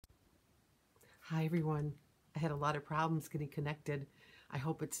Hi everyone. I had a lot of problems getting connected. I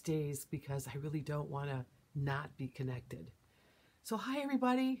hope it stays because I really don't want to not be connected. So hi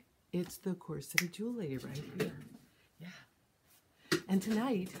everybody. It's the Corseted Jewel Lady right here. Yeah. And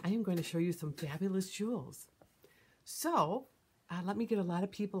tonight I am going to show you some fabulous jewels. So let me get a lot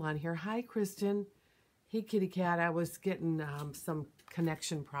of people on here. Hi Kristen. Hey kitty cat. I was getting some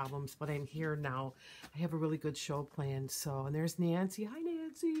connection problems, but I'm here now. I have a really good show planned. So, and there's Nancy. Hi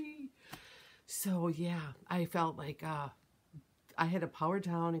Nancy. So yeah, I felt like I had to power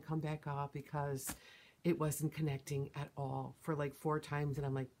down and come back up because it wasn't connecting at all for like 4 times. And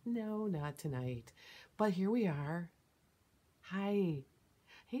I'm like, no, not tonight. But here we are. Hi.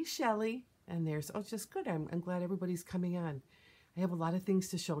 Hey, Shelly. And there's, oh, just good. I'm glad everybody's coming on. I have a lot of things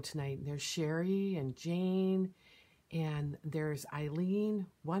to show tonight. There's Sherry and Jane. And there's Eileen.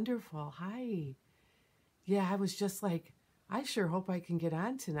 Wonderful. Hi. Yeah, I was just like, I sure hope I can get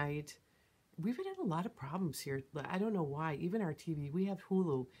on tonight. We've had a lot of problems here. I don't know why. Even our TV, we have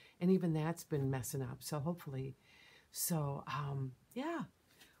Hulu, and even that's been messing up. So hopefully, yeah.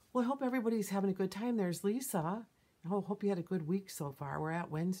 Well, I hope everybody's having a good time. There's Lisa. Oh, hope you had a good week so far. We're at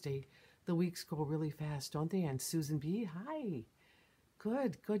Wednesday. The weeks go really fast, don't they? And Susan B, hi.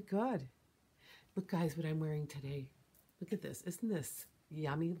 Good, good, good. Look, guys, what I'm wearing today. Look at this. Isn't this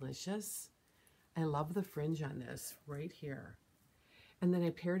yummy-licious? I love the fringe on this right here. And then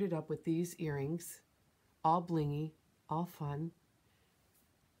I paired it up with these earrings, all blingy, all fun.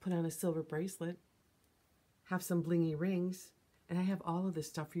 Put on a silver bracelet, have some blingy rings, and I have all of this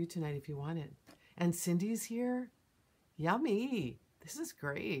stuff for you tonight if you want it. And Cindy's here. Yummy. This is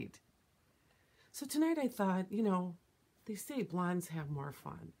great. So tonight I thought, you know, they say blondes have more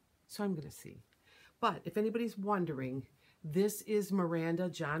fun. So I'm going to see. But if anybody's wondering, this is Miranda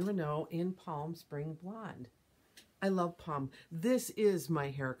John Renault in Palm Spring Blonde. I love palm. This is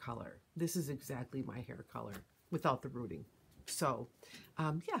my hair color. This is exactly my hair color without the rooting. So,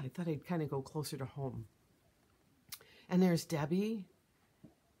 yeah, I thought I'd kind of go closer to home. And there's Debbie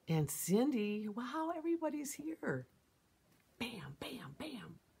and Cindy. Wow, everybody's here. Bam, bam,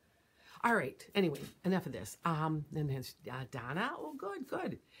 bam. All right. Anyway, enough of this. And there's Donna. Oh, good,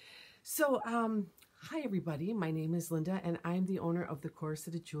 good. So, hi, everybody. My name is Linda, and I'm the owner of the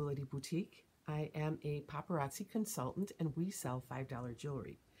Corseted Jewel Lady Boutique. I am a paparazzi consultant, and we sell $5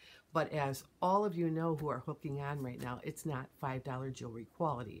 jewelry. But as all of you know who are hooking on right now, it's not $5 jewelry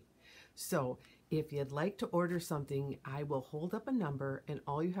quality. So if you'd like to order something, I will hold up a number, and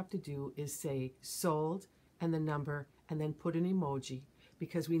all you have to do is say sold and the number, and then put an emoji,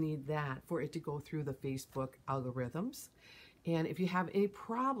 because we need that for it to go through the Facebook algorithms. And if you have any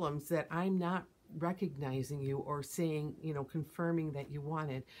problems that I'm not recognizing you or saying, you know, confirming that you want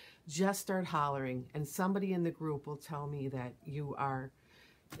it, just start hollering, and somebody in the group will tell me that you are,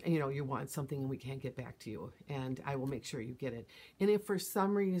 you know, you want something and we can't get back to you, and I will make sure you get it. And if for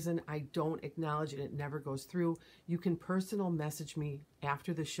some reason I don't acknowledge it, it never goes through, you can personal message me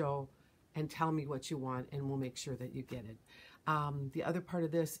after the show and tell me what you want, and we'll make sure that you get it. The other part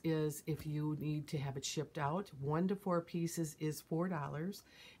of this is if you need to have it shipped out, 1 to 4 pieces is $4,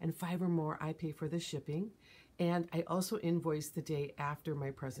 and 5 or more I pay for the shipping. And I also invoice the day after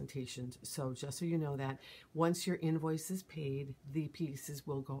my presentations. So just so you know that, once your invoice is paid, the pieces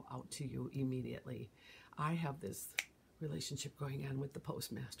will go out to you immediately. I have this relationship going on with the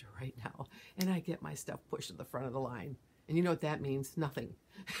postmaster right now, and I get my stuff pushed to the front of the line. And you know what that means? Nothing.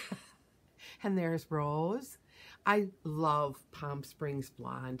 And there's Rose. I love Palm Springs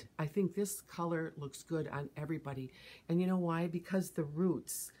Blonde. I think this color looks good on everybody. And you know why? Because the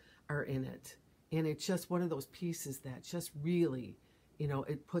roots are in it. And it's just one of those pieces that just really, you know,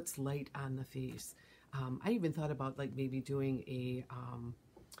 it puts light on the face. I even thought about like maybe doing a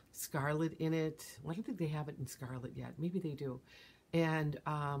scarlet in it. Well, I don't think they have it in scarlet yet. Maybe they do. And,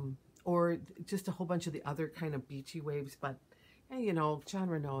 or just a whole bunch of the other kind of beachy waves. But, you know, John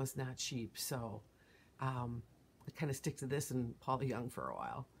Renault is not cheap. So, I kind of stick to this and Paula Young for a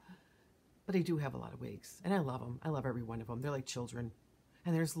while. But I do have a lot of wigs, and I love them. I love every one of them. They're like children.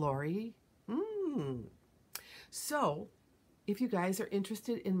 And there's Lori. So, if you guys are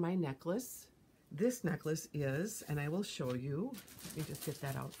interested in my necklace, this necklace is, and I will show you. Let me just get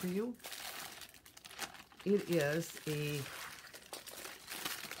that out for you. It is a,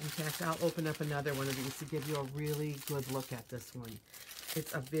 in fact, I'll open up another one of these to give you a really good look at this one.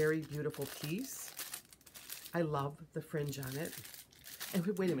 It's a very beautiful piece. I love the fringe on it. And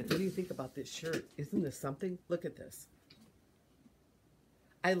wait a minute, what do you think about this shirt? Isn't this something? Look at this.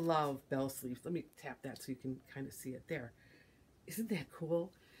 I love bell sleeves. Let me tap that so you can kind of see it there. Isn't that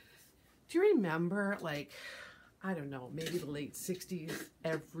cool? Do you remember, like, I don't know, maybe the late 60s,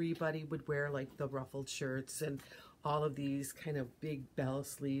 everybody would wear like the ruffled shirts and all of these kind of big bell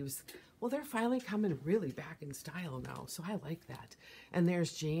sleeves. Well, they're finally coming really back in style now, so I like that. And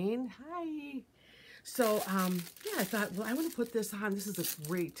there's Jane. Hi. So, yeah, I thought, well, I want to put this on. This is a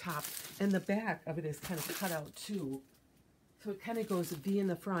great top. And the back of it is kind of cut out too. So it kind of goes a V in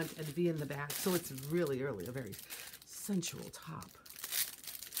the front and a V in the back. So it's really, really a very sensual top.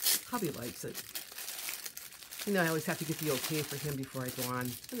 Hubby likes it. You know, I always have to get the okay for him before I go on.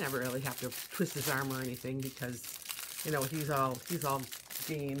 I never really have to twist his arm or anything because, you know, he's all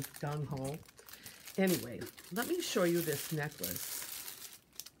game, gung-ho. Anyway, let me show you this necklace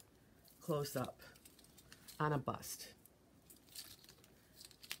close up on a bust.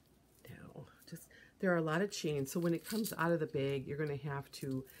 Now, just there are a lot of chains, so when it comes out of the bag, you're going to have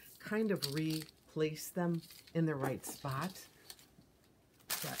to kind of replace them in the right spot.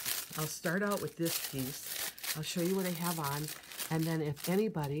 But I'll start out with this piece. I'll show you what I have on, and then if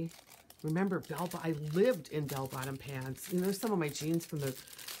anybody, remember, I lived in bell-bottom pants. You know, there's some of my jeans from the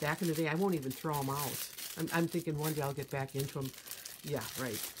back in the day. I won't even throw them out. I'm thinking one day I'll get back into them. Yeah,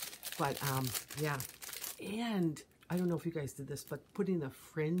 right. But, yeah. And I don't know if you guys did this, but putting the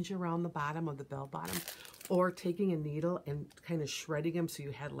fringe around the bottom of the bell-bottom or taking a needle and kind of shredding them so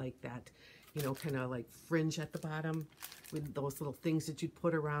you had like that, you know, kind of like fringe at the bottom with those little things that you'd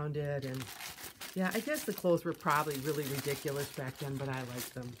put around it. And yeah, I guess the clothes were probably really ridiculous back then, but I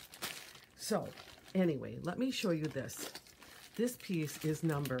liked them. So anyway, let me show you this. This piece is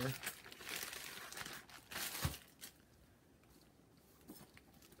number,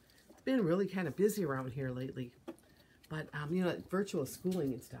 it's been really kind of busy around here lately, but you know, virtual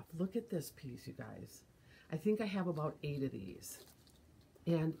schooling and stuff. Look at this piece, you guys. I think I have about 8 of these.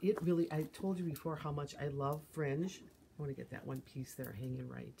 And it really, I told you before how much I love fringe. I want to get that one piece there hanging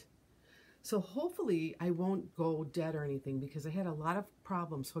right. So hopefully I won't go dead or anything because I had a lot of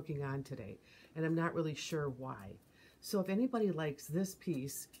problems hooking on today and I'm not really sure why. So if anybody likes this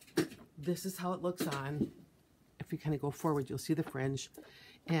piece, this is how it looks on. If you kind of go forward, you'll see the fringe.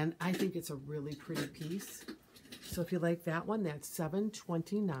 And I think it's a really pretty piece. So if you like that one, that's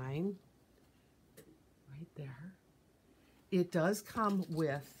 $7.29 right there. It does come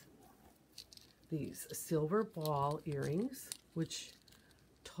with these silver ball earrings, which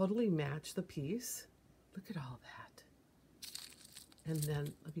totally match the piece. Look at all that. And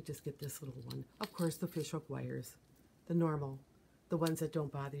then let me just get this little one. Of course, the fishhook wires, the normal, the ones that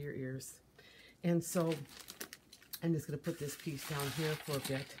don't bother your ears. And so I'm just going to put this piece down here for a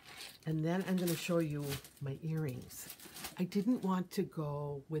bit. And then I'm going to show you my earrings. I didn't want to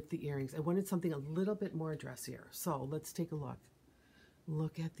go with the earrings. I wanted something a little bit more dressier. So let's take a look.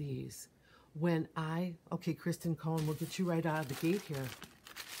 Look at these. Okay, Kristen Cohen, we'll get you right out of the gate here.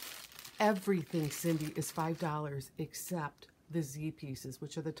 Everything, Cindy, is $5 except the Z pieces,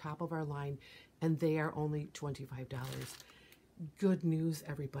 which are the top of our line, and they are only $25. Good news,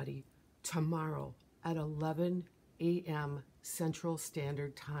 everybody. Tomorrow at 11 a.m. Central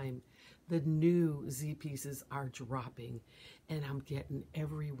Standard Time, the new Z pieces are dropping, and I'm getting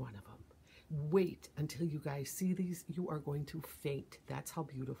every one of them. Wait until you guys see these. You are going to faint. That's how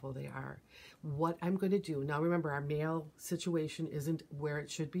beautiful they are. What I'm going to do, now remember, our mail situation isn't where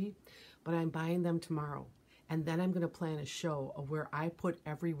it should be, but I'm buying them tomorrow. And then I'm going to plan a show of where I put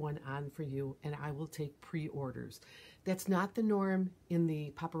everyone on for you, and I will take pre-orders. That's not the norm in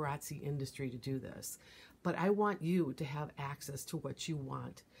the paparazzi industry to do this, but I want you to have access to what you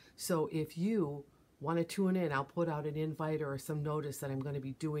want. So if you want to tune in, I'll put out an invite or some notice that I'm going to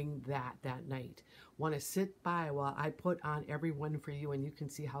be doing that night. Want to sit by while I put on everyone for you and you can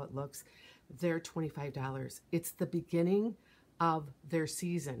see how it looks. They're $25. It's the beginning of their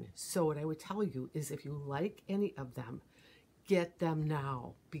season. So what I would tell you is if you like any of them, get them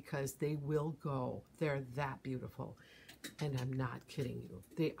now because they will go. They're that beautiful. And I'm not kidding you.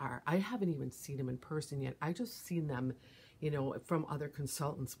 They are. I haven't even seen them in person yet. I just seen them, you know, from other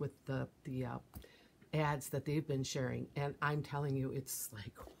consultants with the ads that they've been sharing, and I'm telling you, it's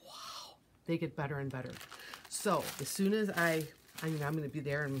like, wow, they get better and better. So as soon as I'm going to be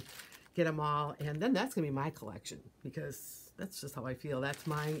there and get them all, and then that's going to be my collection because that's just how I feel. That's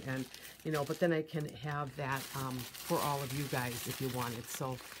mine, and you know, but then I can have that for all of you guys if you want it.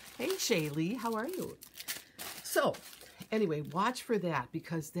 So hey, Shaylee, how are you? So anyway, watch for that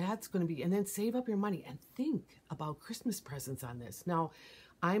because that's going to be, and then save up your money and think about Christmas presents on this. Now,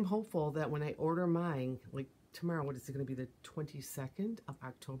 I'm hopeful that when I order mine, like tomorrow, what is it going to be, the 22nd of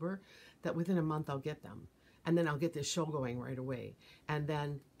October, that within a month I'll get them. And then I'll get this show going right away. And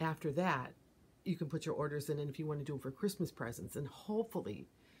then after that, you can put your orders in, and if you want to do it for Christmas presents, and hopefully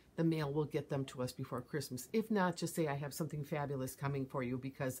the mail will get them to us before Christmas. If not, just say I have something fabulous coming for you,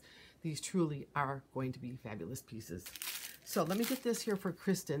 because these truly are going to be fabulous pieces. So let me get this here for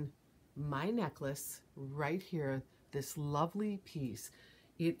Kristen. My necklace right here, this lovely piece.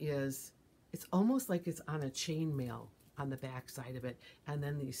 It's almost like it's on a chain mail on the back side of it. And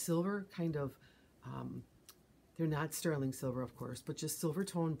then the silver kind of, they're not sterling silver, of course, but just silver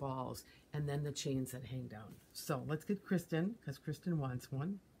tone balls, and then the chains that hang down. So let's get Kristen, because Kristen wants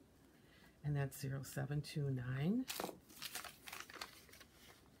one. And that's 0729.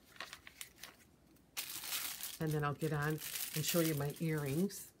 And then I'll get on and show you my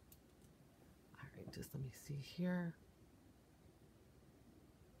earrings. All right, just let me see here.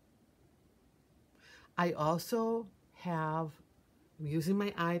 I also have, I'm using my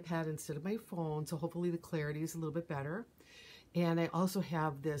iPad instead of my phone, so hopefully the clarity is a little bit better. And I also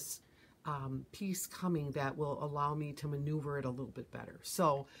have this piece coming that will allow me to maneuver it a little bit better.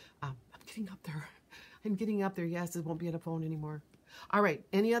 So I'm getting up there. I'm getting up there. Yes, it won't be on a phone anymore. All right,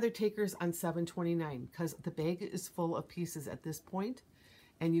 any other takers on 729? Because the bag is full of pieces at this point,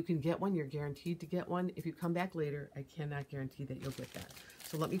 and you can get one. You're guaranteed to get one. If you come back later, I cannot guarantee that you'll get that.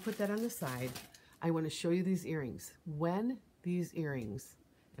 So let me put that on the side. I want to show you these earrings. When these earrings,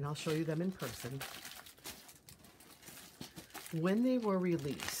 and I'll show you them in person, when they were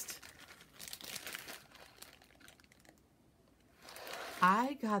released,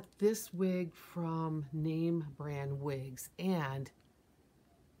 I got this wig from Name Brand Wigs, and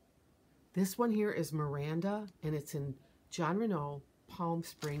this one here is Miranda, and it's in John Renault Palm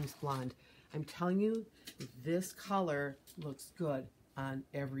Springs Blonde. I'm telling you, this color looks good on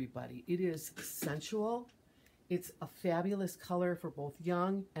everybody. It is sensual. It's a fabulous color for both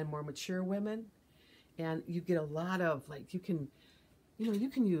young and more mature women. And you get a lot of, like, you can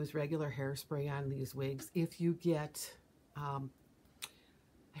use regular hairspray on these wigs if you get, I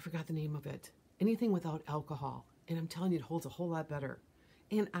forgot the name of it, anything without alcohol. And I'm telling you, it holds a whole lot better.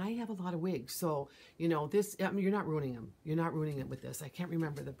 And I have a lot of wigs, so, you know, this, I mean, you're not ruining them. You're not ruining it with this. I can't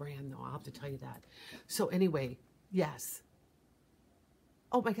remember the brand, though. I'll have to tell you that. So anyway, yes.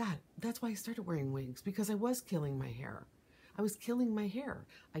 Oh my God, that's why I started wearing wigs, because I was killing my hair. I was killing my hair.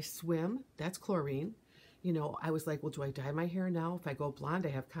 I swim, that's chlorine. You know, I was like, well, do I dye my hair now? If I go blonde, I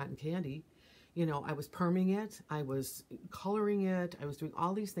have cotton candy. You know, I was perming it. I was coloring it. I was doing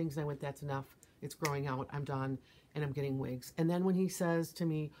all these things. And I went, that's enough. It's growing out. I'm done. And I'm getting wigs. And then when he says to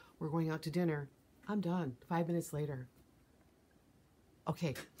me, we're going out to dinner, I'm done. 5 minutes later.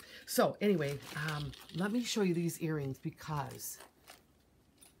 Okay. So anyway, let me show you these earrings, because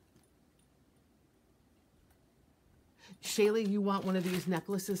Shaylee, you want one of these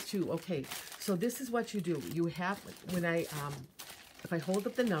necklaces too. Okay. So this is what you do. You have, when if I hold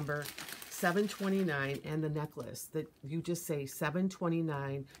up the number 729 and the necklace, that you just say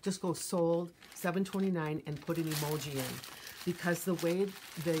 729, just go sold 729 and put an emoji in, because the way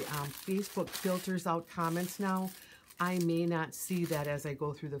the Facebook filters out comments now, I may not see that as I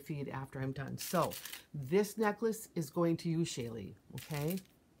go through the feed after I'm done. So this necklace is going to you, Shaylee. Okay.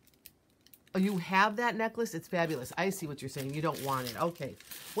 Oh, you have that necklace? It's fabulous. I see what you're saying. You don't want it. Okay.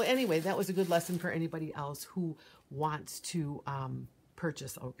 Well, anyway, that was a good lesson for anybody else who wants to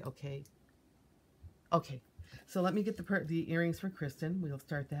purchase. Okay. Okay. So let me get the earrings for Kristen. We'll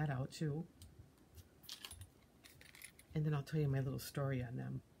start that out too. And then I'll tell you my little story on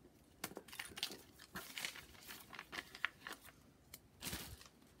them.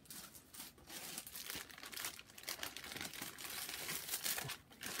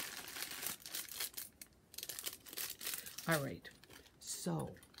 All right, so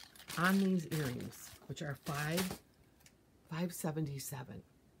on these earrings, which are $577,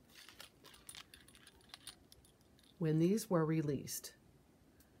 when these were released,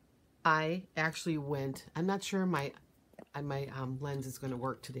 I actually went, I'm not sure my lens is going to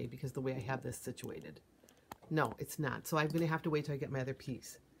work today because the way I have this situated. No, it's not. So I'm going to have to wait till I get my other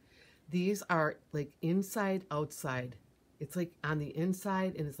piece. These are like inside, outside. It's like on the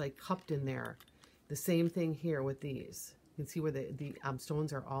inside and it's like cupped in there. The same thing here with these. You can see where the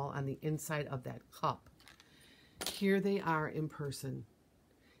stones are all on the inside of that cup. Here they are in person.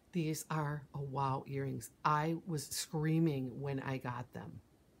 These are, oh wow, earrings. I was screaming when I got them.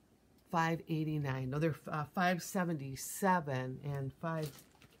 $589. No, they're $577 and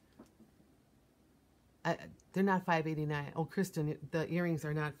they're not $589. Oh, Kristen, the earrings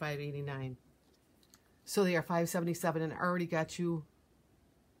are not $589. So they are $577, and I already got you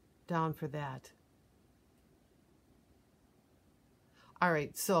down for that. All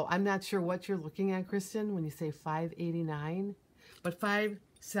right, so I'm not sure what you're looking at, Kristen, when you say $589, but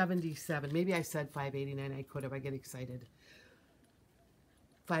 $577. Maybe I said $589. I could have. I get excited.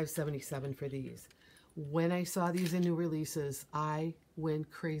 $5.77 for these. When I saw these in new releases, I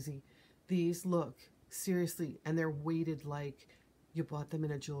went crazy. These look, seriously, and they're weighted like you bought them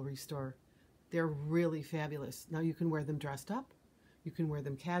in a jewelry store. They're really fabulous. Now you can wear them dressed up. You can wear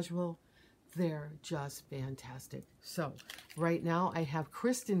them casual. They're just fantastic. So right now I have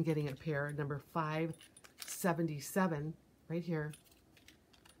Kristen getting a pair, number 577, right here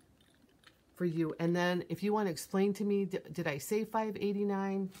for you. And then if you want to explain to me, did I say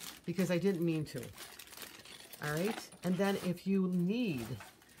 589? Because I didn't mean to. All right. And then if you need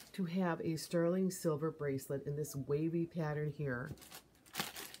to have a sterling silver bracelet in this wavy pattern here,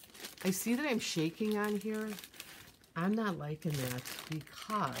 I see that I'm shaking on here. I'm not liking that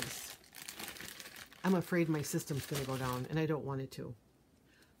because I'm afraid my system's going to go down and I don't want it to.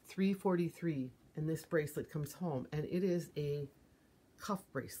 $343 and this bracelet comes home and it is a cuff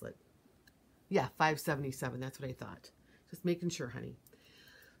bracelet. Yeah, $577. That's what I thought. Just making sure, honey.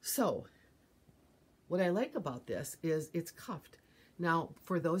 So what I like about this is it's cuffed. Now,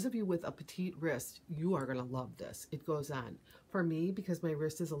 for those of you with a petite wrist, you are going to love this. It goes on. For me, because my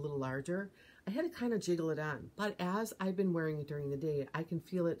wrist is a little larger, I had to kind of jiggle it on. But as I've been wearing it during the day, I can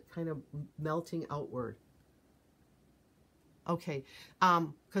feel it kind of melting outward. Okay,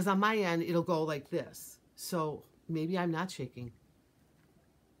 because on my end, it'll go like this. So maybe I'm not shaking.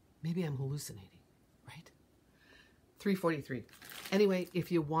 Maybe I'm hallucinating, right? $343. Anyway,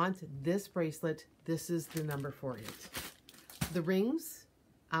 if you want this bracelet, this is the number for it. The rings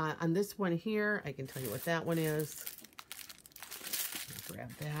on this one here, I can tell you what that one is. Grab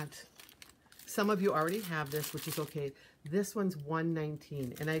that. Some of you already have this, which is okay. This one's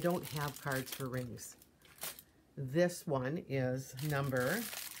 $119, and I don't have cards for rings. This one is number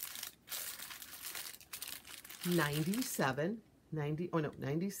 97.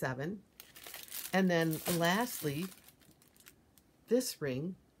 97. And then lastly, this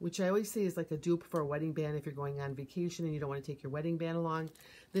ring, which I always say is like a dupe for a wedding band if you're going on vacation and you don't want to take your wedding band along.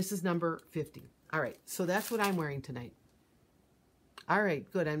 This is number 50. All right, so that's what I'm wearing tonight. All right,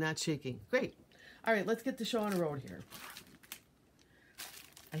 good. I'm not shaking. Great. All right, let's get the show on the road here.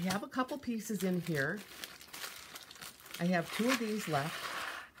 I have a couple pieces in here. I have 2 of these left.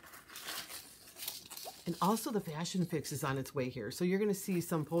 And also the Fashion Fix is on its way here. So you're going to see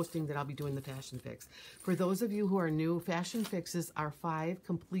some posting that I'll be doing the Fashion Fix. For those of you who are new, Fashion Fixes are 5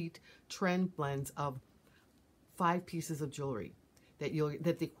 complete trend blends of 5 pieces of jewelry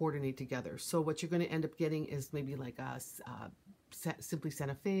that they coordinate together. So what you're going to end up getting is maybe like a Simply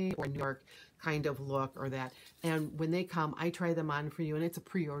Santa Fe or New York kind of look or that. And when they come, I try them on for you. And it's a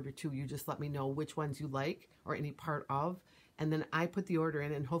pre-order too. You just let me know which ones you like or any part of. And then I put the order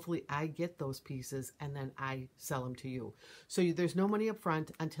in and hopefully I get those pieces and then I sell them to you. So there's no money up front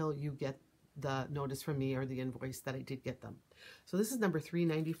until you get the notice from me or the invoice that I did get them. So this is number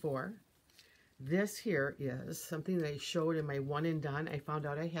 394. This here is something that I showed in my one and done. I found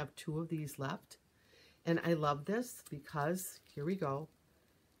out I have 2 of these left. And I love this because, here we go.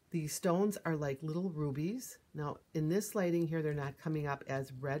 These stones are like little rubies. Now, in this lighting here, they're not coming up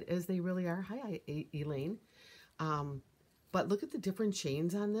as red as they really are. Hi, Elaine. But look at the different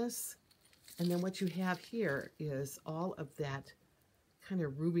chains on this. And then what you have here is all of that kind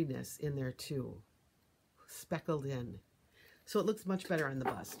of rubiness in there too. Speckled in. So it looks much better on the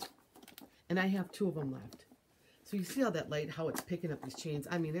bust. And I have 2 of them left. So you see how that light, how it's picking up these chains?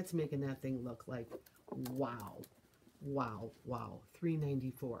 I mean, it's making that thing look like, wow. Wow, wow.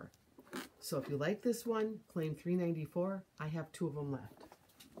 $394. So if you like this one, claim $394. I have 2 of them left.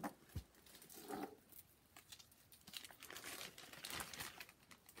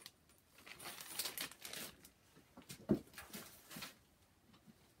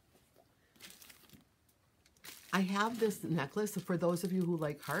 I have this necklace for those of you who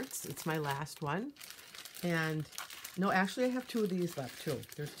like hearts. It's my last one. And no, actually I have 2 of these left too.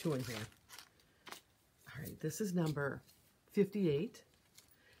 There's 2 in here. All right, this is number 58.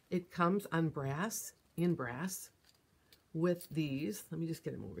 It comes on brass, in brass, with these. Let me just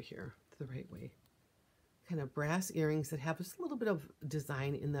get them over here the right way. Kind of brass earrings that have just a little bit of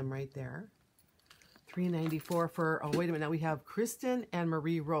design in them right there. $394 for, oh, wait a minute. Now we have Kristen and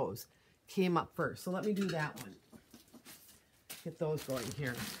Marie Rose came up first. So let me do that one. Get those going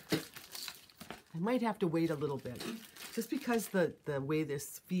here. I might have to wait a little bit just because the way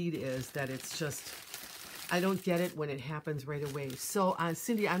this feed is that it's just, I don't get it when it happens right away. So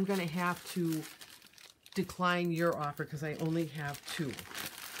Cindy, I'm going to have to decline your offer because I only have 2.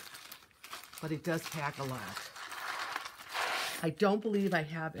 But it does pack a lot. I don't believe I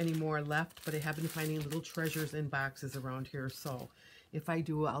have any more left, but I have been finding little treasures in boxes around here. So if I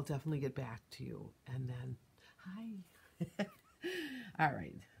do, I'll definitely get back to you. And then, hi. All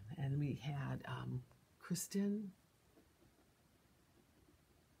right. And we had Kristen.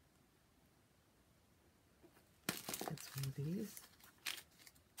 That's one of these.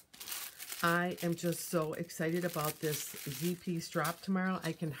 I am just so excited about this Z-piece drop tomorrow.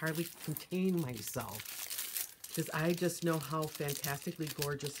 I can hardly contain myself because I just know how fantastically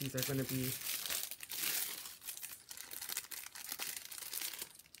gorgeous these are going to be.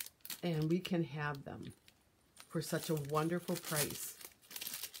 And we can have them for such a wonderful price.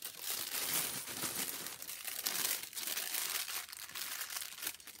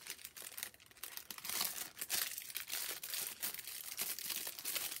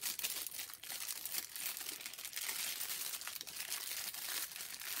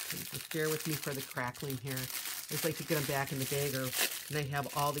 Just bear with me for the crackling here. I just like to get them back in the bag, or when I have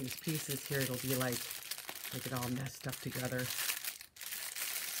all these pieces here, it'll be like it all messed up together.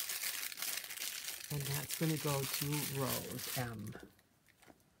 And that's going to go to Rose M.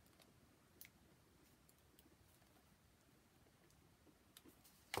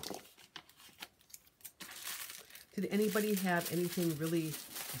 Did anybody have anything really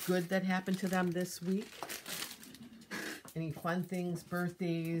good that happened to them this week? Any fun things,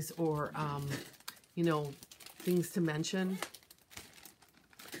 birthdays, or, you know, things to mention?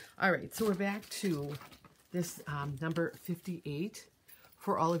 All right, so we're back to this number 58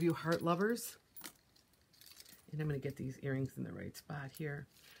 for all of you heart lovers. And I'm going to get these earrings in the right spot here.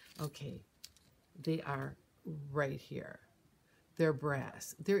 Okay, they are right here. They're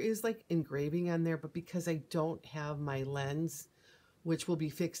brass. There is like engraving on there, but because I don't have my lens, which will be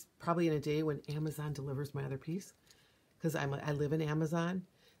fixed probably in a day when Amazon delivers my other piece, because I live in Amazon.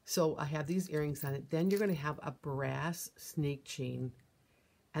 So I have these earrings on it. Then you're going to have a brass snake chain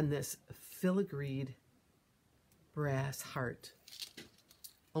and this filigreed brass heart.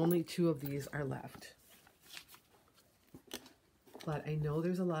 Only 2 of these are left. But I know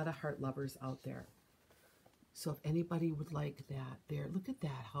there's a lot of heart lovers out there. So if anybody would like that, there, look at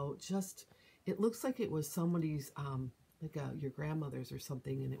that, how just, it looks like it was somebody's, like your grandmother's or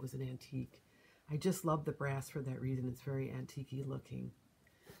something, and it was an antique. I just love the brass for that reason. It's very antique-y looking.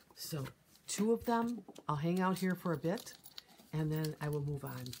 So 2 of them, I'll hang out here for a bit, and then I will move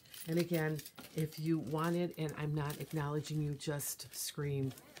on. And again, if you want it and I'm not acknowledging you, just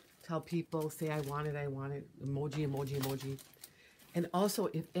scream. Tell people, say I want it, emoji, emoji, emoji. And also,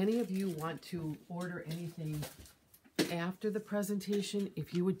 if any of you want to order anything after the presentation,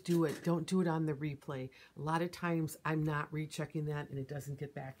 if you would do it, don't do it on the replay. A lot of times I'm not rechecking that and it doesn't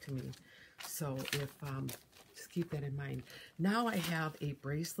get back to me. So if just keep that in mind. Now I have a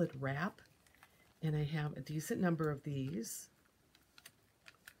bracelet wrap, and I have a decent number of these.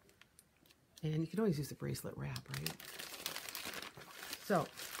 And you can always use a bracelet wrap, right? So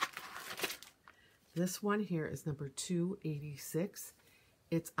this one here is number 286.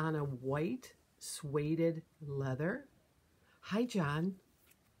 It's on a white suede leather. Hi, John.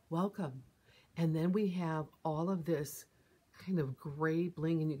 Welcome. And then we have all of this kind of gray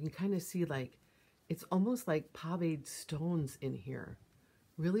bling, and you can kind of see like, it's almost like paved stones in here.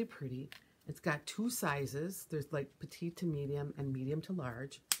 Really pretty. It's got 2 sizes. There's like petite to medium and medium to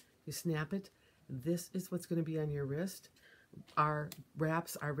large. You snap it. This is what's going to be on your wrist. Our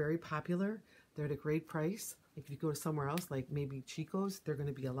wraps are very popular. They're at a great price. If you go to somewhere else, like maybe Chico's, they're going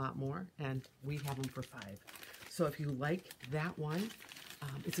to be a lot more, and we have them for $5. So if you like that one,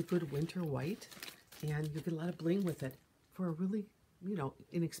 it's a good winter white, and you get a lot of bling with it for a really, you know,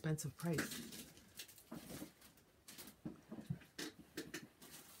 inexpensive price.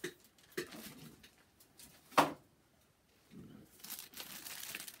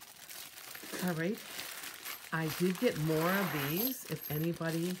 All right, I did get more of these. If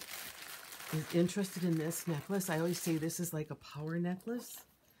anybody is interested in this necklace, I always say this is like a power necklace.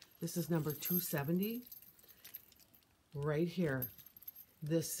 This is number 270. Right here,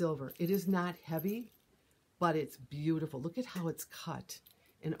 this silver. It is not heavy, but it's beautiful. Look at how it's cut,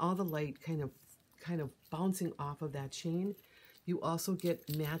 and all the light kind of bouncing off of that chain. You also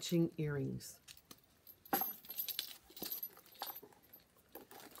get matching earrings.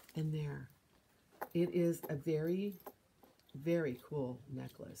 And there. It is a very, very cool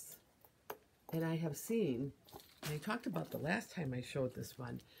necklace. And I have seen, and I talked about the last time I showed this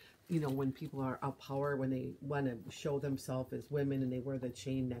one, you know, when people are up power, when they want to show themselves as women and they wear the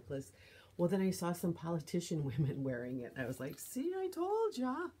chain necklace. Well, then I saw some politician women wearing it. I was like, see, I told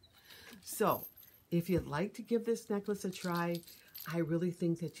ya. So if you'd like to give this necklace a try, I really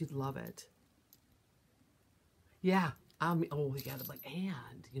think that you'd love it. Yeah. Oh, yeah, like,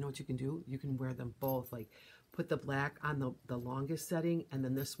 and you know what you can do? You can wear them both, like put the black on the longest setting and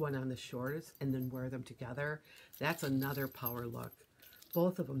then this one on the shortest, and then wear them together. That's another power look.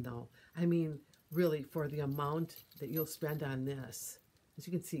 Both of them, though. I mean, really, for the amount that you'll spend on this, as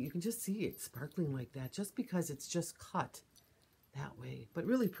you can see, you can just see it sparkling like that just because it's just cut that way, but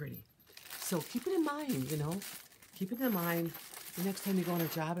really pretty. So keep it in mind, you know. Keep it in mind the next time you go on a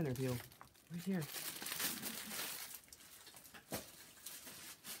job interview. Right here.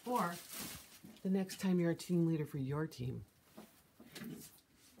 Or the next time you're a team leader for your team.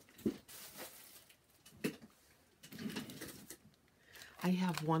 I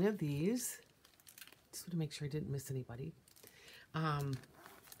have one of these. Just want to make sure I didn't miss anybody.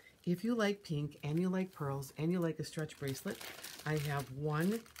 If you like pink and you like pearls and you like a stretch bracelet, I have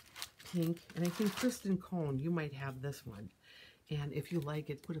one pink, and I think Kristen Cone, you might have this one. And if you like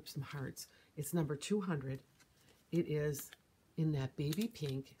it, put up some hearts. It's number 200. It is in that baby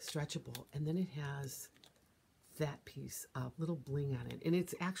pink, stretchable, and then it has that piece of little bling on it. And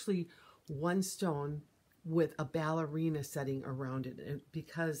it's actually one stone with a ballerina setting around it. And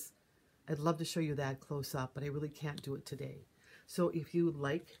because I'd love to show you that close up, but I really can't do it today. So if you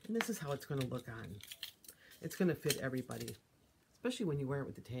like, and this is how it's going to look on. It's going to fit everybody, especially when you wear it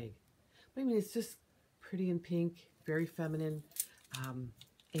with the tag. But I mean, it's just pretty in pink, very feminine.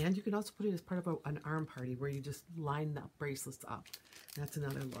 And you can also put it as part of an arm party where you just line the bracelets up. That's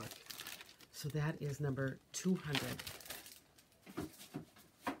another look. So that is number 200.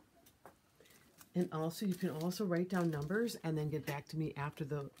 And also, you can also write down numbers and then get back to me after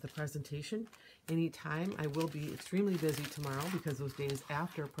the presentation. Anytime. I will be extremely busy tomorrow because those days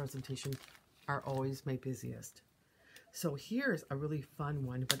after a presentation are always my busiest. So here's a really fun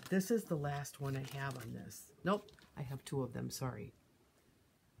one, but this is the last one I have on this. Nope, I have two of them, sorry.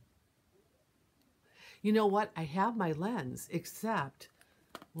 You know what? I have my lens, except,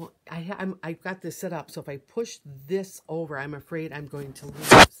 well, I've got this set up, so if I push this over, I'm afraid I'm going to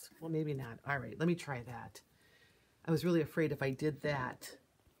lose. Well, maybe not. All right, let me try that. I was really afraid if I did that.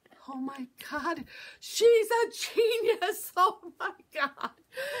 Oh my God, she's a genius. Oh my God,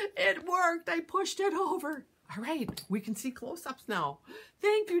 it worked. I pushed it over. All right, we can see close-ups now.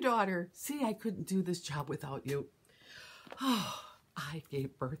 Thank you, daughter. See, I couldn't do this job without you. Oh, I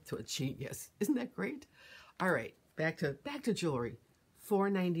gave birth to a genius. Isn't that great? All right, back to jewelry.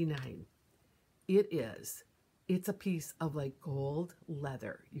 $4.99. It is. It's a piece of like gold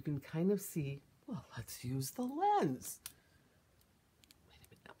leather. You can kind of see. Well, let's use the lens. Wait a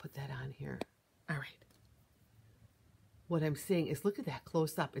minute. I'll put that on here. All right. What I'm saying is, look at that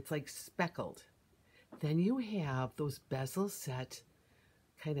close up. It's like speckled. Then you have those bezel set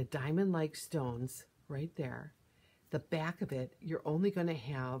kind of diamond-like stones right there. The back of it, you're only going to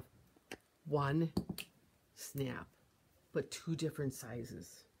have one snap, but two different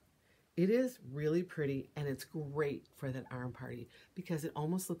sizes. It is really pretty, and it's great for that arm party because it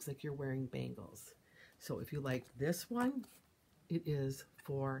almost looks like you're wearing bangles. So if you like this one, it is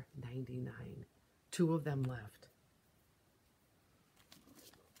 $4.99. Two of them left.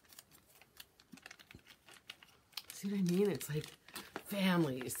 See what I mean? It's like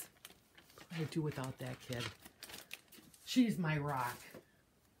families. What would I do without that kid? She's my rock.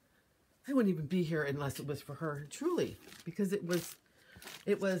 I wouldn't even be here unless it was for her, truly, because it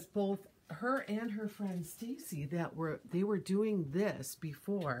was both her and her friend Stacy that were doing this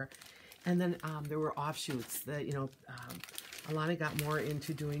before, and then there were offshoots that Alana got more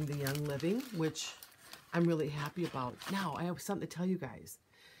into doing the Young Living, which I'm really happy about. Now I have something to tell you guys.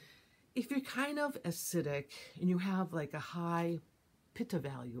 If you're kind of acidic and you have like a high pitta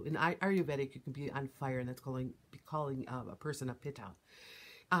value, in Ayurvedic you can be on fire, and that's calling a person a pitta,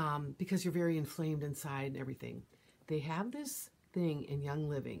 because you're very inflamed inside and everything. They have this thing in Young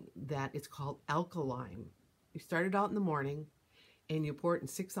Living that it's called alkaline. You start it out in the morning and you pour it in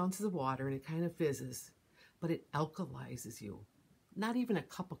 6 ounces of water and it kind of fizzes, but it alkalizes you. Not even a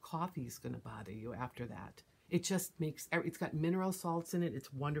cup of coffee is going to bother you after that. It just makes, it's got mineral salts in it.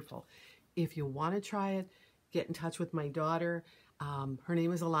 It's wonderful. If you want to try it, get in touch with my daughter. Her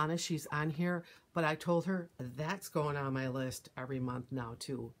name is Alana. She's on here, but I told her that's going on my list every month now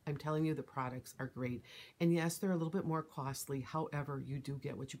too. I'm telling you, the products are great. And yes, they're a little bit more costly. However, you do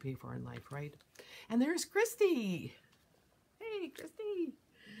get what you pay for in life, right? And there's Christy. Hey, Christy.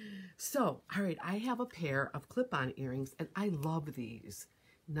 So, all right, I have a pair of clip-on earrings, and I love these.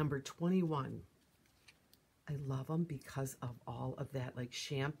 Number 21. I love them because of all of that like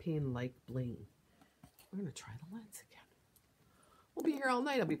champagne-like bling. We're going to try the lens again. We'll be here all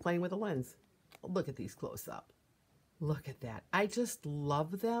night. I'll be playing with the lens. Look at these close up. Look at that. I just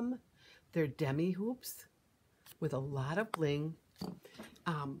love them. They're demi hoops with a lot of bling.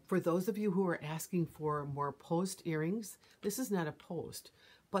 For those of you who are asking for more post earrings, this is not a post,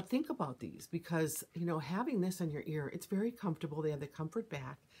 But think about these because, you know, having this on your ear, it's very comfortable. They have the comfort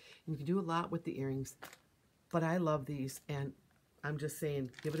back and you can do a lot with the earrings. But I love these and I'm just saying,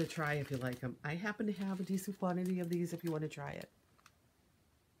 give it a try if you like them. I happen to have a decent quantity of these if you want to try it.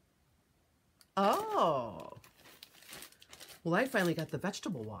 Oh, well, I finally got the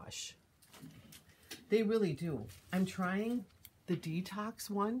vegetable wash. They really do. I'm trying the detox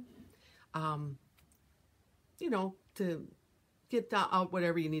one, you know, to get out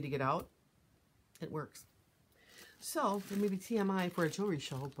whatever you need to get out. It works. So, maybe TMI for a jewelry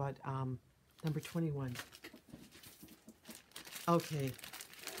show, but number 21. Okay.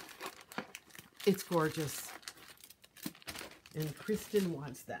 It's gorgeous. And Kristen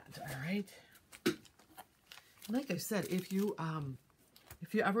wants that, all right? Like I said, if you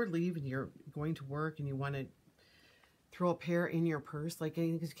ever leave and you're going to work and you want to throw a pair in your purse, like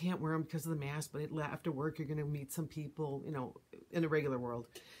because you can't wear them because of the mask, but after work you're going to meet some people, you know, in the regular world,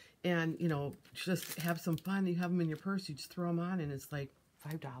 and you know, just have some fun. You have them in your purse, you just throw them on, and it's like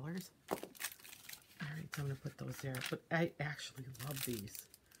 $5. All right, so I'm going to put those there. But I actually love these.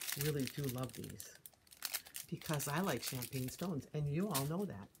 Really do love these because I like champagne stones, and you all know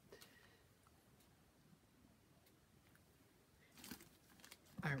that.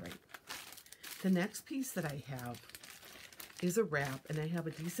 All right, the next piece that I have is a wrap, and I have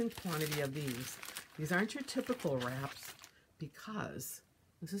a decent quantity of these. These aren't your typical wraps because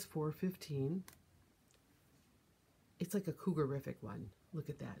this is $4.15. It's like a cougarific one. Look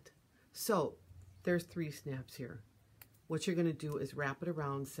at that. So there's 3 snaps here. What you're going to do is wrap it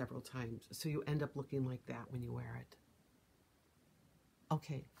around several times so you end up looking like that when you wear it.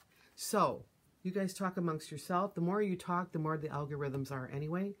 Okay, so you guys talk amongst yourself. The more you talk, the more the algorithms are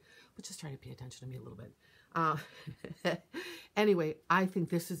anyway. But just try to pay attention to me a little bit. Anyway, I think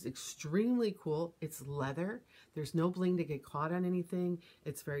this is extremely cool. It's leather. There's no bling to get caught on anything.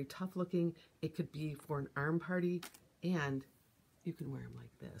 It's very tough looking. It could be for an arm party, and you can wear them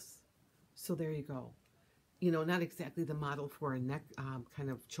like this. So there you go. You know, not exactly the model for a neck kind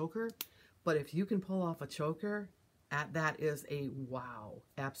of choker, but if you can pull off a choker, that is a wow,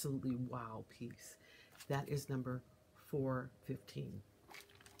 absolutely wow piece. That is number 415.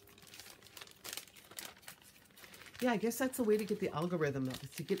 Yeah, I guess that's the way to get the algorithm up,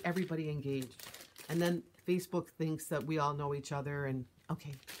 is to get everybody engaged. And then Facebook thinks that we all know each other, and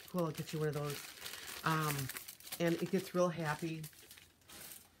okay, cool, I'll get you one of those. And it gets real happy.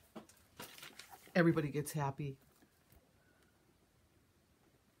 Everybody gets happy.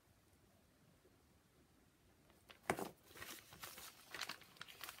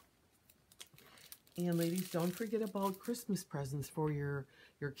 And ladies, don't forget about Christmas presents for your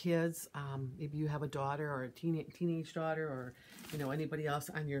kids. Maybe you have a daughter or a teenage daughter, or you know, anybody else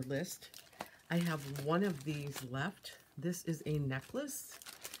on your list. I have one of these left. This is a necklace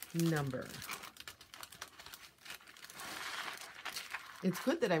number. It's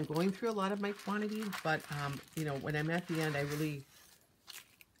good that I'm going through a lot of my quantity, but you know, when I'm at the end,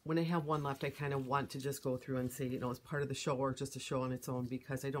 when I have one left, I kind of want to just go through and say, you know, it's part of the show or just a show on its own,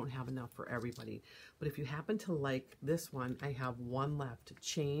 because I don't have enough for everybody. But if you happen to like this one, I have one left.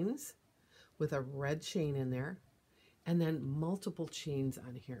 Chains with a red chain in there, and then multiple chains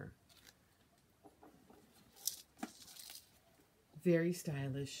on here. Very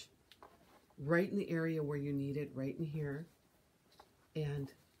stylish. Right in the area where you need it, right in here.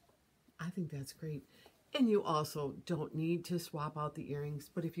 And I think that's great. And you also don't need to swap out the earrings,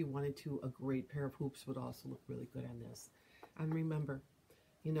 but if you wanted to, a great pair of hoops would also look really good on this. And remember,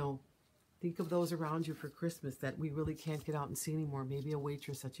 you know, think of those around you for Christmas that we really can't get out and see anymore. Maybe a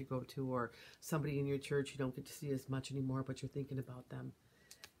waitress that you go to, or somebody in your church you don't get to see as much anymore, but you're thinking about them.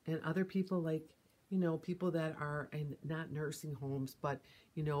 And other people, like, you know, people that are in not nursing homes, but,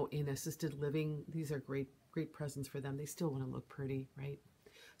 you know, in assisted living, these are great presents for them. They still want to look pretty, right?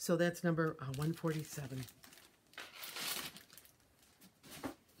 So that's number 147.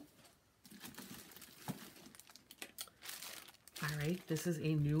 All right, this is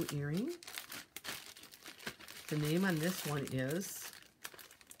a new earring. The name on this one is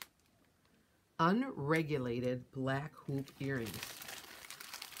Unregulated Black Hoop Earrings.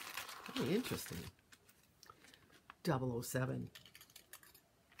 Oh, interesting. 007.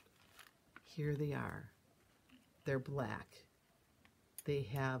 Here they are. They're black. They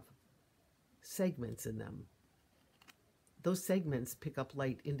have segments in them. Those segments pick up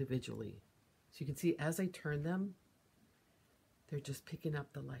light individually. So you can see as I turn them, they're just picking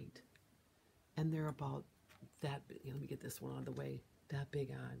up the light. And they're about that big. Let me get this one out of the way. That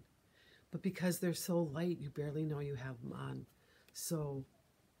big on. But because they're so light, you barely know you have them on. So,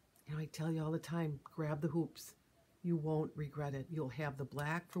 you know, I tell you all the time, grab the hoops. You won't regret it. You'll have the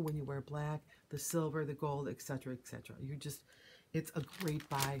black for when you wear black, the silver, the gold, etc., etc. It's a great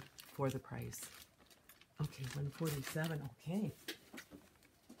buy for the price. Okay, 147. Okay.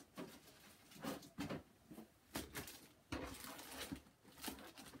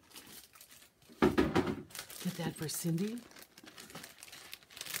 Get that for Cindy.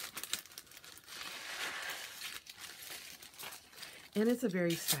 And it's a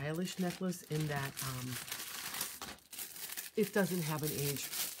very stylish necklace in that it doesn't have an age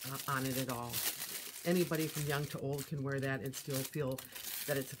on it at all. Anybody from young to old can wear that and still feel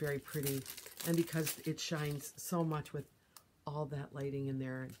that it's very pretty. And because it shines so much with all that lighting in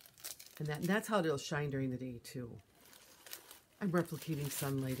there. And that's how it'll shine during the day too. I'm replicating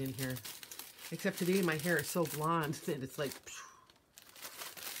sunlight in here. Except today my hair is so blonde that it's like,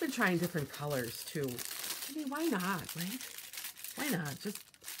 I've been trying different colors too. I mean, why not, right? Why not? Just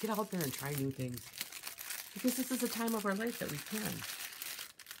get out there and try new things. Because this is a time of our life that we can.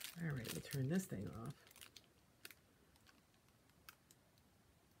 All right, we'll turn this thing off.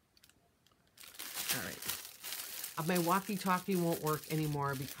 All right. My walkie-talkie won't work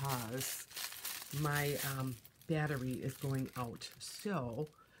anymore because my battery is going out. So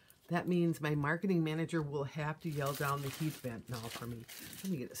that means my marketing manager will have to yell down the heat vent now for me.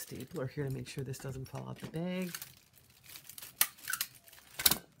 Let me get a stapler here to make sure this doesn't fall out the bag.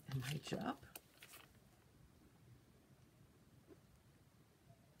 And my job.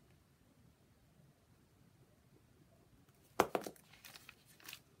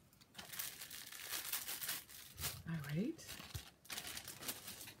 All right.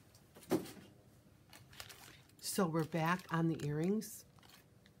 So we're back on the earrings.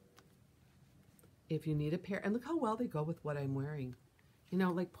 If you need a pair, and look how well they go with what I'm wearing. You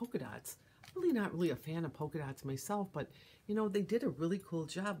know, like polka dots. I'm really not really a fan of polka dots myself, but you know, they did a really cool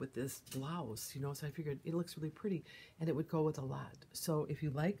job with this blouse, you know, so I figured it looks really pretty and it would go with a lot. So if you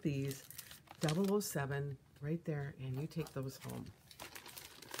like these, 007 right there, and you take those home.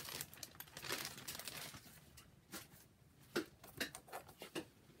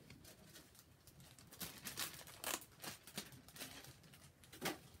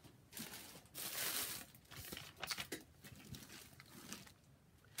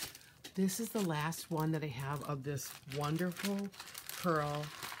 This is the last one that I have of this wonderful pearl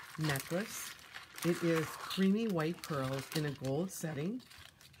necklace. It is creamy white pearls in a gold setting,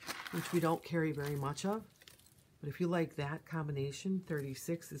 which we don't carry very much of. But if you like that combination,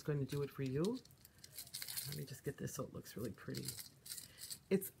 36 is going to do it for you. Let me just get this so it looks really pretty.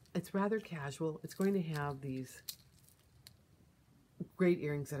 It's rather casual. It's going to have these great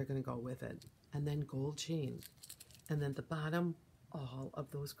earrings that are going to go with it. And then gold chain. And then the bottom, all of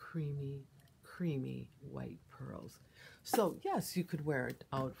those creamy, creamy white pearls. So yes, you could wear it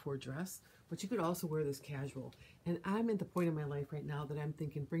out for dress, but you could also wear this casual. And I'm at the point in my life right now that I'm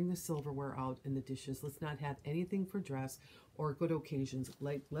thinking, bring the silverware out in the dishes. Let's not have anything for dress or good occasions.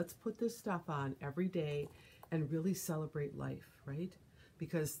 Like, let's put this stuff on every day and really celebrate life, right?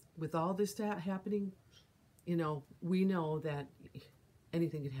 Because with all this happening, you know, we know that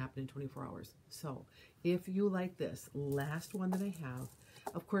anything can happen in 24 hours. So if you like this last one that I have,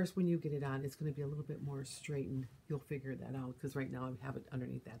 of course, when you get it on, it's going to be a little bit more straightened. You'll figure that out because right now I have it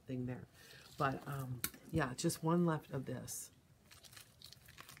underneath that thing there. But yeah, just one left of this.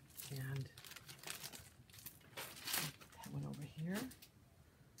 And that one over here.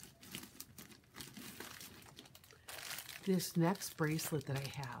 This next bracelet that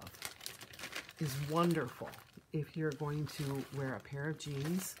I have is wonderful if you're going to wear a pair of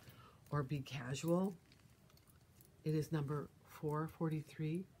jeans or be casual. It is number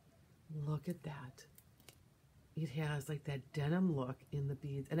 443. Look at that. It has like that denim look in the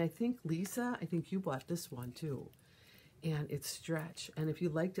beads. And I think, Lisa, I think you bought this one too. And it's stretch. And if you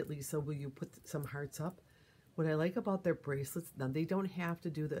liked it, Lisa, will you put some hearts up? What I like about their bracelets, now they don't have to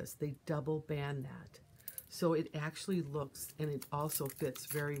do this. They double band that. So it actually looks, and it also fits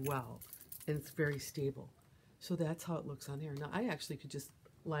very well. And it's very stable. So that's how it looks on there. Now, I actually could just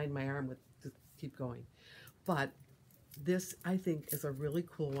line my arm with, to keep going. But this, I think, is a really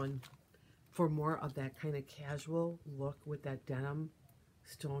cool one for more of that kind of casual look with that denim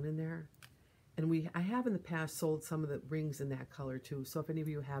stone in there. And I have in the past sold some of the rings in that color too. So if any of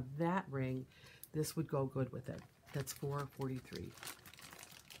you have that ring, this would go good with it. That's 443.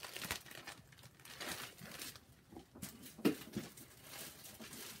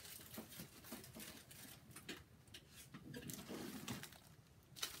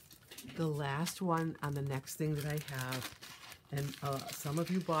 The last one on the next thing that I have, and some of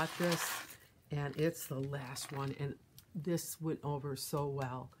you bought this, and it's the last one, and this went over so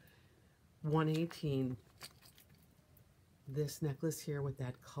well. 118. this necklace here with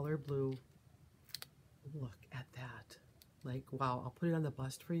that color blue. Look at that. Like, wow, I'll put it on the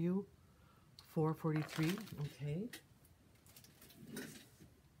bust for you. $4.43, okay.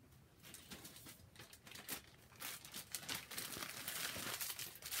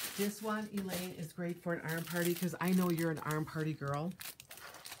 This one, Elaine, is great for an arm party because I know you're an arm party girl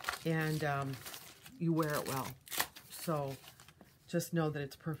and you wear it well. So just know that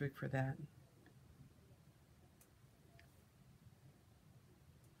it's perfect for that.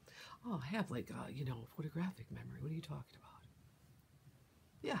 Oh, I have like, you know, photographic memory. What are you talking about?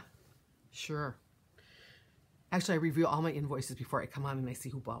 Yeah, sure. Actually, I review all my invoices before I come on and I see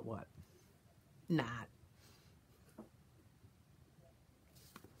who bought what. Not.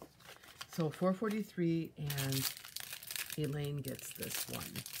 So $4.43 and Elaine gets this one.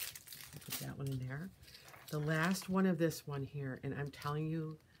 I'll put that one in there. The last one of this one here, and I'm telling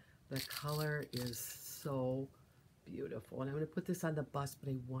you, the color is so beautiful. And I'm going to put this on the bust, but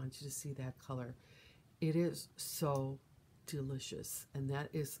I want you to see that color. It is so delicious. And that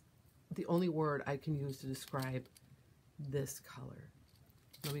is the only word I can use to describe this color.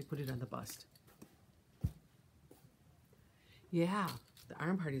 Let me put it on the bust. Yeah, the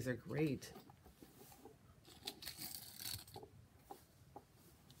arm parties are great.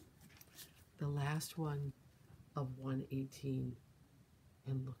 The last one of 118.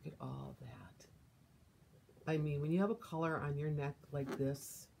 And look at all that. I mean, when you have a color on your neck like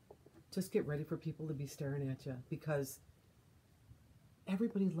this, just get ready for people to be staring at you because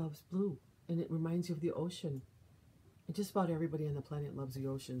everybody loves blue and it reminds you of the ocean. And just about everybody on the planet loves the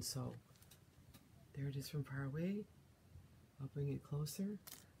ocean. So there it is from far away. I'll bring it closer.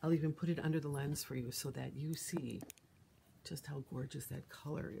 I'll even put it under the lens for you so that you see just how gorgeous that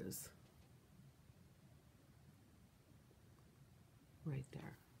color is. Right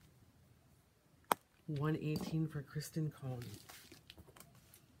there. 118 for Kristen Cohn.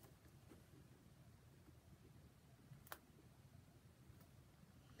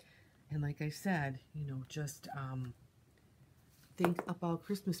 And like I said, you know, just think about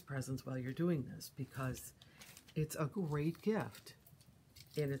Christmas presents while you're doing this because it's a great gift.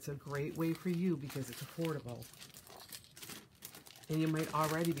 And it's a great way for you because it's affordable. And you might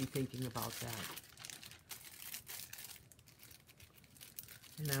already be thinking about that.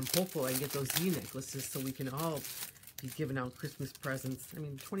 And I'm hopeful I get those Z necklaces so we can all be giving out Christmas presents. I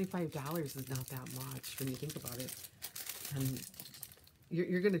mean, $25 is not that much when you think about it. And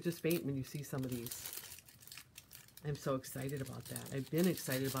you're going to just faint when you see some of these. I'm so excited about that. I've been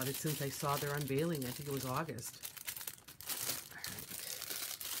excited about it since I saw their unveiling. I think it was August. All right.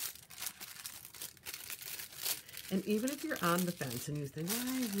 And even if you're on the fence and you think, well,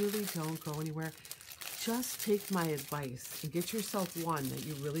 I really don't go anywhere, just take my advice and get yourself one that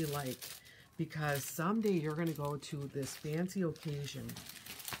you really like because someday you're going to go to this fancy occasion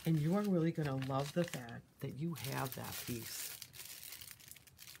and you are really going to love the fact that you have that piece.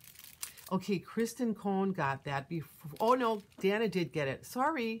 Okay, Kristen Cohn got that before. Oh, no, Dana did get it.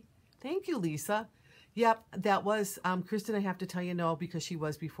 Sorry. Thank you, Lisa. Yep, that was, Kristen, I have to tell you no because she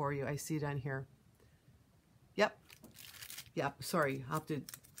was before you. I see it on here. Yep. Yep, sorry. I'll have to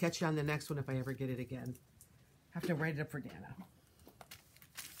catch you on the next one if I ever get it again. I have to write it up for Dana.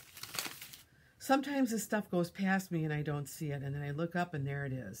 Sometimes this stuff goes past me and I don't see it, and then I look up and there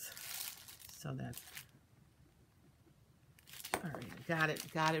it is. So that's... All right,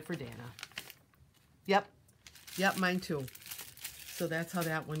 got it for Dana. Yep, yep, mine too. So that's how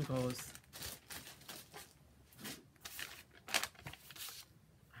that one goes.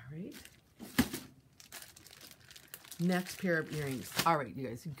 All right. Next pair of earrings. All right, you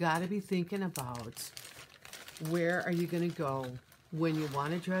guys, you got to be thinking about where are you going to go when you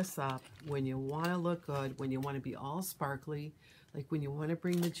want to dress up, when you want to look good, when you want to be all sparkly, like when you want to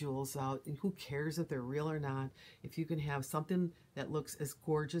bring the jewels out, and who cares if they're real or not. If you can have something that looks as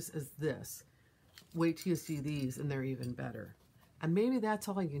gorgeous as this, wait till you see these and they're even better. And maybe that's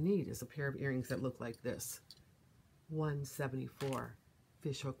all you need is a pair of earrings that look like this. 174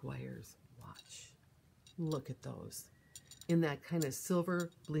 fishhook wires. Watch. Look at those. In that kind of silver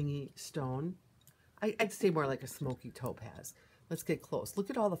blingy stone. I'd say more like a smoky topaz. Let's get close. Look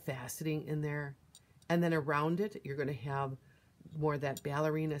at all the faceting in there. And then around it, you're going to have more of that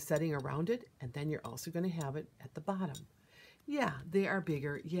ballerina setting around it. And then you're also going to have it at the bottom. Yeah, they are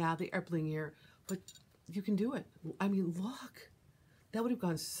bigger. Yeah, they are blingier. But you can do it. I mean, look. That would have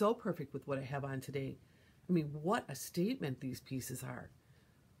gone so perfect with what I have on today. I mean, what a statement these pieces are.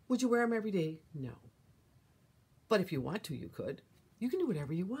 Would you wear them every day? No. But if you want to, you could. You can do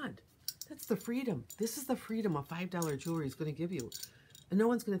whatever you want. That's the freedom. This is the freedom a $5 jewelry is going to give you. And no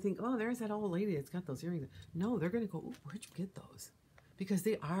one's going to think, oh, there's that old lady that's got those earrings. No, they're going to go, ooh, where'd you get those? Because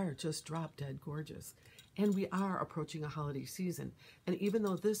they are just drop dead gorgeous. And we are approaching a holiday season. And even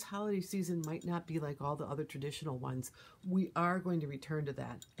though this holiday season might not be like all the other traditional ones, we are going to return to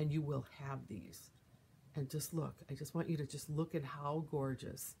that. And you will have these. And just look. I just want you to just look at how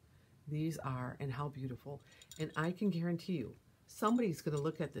gorgeous these are and how beautiful. And I can guarantee you, somebody's going to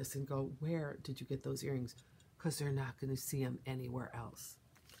look at this and go, where did you get those earrings? Because they're not going to see them anywhere else.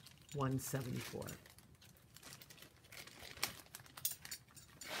 $174.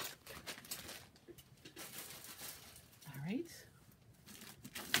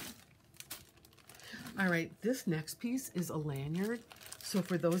 All right, this next piece is a lanyard. So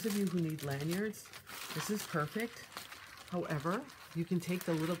for those of you who need lanyards, this is perfect. However, you can take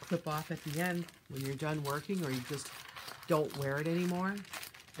the little clip off at the end when you're done working, or you just don't wear it anymore.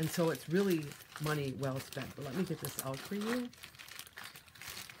 And so it's really money well spent. But let me get this out for you.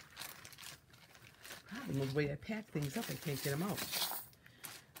 Problem with the way I pack things up, I can't get them out.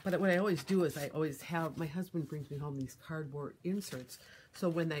 But what I always do is I always have, my husband brings me home these cardboard inserts. So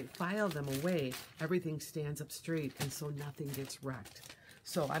when I file them away, everything stands up straight and so nothing gets wrecked.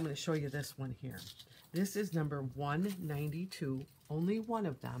 So I'm going to show you this one here. This is number 192, only one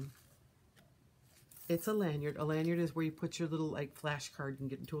of them. It's a lanyard. A lanyard is where you put your little like flash card and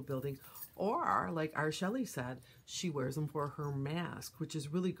get into a building. Or like our Shelley said, she wears them for her mask, which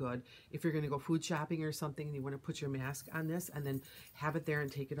is really good. If you're going to go food shopping or something and you want to put your mask on this and then have it there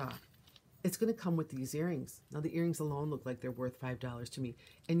and take it off. It's going to come with these earrings. Now the earrings alone look like they're worth $5 to me.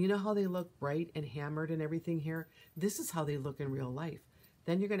 And you know how they look bright and hammered and everything here? This is how they look in real life.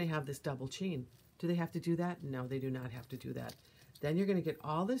 Then you're going to have this double chain. Do they have to do that? No, they do not have to do that. Then you're going to get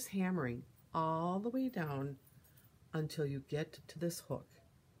all this hammering all the way down until you get to this hook.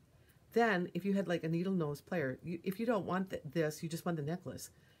 Then, if you had like a needle nose player, if you don't want this, you just want the necklace,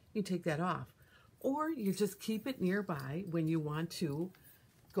 you take that off. Or you just keep it nearby when you want to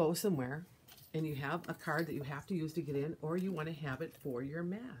go somewhere and you have a card that you have to use to get in, or you want to have it for your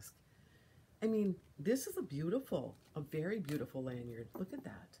mask. I mean, this is a very beautiful lanyard. Look at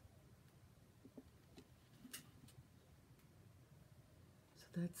that. So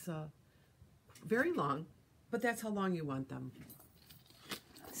that's very long, but that's how long you want them.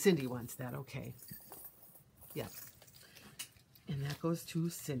 Cindy wants that, okay. Yes. And that goes to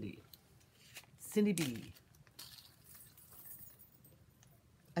Cindy. Cindy B.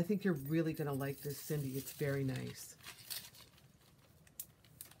 I think you're really going to like this, Cindy. It's very nice.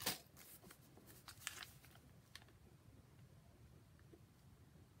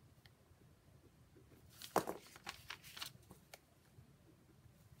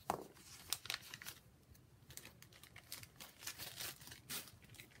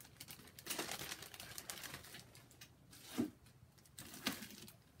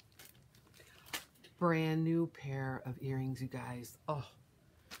 Brand new pair of earrings, you guys. Oh,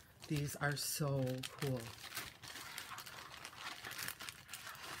 these are so cool.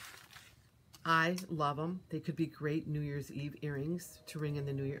 I love them. They could be great New Year's Eve earrings to ring in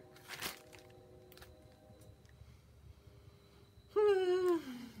the New Year.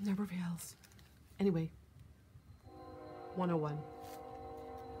 Never fails. Anyway, 101.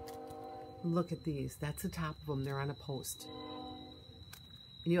 Look at these. That's the top of them. They're on a post.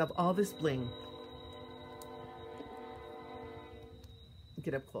 And you have all this bling.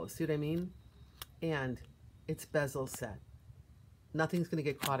 Get up close, see what I mean? And it's bezel set. Nothing's going to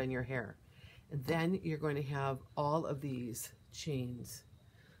get caught in your hair. And then you're going to have all of these chains.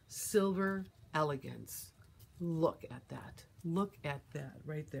 Silver elegance. Look at that. Look at that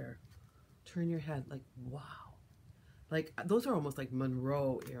right there. Turn your head like, wow. Like, those are almost like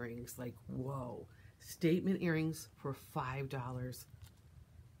Monroe earrings. Like, whoa. Statement earrings for $5. 101.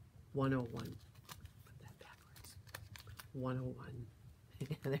 Put that backwards. 101.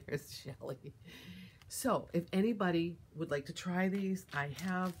 There's Shelley. So if anybody would like to try these, I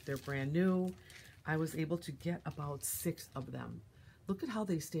have. They're brand new. I was able to get about 6 of them. Look at how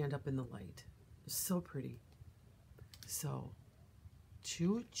they stand up in the light. So pretty. So,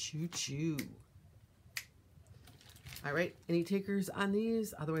 choo, choo, choo. All right, any takers on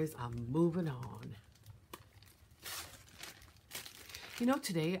these? Otherwise, I'm moving on. You know,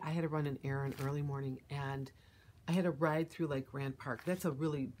 today I had to run an errand early morning, and I had to ride through like Grand Park. That's a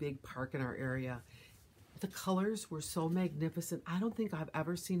really big park in our area. The colors were so magnificent. I don't think I've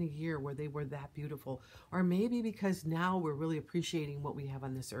ever seen a year where they were that beautiful. Or maybe because now we're really appreciating what we have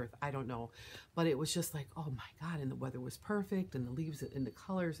on this earth. I don't know. But it was just like, oh my God. And the weather was perfect. And the leaves and the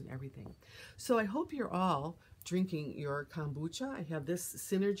colors and everything. So I hope you're all drinking your kombucha. I have this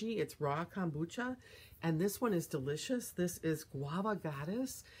Synergy. It's raw kombucha. And this one is delicious. This is Guava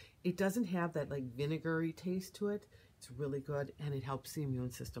Goddess. It doesn't have that like vinegary taste to it. It's really good, and it helps the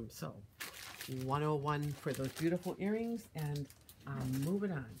immune system. So 101 for those beautiful earrings, and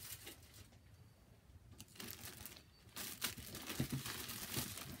moving on.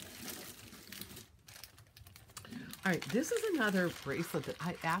 All right, this is another bracelet that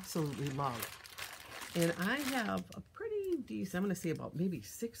I absolutely love. And I have a pretty decent, I'm going to say about maybe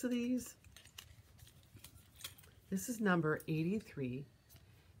 6 of these. This is number 83.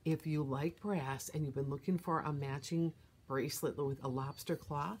 If you like brass and you've been looking for a matching bracelet with a lobster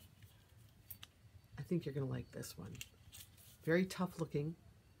claw, I think you're going to like this one. Very tough looking.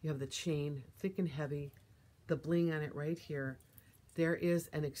 You have the chain, thick and heavy, the bling on it right here. There is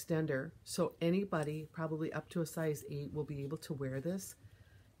an extender, so anybody, probably up to a size 8, will be able to wear this.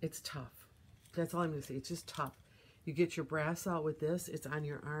 It's tough. That's all I'm going to say. It's just tough. You get your brass out with this. It's on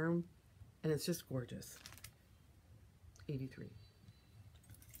your arm, and it's just gorgeous. 83.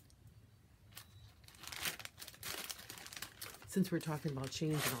 Since we're talking about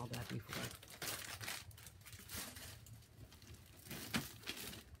chains and all that before.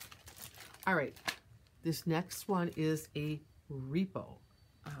 All right. This next one is a repo.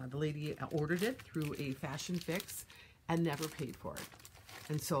 The lady ordered it through a Fashion Fix and never paid for it.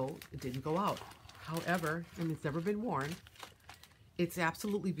 And so it didn't go out. However, I mean, it's never been worn. It's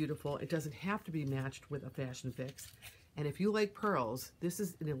absolutely beautiful. It doesn't have to be matched with a Fashion Fix. And if you like pearls, this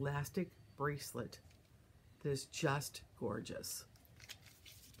is an elastic bracelet that is just gorgeous.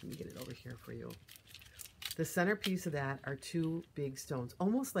 Let me get it over here for you. The centerpiece of that are 2 big stones,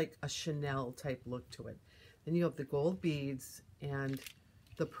 almost like a Chanel type look to it. Then you have the gold beads and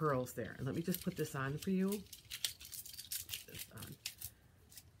the pearls there. And let me just put this on for you. Put this on.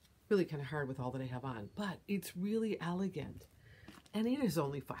 Really kind of hard with all that I have on, but it's really elegant. And it is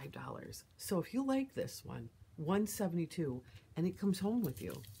only $5. So if you like this one, $172, and it comes home with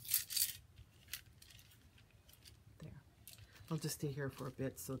you. There. I'll just stay here for a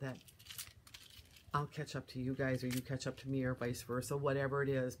bit so that I'll catch up to you guys, or you catch up to me, or vice versa, whatever it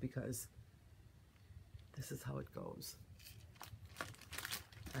is, because this is how it goes.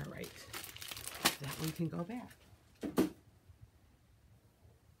 All right. That one can go back.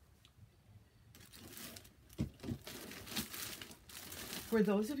 For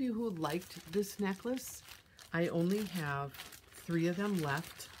those of you who liked this necklace, I only have 3 of them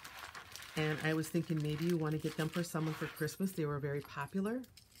left. And I was thinking maybe you want to get them for someone for Christmas. They were very popular.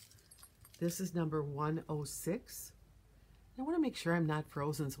 This is number 106. I want to make sure I'm not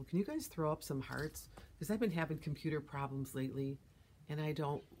frozen, so can you guys throw up some hearts? Because I've been having computer problems lately, and I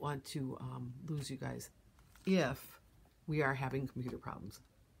don't want to lose you guys if we are having computer problems.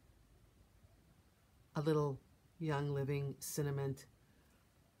 A little Young Living cinnamon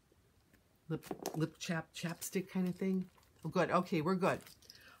lip chapstick kind of thing. Oh, good. Okay, we're good.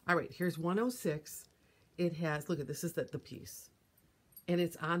 All right, here's 106. It has, look at this, is the piece. And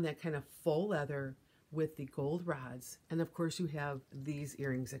it's on that kind of faux leather with the gold rods. And of course you have these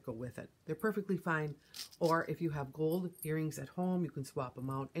earrings that go with it. They're perfectly fine. Or if you have gold earrings at home, you can swap them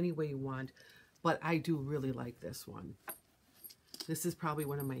out any way you want. But I do really like this one. This is probably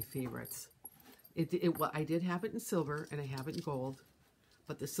one of my favorites. Well, I did have it in silver and I have it in gold,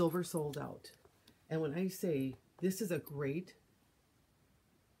 but the silver sold out. And when I say this is a great,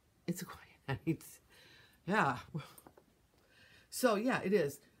 it's yeah. So yeah, it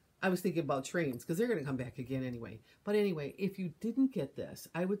is. I was thinking about trains because they're going to come back again anyway. But anyway, if you didn't get this,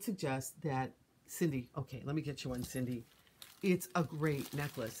 I would suggest that Cindy, okay, let me get you one, Cindy. It's a great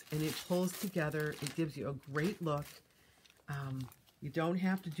necklace and it pulls together. It gives you a great look. You don't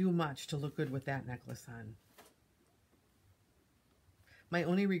have to do much to look good with that necklace on. My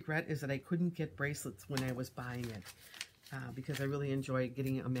only regret is that I couldn't get bracelets when I was buying it because I really enjoy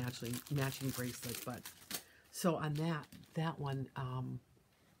getting a matching bracelet. But so on that one,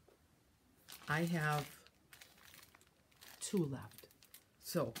 I have 2 left.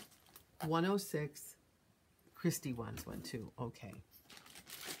 So 106, Christy wants one too. Okay.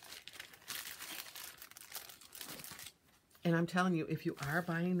 And I'm telling you, if you are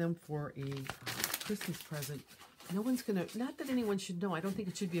buying them for a Christmas present, no one's going to, not that anyone should know, I don't think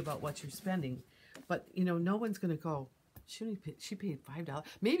it should be about what you're spending, but, you know, no one's going to go, she paid $5.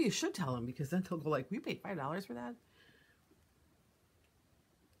 Maybe you should tell them, because then they'll go like, we paid $5 for that?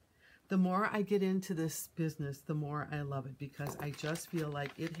 The more I get into this business, the more I love it, because I just feel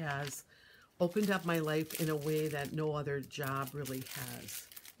like it has opened up my life in a way that no other job really has.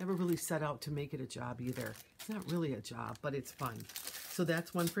 Never really set out to make it a job either. It's not really a job, but it's fun. So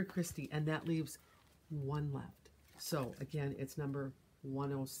that's one for Christy, and that leaves 1 left. So again, it's number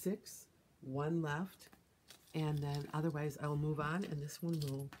 106 one left, and then otherwise I'll move on, and this one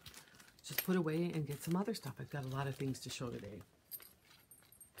will just put away and get some other stuff. I've got a lot of things to show today.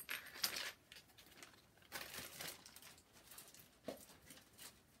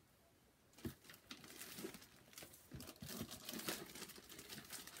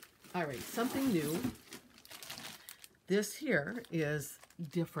 All right, something new. This here is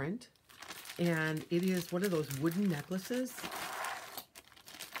different, and it is one of those wooden necklaces.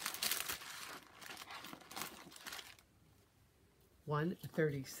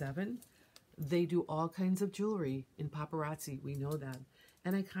 $137. They do all kinds of jewelry in Paparazzi. We know that.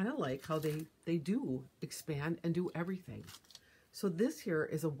 And I kind of like how they do expand and do everything. So this here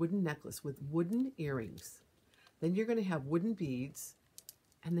is a wooden necklace with wooden earrings. Then you're going to have wooden beads.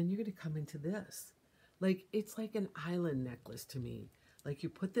 And then you're going to come into this. Like, it's like an island necklace to me. Like, you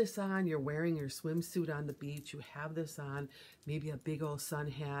put this on, you're wearing your swimsuit on the beach, you have this on, maybe a big old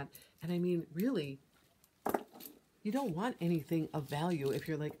sun hat. And I mean, really, you don't want anything of value if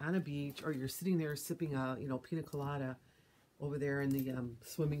you're like on a beach or you're sitting there sipping a, you know, pina colada over there in the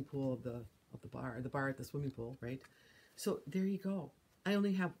swimming pool of the bar at the swimming pool, right? So there you go. I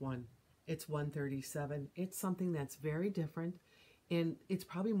only have one. It's $137. It's something that's very different. And it's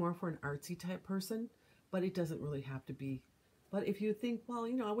probably more for an artsy type person, but it doesn't really have to be. But if you think, well,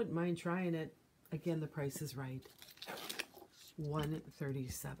 you know, I wouldn't mind trying it, again, the price is right.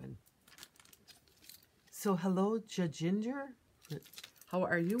 $137. So hello, Ginger. How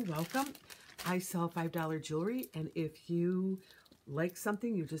are you? Welcome. I sell $5 jewelry, and if you like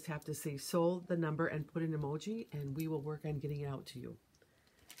something, you just have to say sold, the number, and put an emoji, and we will work on getting it out to you.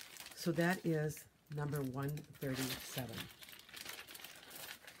 So that is number 137.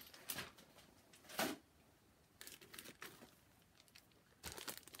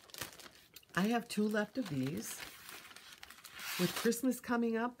 I have 2 left of these. With Christmas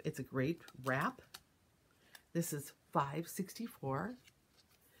coming up, it's a great wrap. This is $5.64.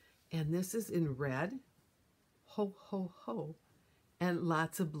 And this is in red. Ho, ho, ho. And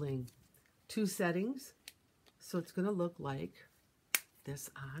lots of bling. 2 settings. So it's going to look like this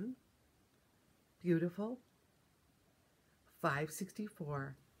on. Beautiful.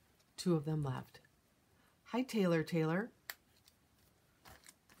 $5.64. 2 of them left. Hi, Taylor.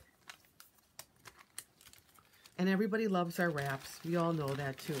 And everybody loves our wraps. We all know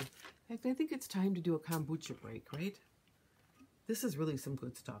that too. In fact, I think it's time to do a kombucha break, right? This is really some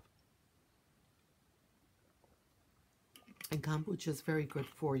good stuff. And kombucha is very good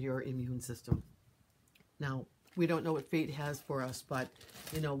for your immune system. Now, we don't know what fate has for us, but,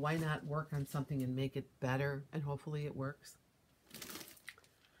 you know, why not work on something and make it better? And hopefully it works.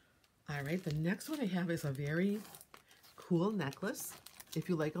 All right, the next one I have is a very cool necklace, if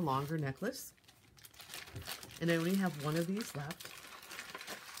you like a longer necklace. And I only have one of these left.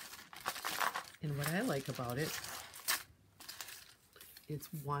 And what I like about it, it's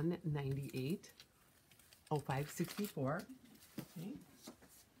 $198. Oh, $5.64. Okay.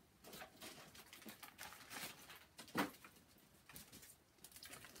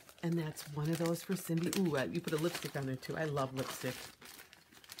 And that's one of those for Cindy. Ooh, you put a lipstick on there too. I love lipstick.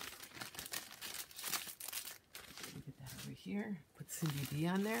 Let me get that over here. Put Cindy B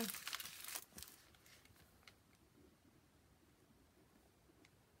on there.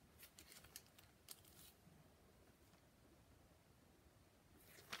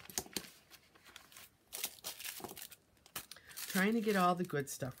 Trying to get all the good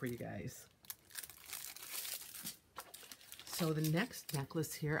stuff for you guys. So the next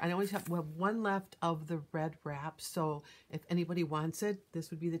necklace here, I always have one left of the red wrap. So if anybody wants it, this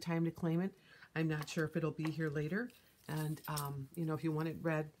would be the time to claim it. I'm not sure if it'll be here later. And, you know, if you want it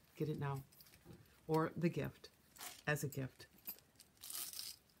red, get it now. Or the gift, as a gift.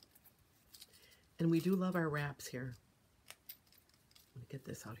 And we do love our wraps here. Let me get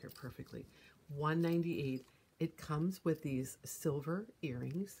this out here perfectly. $198. It comes with these silver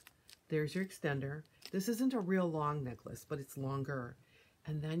earrings. There's your extender. This isn't a real long necklace, but it's longer.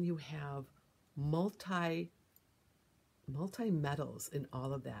 And then you have multi-metals in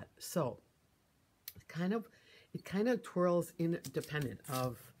all of that. So it kind of twirls independent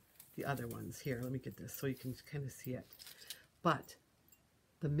of the other ones. Here, let me get this so you can kind of see it. But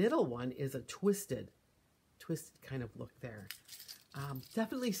the middle one is a twisted kind of look there.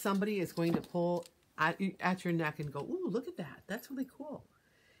 Definitely somebody is going to pull at your neck and go, ooh, look at that. That's really cool.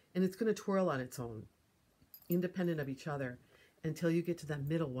 And it's going to twirl on its own, independent of each other, until you get to that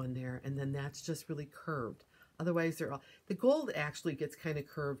middle one there, and then that's just really curved. Otherwise, they're all... The gold actually gets kind of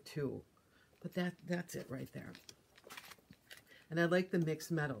curved too, but that's it right there. And I like the mixed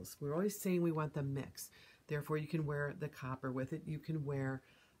metals. We're always saying we want them mixed. Therefore, you can wear the copper with it. You can wear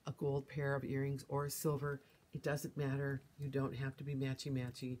a gold pair of earrings or a silver. It doesn't matter. You don't have to be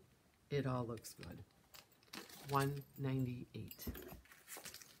matchy-matchy. It all looks good. $198.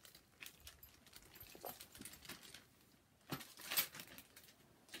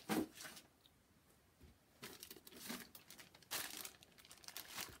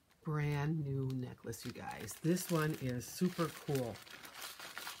 Brand new necklace, you guys. This one is super cool.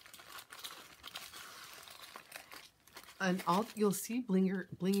 And you'll see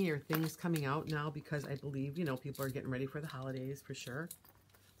blingier things coming out now because I believe, you know, people are getting ready for the holidays for sure.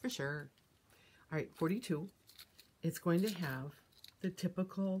 For sure. All right, 42. It's going to have the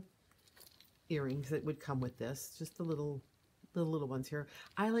typical earrings that would come with this. Just the little ones here.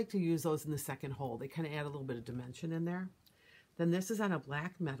 I like to use those in the second hole. They kind of add a little bit of dimension in there. Then this is on a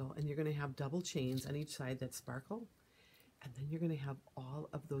black metal, and you're going to have double chains on each side that sparkle. And then you're going to have all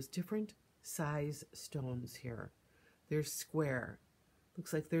of those different size stones here. There's square.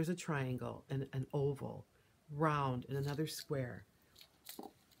 Looks like there's a triangle and an oval, round, and another square.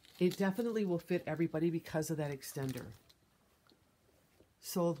 It definitely will fit everybody because of that extender.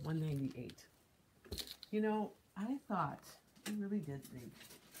 Sold $198. You know, I thought, I really did think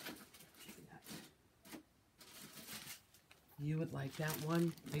you would like that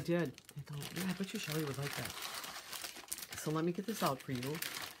one. I did. I thought, yeah, I bet you Shelly would like that. So let me get this out for you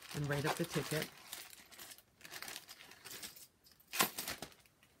and write up the ticket.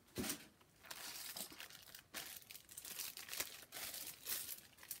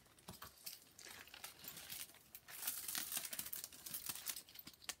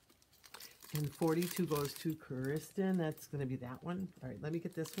 And 42 goes to Kristen. That's going to be that one. All right, let me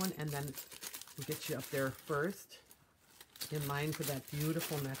get this one, and then we'll get you up there first in line for that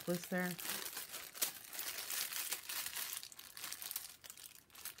beautiful necklace there.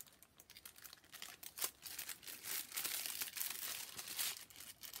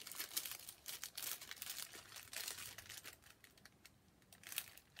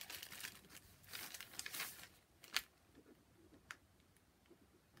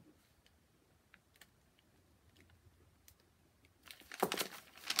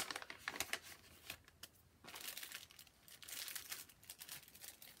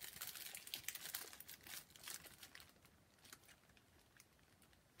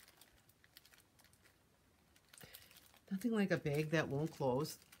 Nothing like a bag that won't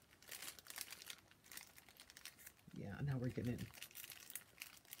close. Yeah, now we're getting it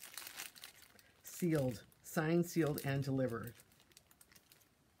sealed, signed, sealed, and delivered.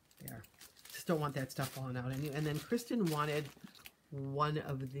 There. Just don't want that stuff falling out on you. And then Kristen wanted one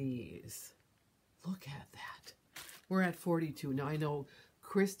of these. Look at that. We're at 42. Now I know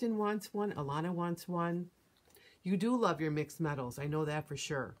Kristen wants one. Alana wants one. You do love your mixed metals. I know that for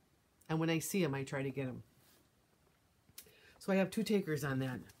sure. And when I see them, I try to get them. So I have two takers on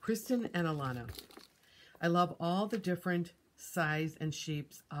that, Kristen and Alana. I love all the different size and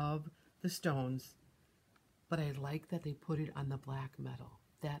shapes of the stones, but I like that they put it on the black metal.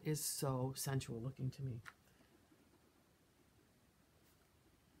 That is so sensual looking to me.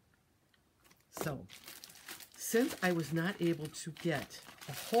 So, since I was not able to get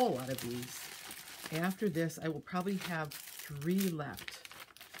a whole lot of these, after this I will probably have 3 left.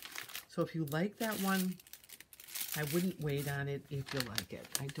 So if you like that one, I wouldn't wait on it if you like it.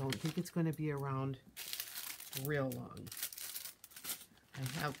 I don't think it's going to be around real long. I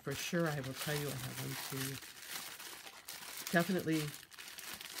have, for sure, I will tell you, I have 1, 2, definitely,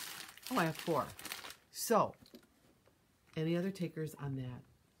 oh, I have 4. So, any other takers on that?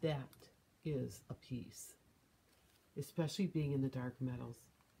 That is a piece. Especially being in the dark metals.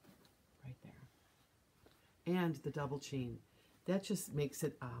 Right there. And the double chain. That just makes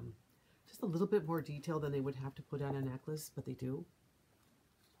it, just a little bit more detail than they would have to put on a necklace, but they do.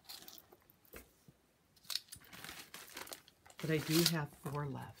 But I do have 4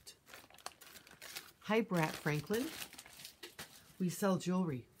 left. Hi, Brat Franklin. We sell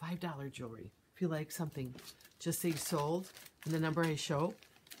jewelry, $5 jewelry. If you like something, just say sold and the number I show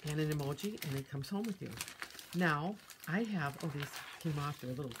and an emoji, and it comes home with you. Now, I have, oh, these came off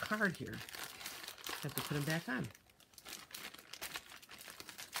their little card here. I have to put them back on.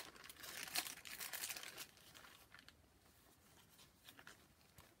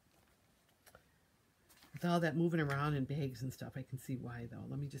 With all that moving around in bags and stuff, I can see why, though.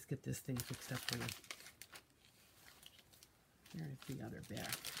 Let me just get this thing fixed up for you. There's the other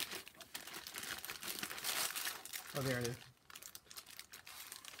back. Oh, there it is.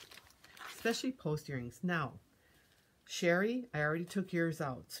 Especially post earrings. Now, Sherry, I already took yours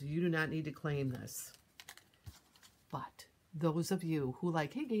out, so you do not need to claim this. But those of you who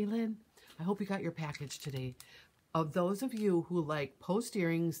like, hey, Galen, I hope you got your package today. Of those of you who like post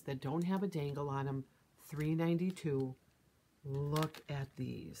earrings that don't have a dangle on them, $3.92. Look at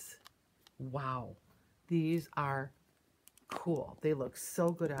these. Wow. These are cool. They look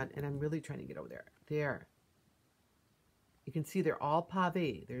so good on, and I'm really trying to get over there. There. You can see they're all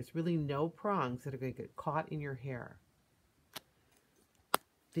pave. There's really no prongs that are going to get caught in your hair.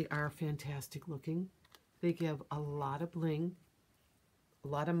 They are fantastic looking. They give a lot of bling, a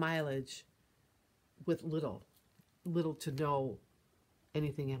lot of mileage with little to no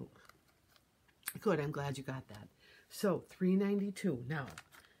anything else. Good, I'm glad you got that. So $3.92. Now,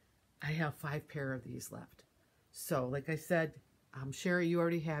 I have 5 pair of these left. So, like I said, Sherry, you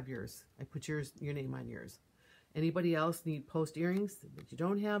already have yours. I put your name on yours. Anybody else need post earrings? If you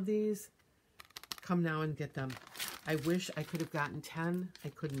don't have these, come now and get them. I wish I could have gotten 10. I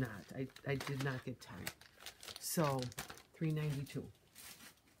could not. I did not get 10. So, $3.92.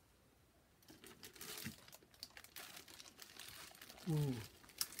 Ooh,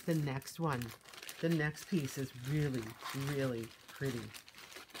 the next one. The next piece is really, really pretty.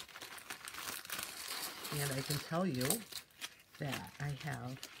 And I can tell you that I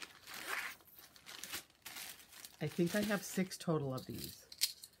think I have 6 total of these.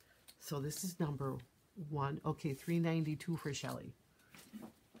 So this is number 1. Okay, $3.92 for Shelly.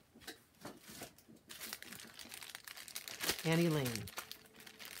 Annie Lane.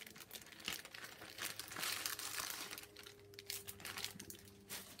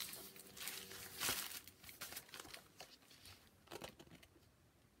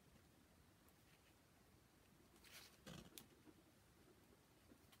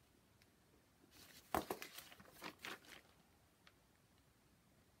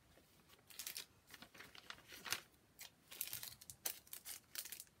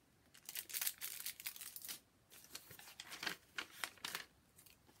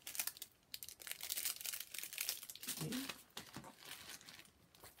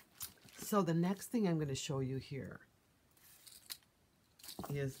 So the next thing I'm going to show you here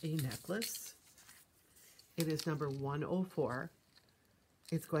is a necklace. It is number 104.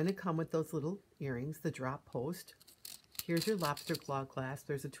 It's going to come with those little earrings, the drop post. Here's your lobster claw clasp.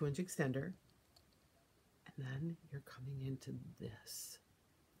 There's a 2-inch extender. And then you're coming into this.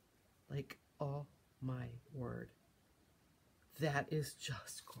 Like, oh my word. That is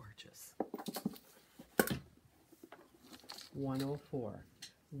just gorgeous. 104.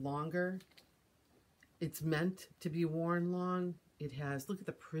 Longer. It's meant to be worn long. It has, look at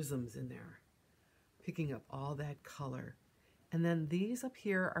the prisms in there, picking up all that color. And then these up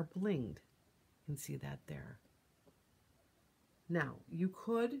here are blinged. You can see that there. Now, you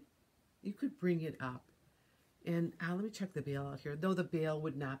could bring it up. And let me check the bail out here. Though the bail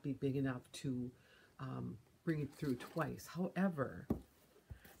would not be big enough to bring it through twice. However,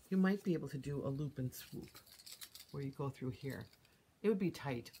 you might be able to do a loop and swoop where you go through here. It would be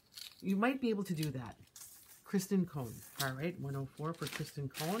tight. You might be able to do that. Kristen Cohn. All right, 104 for Kristen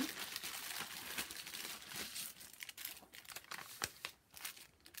Cohn.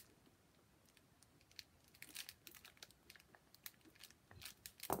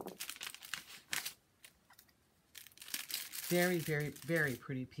 Very, very, very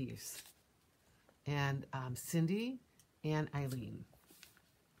pretty piece. And Cindy and Eileen.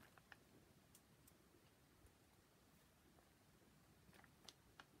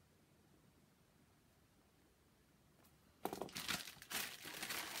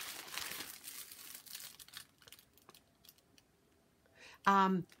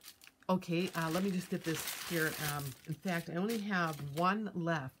 Okay, let me just get this here. In fact, I only have 1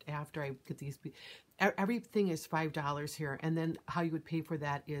 left after I get these. Everything is $5 here. And then how you would pay for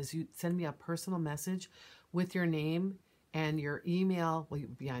that is you send me a personal message with your name and your email. Well, you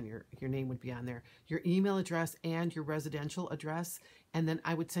would be on your name would be on there. Your email address and your residential address. And then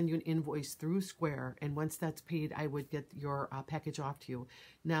I would send you an invoice through Square. And once that's paid, I would get your package off to you.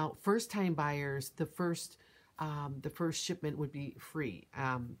 Now, first-time buyers, the first shipment would be free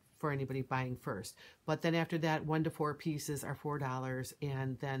for anybody buying first. But then after that, 1 to 4 pieces are $4.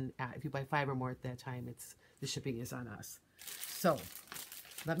 And then if you buy 5 or more at that time, the shipping is on us. So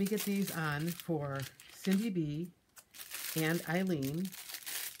let me get these on for Cindy B and Eileen.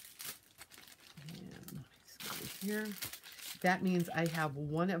 And let's go here. That means I have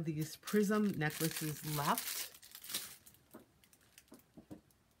 1 of these prism necklaces left.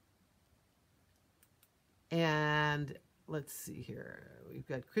 And let's see here. We've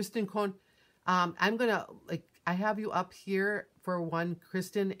got Kristen Cohn. I'm going to, I have you up here for 1,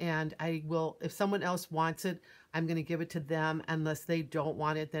 Kristen, and I will, if someone else wants it, I'm going to give it to them. Unless they don't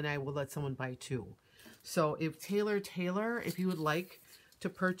want it, then I will let someone buy 2. So if Taylor, if you would like to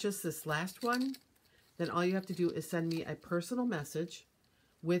purchase this last one, then all you have to do is send me a personal message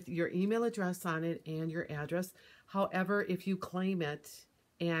with your email address on it and your address. However, if you claim it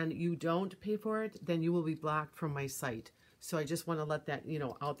and you don't pay for it, then you will be blocked from my site. So I just want to let that,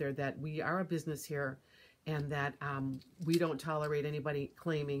 out there that we are a business here and that we don't tolerate anybody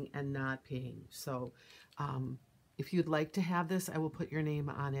claiming and not paying. So if you'd like to have this, I will put your name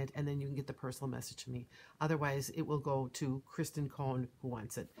on it and then you can get the personal message to me. Otherwise, it will go to Kristen Cohn who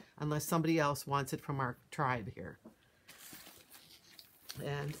wants it, unless somebody else wants it from our tribe here.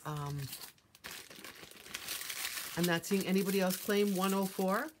 And I'm not seeing anybody else claim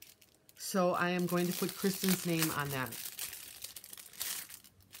 104. So I am going to put Kristen's name on that.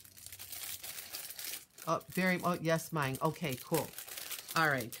 Oh, yes, mine. Okay, cool. All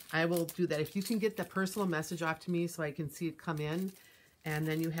right, I will do that. If you can get the personal message off to me so I can see it come in, and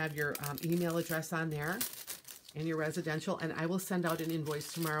then you have your email address on there and your residential, and I will send out an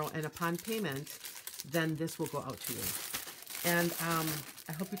invoice tomorrow, and upon payment, then this will go out to you. And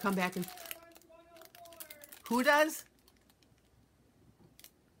I hope you come back and... Who does?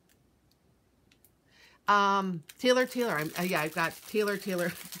 Taylor. Yeah, I've got Taylor.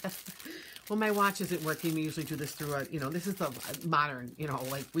 Well, my watch isn't working. We usually do this through a, this is the modern,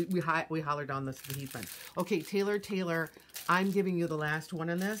 like we holler down the heat vent. Okay, Taylor, I'm giving you the last one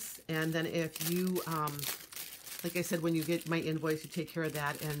on this. And then if you, like I said, when you get my invoice, you take care of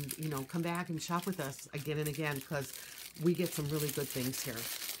that and, come back and shop with us again and again because we get some really good things here.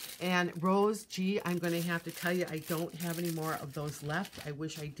 And Rose G, I'm going to have to tell you, I don't have any more of those left. I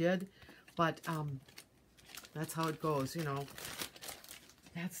wish I did, but that's how it goes,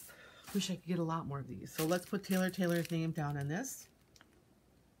 Wish I could get a lot more of these. So let's put Taylor's name down on this.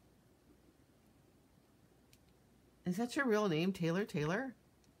 Is that your real name, Taylor?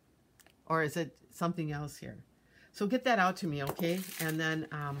 Or is it something else here? So get that out to me, okay? And then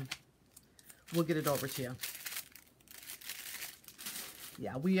we'll get it over to you.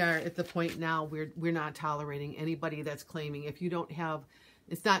 Yeah, we are at the point now we're not tolerating anybody that's claiming. If you don't have,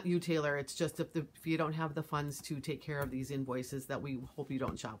 it's not you, Taylor, it's just if you don't have the funds to take care of these invoices, that we hope you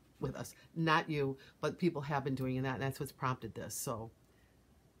don't shop with us. Not you, but people have been doing that, and that's what's prompted this. So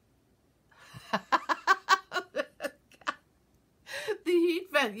the heat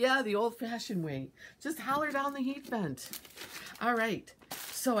vent, yeah, the old-fashioned way. Just holler down the heat vent. All right,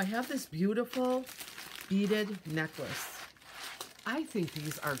 so I have this beautiful beaded necklace. I think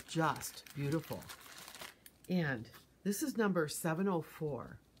these are just beautiful. And this is number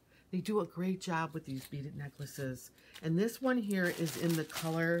 704. They do a great job with these beaded necklaces. And this one here is in the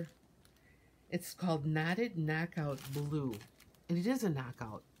color, it's called Knotted Knockout Blue. And it is a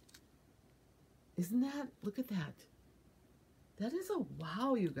knockout. Isn't that, look at that. That is a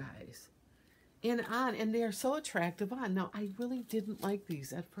wow, you guys. And they are so attractive on. Now, I really didn't like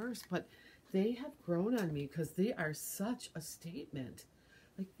these at first, but they have grown on me because they are such a statement.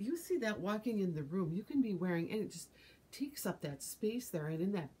 Like, you see that walking in the room, you can be wearing, and it just takes up that space there and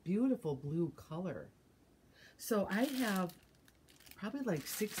in that beautiful blue color. So I have probably like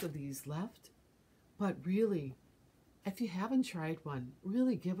 6 of these left, but really, if you haven't tried one,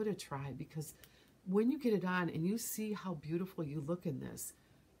 really give it a try, because when you get it on and you see how beautiful you look in this,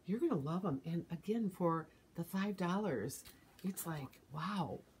 you're going to love them. And again, for the $5, it's like,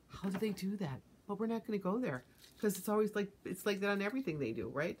 wow, how do they do that? But we're not going to go there because it's always like, it's like that on everything they do,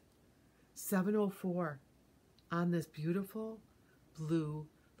 right? 704 on this beautiful blue,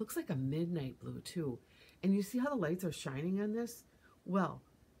 looks like a midnight blue too. And you see how the lights are shining on this? Well,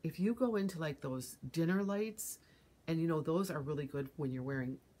 if you go into like those dinner lights, and those are really good when you're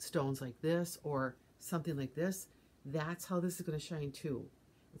wearing stones like this or something like this, that's how this is going to shine too.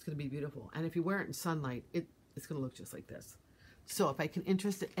 It's going to be beautiful. And if you wear it in sunlight, it's going to look just like this. So if I can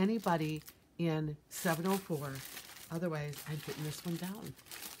interest anybody in 704, otherwise I'm putting this one down.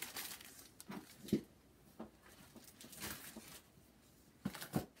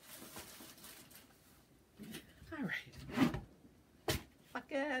 All right.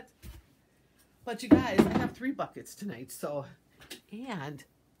 Bucket. But you guys, I have 3 buckets tonight, so, and,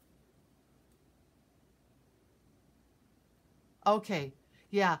 okay,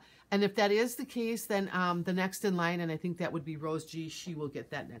 yeah. And if that is the case, then the next in line, and I think that would be Rose G, she will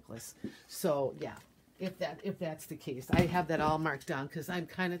get that necklace. So yeah, if that's the case, I have that all marked down because I'm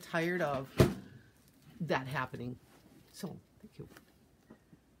kind of tired of that happening. So thank you.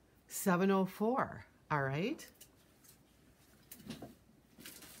 704. All right.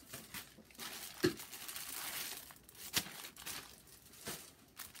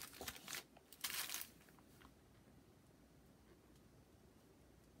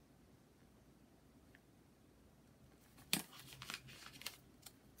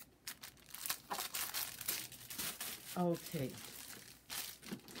 Okay.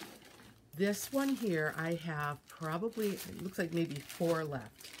 This one here, I have probably, it looks like maybe 4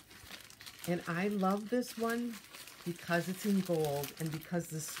 left. And I love this one because it's in gold and because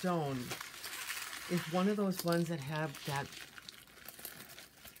the stone is one of those ones that have that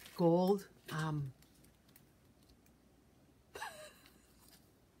gold,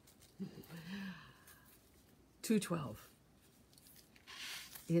 212.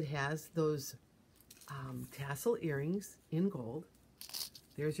 It has those tassel earrings in gold.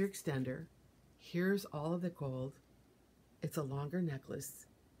 There's your extender. Here's all of the gold. It's a longer necklace.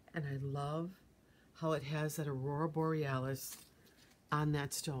 And I love how it has that Aurora Borealis on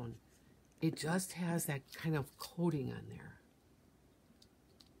that stone. It just has that kind of coating on there.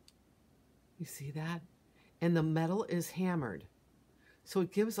 You see that? And the metal is hammered. So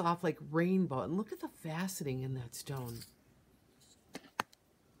it gives off like rainbow. And look at the faceting in that stone.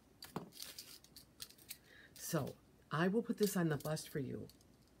 So I will put this on the bust for you.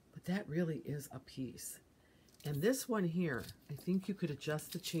 But that really is a piece. And this one here, I think you could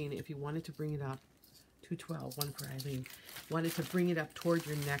adjust the chain if you wanted to bring it up. 212, one for Eileen. Wanted to bring it up toward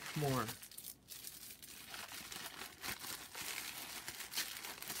your neck more.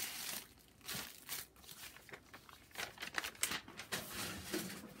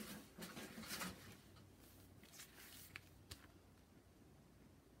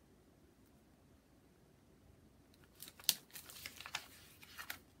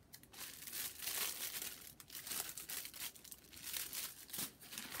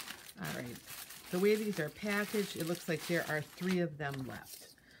 All right, the way these are packaged, it looks like there are 3 of them left.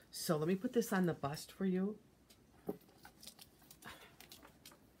 So let me put this on the bust for you.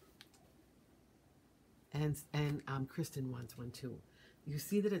 And Kristen wants one too. You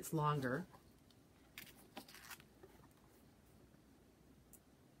see that it's longer.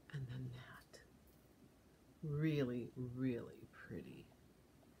 And then that. Really, really pretty.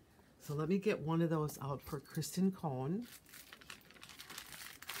 So let me get one of those out for Kristen Cohn.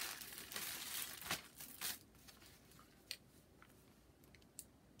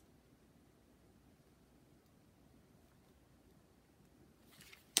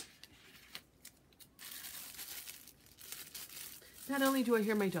 Not only do I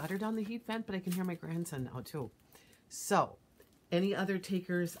hear my daughter down the heat vent, but I can hear my grandson now too. So, any other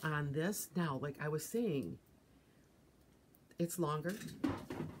takers on this? Now, like I was saying, it's longer.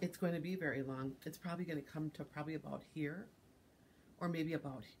 It's going to be very long. It's probably going to come to probably about here, or maybe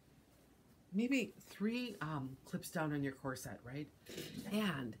about, maybe 3 clips down on your corset, right?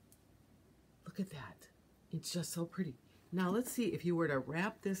 And look at that. It's just so pretty. Now, let's see if you were to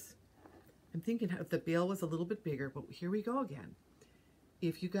wrap this. I'm thinking if the bail was a little bit bigger, but here we go again.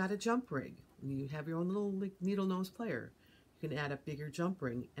 If you got a jump ring, and you have your own little like, needle nose player, you can add a bigger jump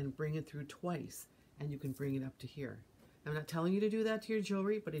ring and bring it through twice, and you can bring it up to here. I'm not telling you to do that to your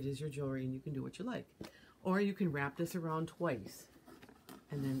jewelry, but it is your jewelry, and you can do what you like. Or you can wrap this around twice,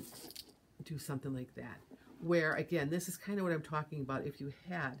 and then do something like that. Where, again, this is kind of what I'm talking about. If you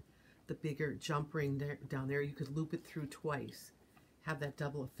had the bigger jump ring there, down there, you could loop it through twice, have that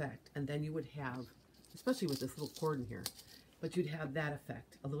double effect, and then you would have, especially with this little cord in here, but you'd have that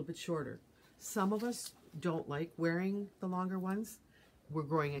effect, a little bit shorter. Some of us don't like wearing the longer ones. We're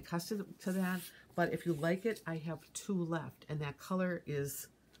growing accustomed to that, but if you like it, I have 2 left, and that color is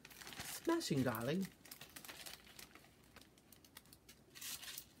smashing, darling.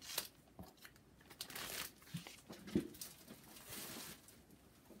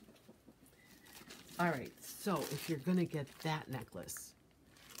 All right, so if you're gonna get that necklace,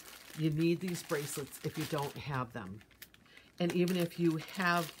 you need these bracelets if you don't have them. And even if you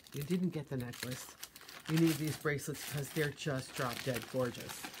didn't get the necklace, you need these bracelets because they're just drop dead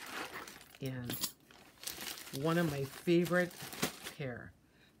gorgeous. And one of my favorite pair,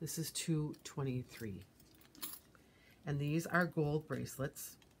 this is 223. And these are gold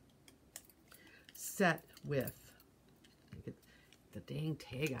bracelets set with, get the dang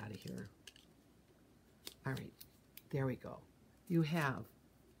tag out of here. All right, there we go. You have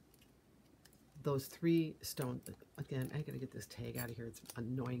those 3 stones. Again, I gotta get this tag out of here. It's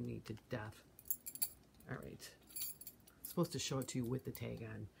annoying me to death. All right. I'm supposed to show it to you with the tag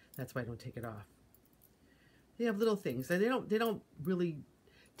on. That's why I don't take it off. They have little things. They don't really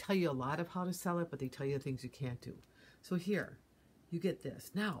tell you a lot of how to sell it, but they tell you the things you can't do. So here, you get this.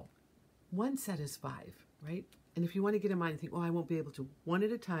 Now, one set is 5, right? And if you want to get them on, you think, oh, I won't be able to. One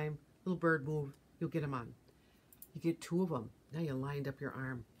at a time, little bird move, you'll get them on. You get 2 of them. Now you lined up your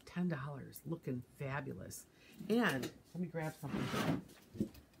arm. $10, looking fabulous. And let me grab something.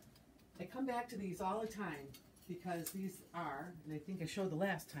 I come back to these all the time because these are, and I think I showed the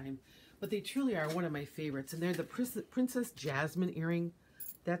last time, but they truly are one of my favorites. And they're the Princess Jasmine earring.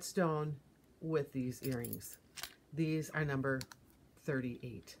 That stone with these earrings. These are number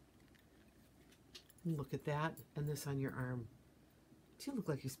 38. Look at that, and this on your arm. Do you look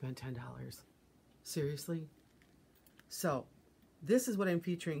like you spent $10? Seriously? So, this is what I'm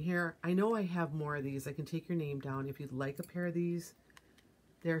featuring here. I know I have more of these. I can take your name down if you'd like a pair of these.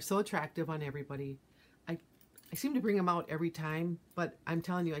 They're so attractive on everybody. I seem to bring them out every time, but I'm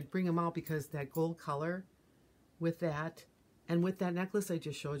telling you, I bring them out because that gold color with that, and with that necklace I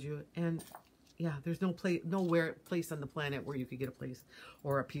just showed you, and yeah, there's nowhere place on the planet where you could get a place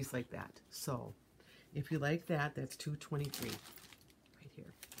or a piece like that. So, if you like that, that's $223 right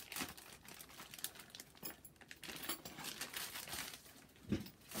here.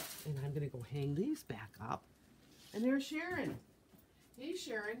 And I'm going to go hang these back up. And there's Sharon. Hey,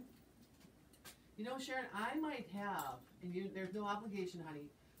 Sharon. You know, Sharon, I might have, and there's no obligation, honey,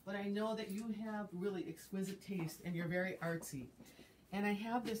 but I know that you have really exquisite taste and you're very artsy. And I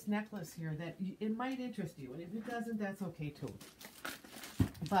have this necklace here that it might interest you. And if it doesn't, that's okay too.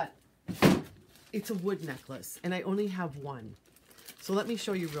 But it's a wood necklace, and I only have one. So let me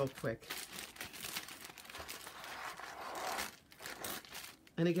show you real quick.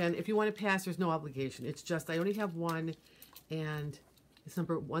 And again, if you want to pass, there's no obligation. It's just I only have one, and it's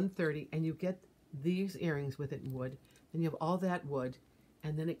number 130, and you get these earrings with it in wood, and you have all that wood,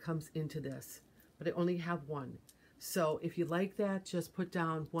 and then it comes into this. But I only have one. So if you like that, just put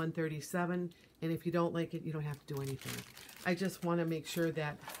down 137, and if you don't like it, you don't have to do anything. I just want to make sure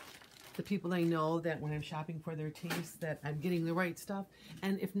that the people I know, that when I'm shopping for their taste, that I'm getting the right stuff.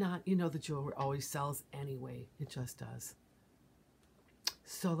 And if not, you know the jewelry always sells anyway. It just does.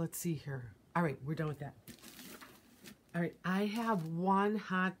 So let's see here. All right, we're done with that. All right, I have one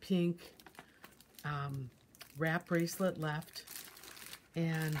hot pink wrap bracelet left,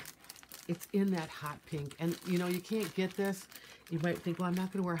 and it's in that hot pink. And you know, you can't get this. You might think, well, I'm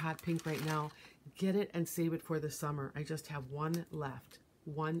not going to wear hot pink right now. Get it and save it for the summer. I just have one left.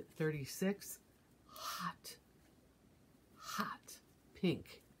 136, hot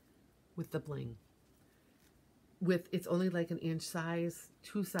pink with the bling. It's only like an inch size,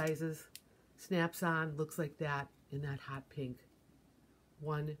 2 sizes, snaps on, looks like that in that hot pink.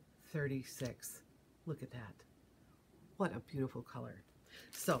 136. Look at that. What a beautiful color.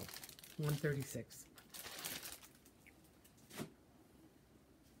 So, 136.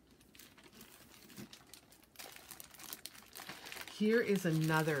 Here is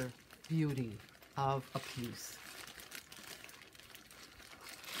another beauty of a piece.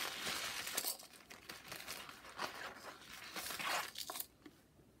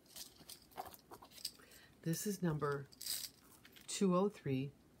 This is number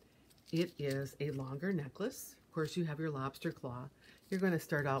 203. It is a longer necklace. Of course, you have your lobster claw. You're going to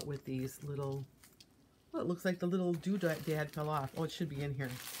start out with these little, well, it looks like the little doodad fell off. Oh, it should be in here.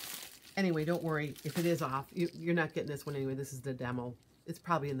 Anyway, don't worry. If it is off, you're not getting this one anyway. This is the demo. It's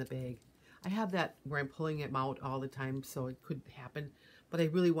probably in the bag. I have that where I'm pulling it out all the time, so it could happen. But I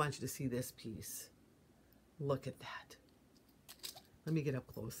really want you to see this piece. Look at that. Let me get up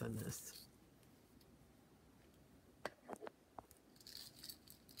close on this.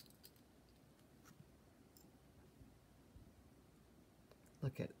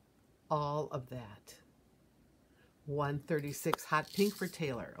 Look at all of that. 136 hot pink for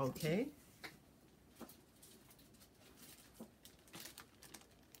Taylor, okay?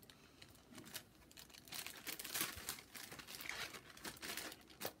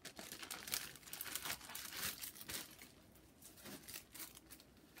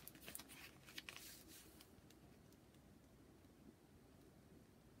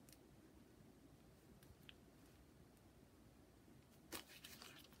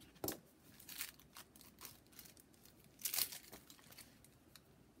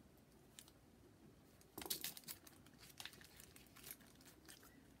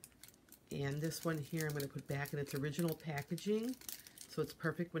 And this one here I'm going to put back in its original packaging, so it's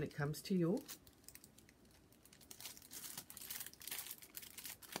perfect when it comes to you.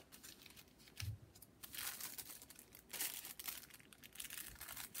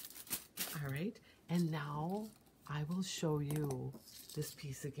 All right, and now I will show you this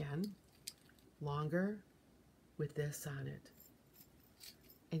piece again, longer, with this on it.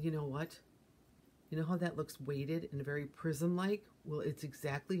 And you know what? You know how that looks weighted and very prism-like? Well, it's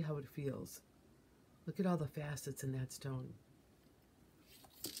exactly how it feels. Look at all the facets in that stone.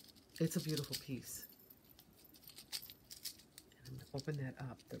 It's a beautiful piece. And I'm going to open that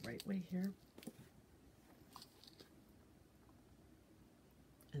up the right way here.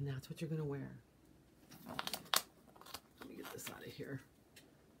 And that's what you're going to wear. this out of here.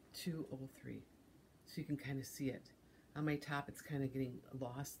 203. So you can kind of see it. On my top, it's kind of getting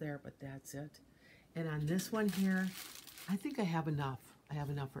lost there, but that's it. And on this one here, I think I have enough. I have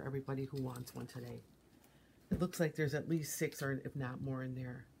enough for everybody who wants one today. It looks like there's at least 6 or if not more in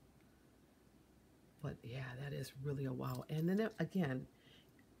there. But yeah, that is really a wow. And then again,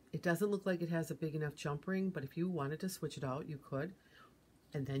 it doesn't look like it has a big enough jump ring, but if you wanted to switch it out, you could.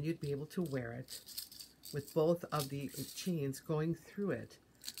 And then you'd be able to wear it with both of the chains going through it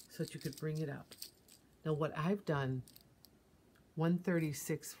so that you could bring it up. Now what I've done,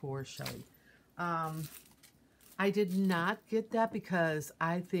 136.4 Shelly. I did not get that because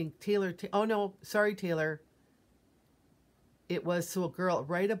I think Taylor, oh no, sorry Taylor. It was so a girl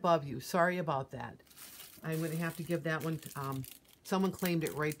right above you. Sorry about that. I'm going to have to give that one, someone claimed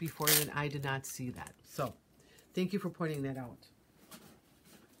it right before you and I did not see that. So thank you for pointing that out.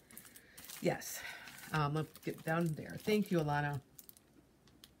 Yes, let's get down there. Thank you, Alana.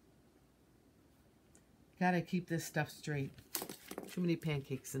 Gotta keep this stuff straight. Too many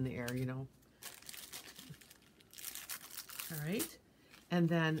pancakes in the air, you know. All right, and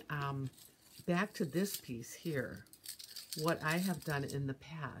then back to this piece here. What I have done in the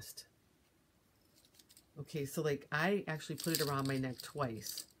past. Okay, so like I actually put it around my neck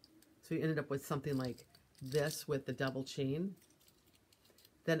twice. So you ended up with something like this with the double chain.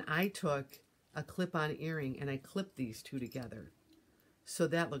 Then I took a clip-on earring and I clipped these two together. So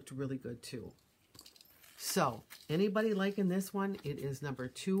that looked really good too. So anybody liking this one? It is number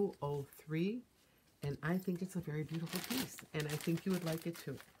 203. And I think it's a very beautiful piece. And I think you would like it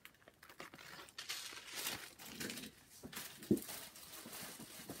too.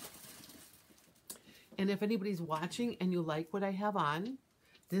 And if anybody's watching and you like what I have on,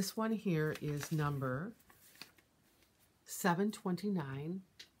 this one here is number 729.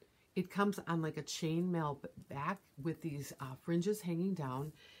 It comes on like a chainmail back with these fringes hanging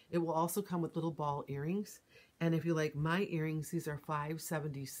down. It will also come with little ball earrings. And if you like my earrings, these are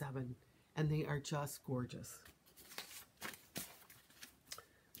 $5.77. And they are just gorgeous.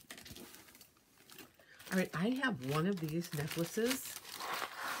 All right, I have one of these necklaces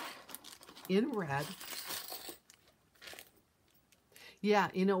in red. Yeah,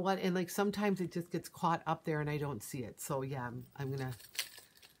 you know what? And like sometimes it just gets caught up there and I don't see it. So yeah, I'm gonna,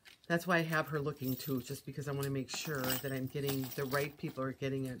 that's why I have her looking too, just because I want to make sure that I'm getting, the right people are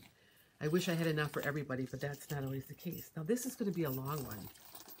getting it. I wish I had enough for everybody, but that's not always the case. Now this is going to be a long one.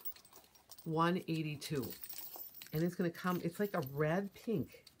 182. And it's going to come, it's like a red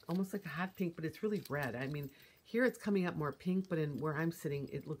pink, almost like a hot pink, but it's really red. I mean, here it's coming up more pink, but in where I'm sitting,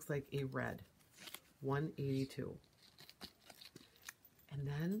 it looks like a red. 182. And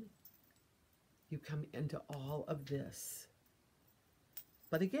then you come into all of this.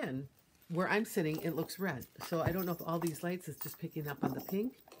 But again, where I'm sitting, it looks red. So I don't know if all these lights is just picking up on the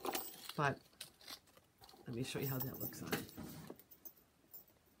pink, but let me show you how that looks on.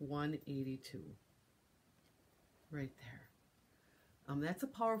 182. Right there. That's a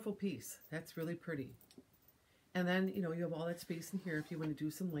powerful piece. That's really pretty. And then, you know, you have all that space in here if you want to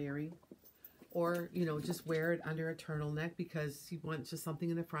do some layering. Or, you know, just wear it under a turtleneck because you want just something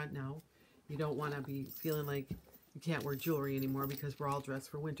in the front now. You don't want to be feeling like you can't wear jewelry anymore because we're all dressed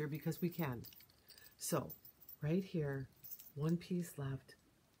for winter, because we can. So, right here, one piece left.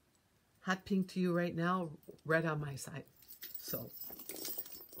 Hot pink to you right now, red on my side. So,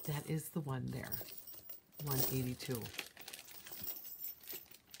 that is the one there. 182.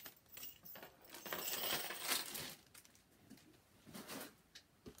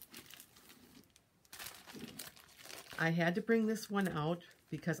 I had to bring this one out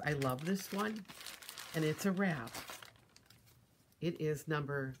because I love this one, and it's a wrap. It is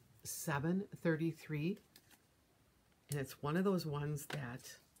number 733, and it's one of those ones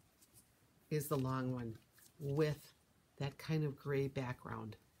that is the long one with that kind of gray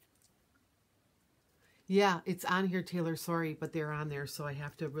background. Yeah, it's on here, Taylor, sorry, but they're on there, so I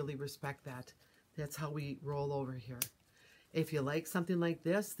have to really respect that. That's how we roll over here. If you like something like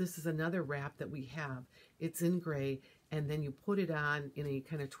this, this is another wrap that we have. It's in gray, and then you put it on in a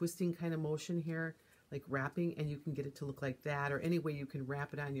kind of twisting kind of motion here, like wrapping, and you can get it to look like that, or any way you can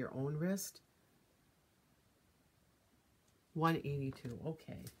wrap it on your own wrist. 182,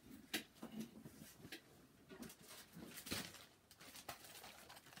 okay.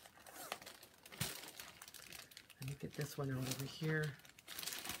 Let me get this one out over here.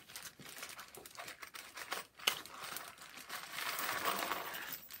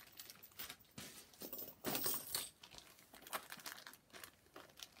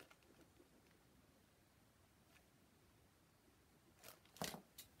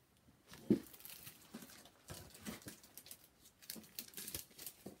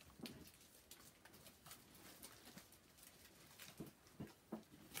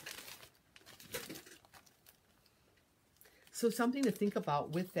 So something to think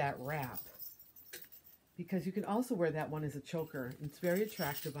about with that wrap, because you can also wear that one as a choker. It's very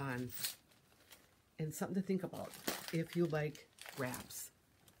attractive on, and something to think about if you like wraps.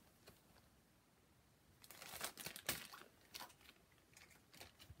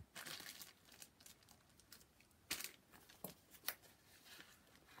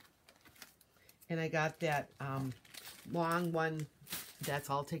 And I got that long one, that's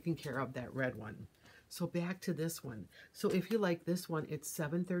all taken care of, that red one. So back to this one. So if you like this one, it's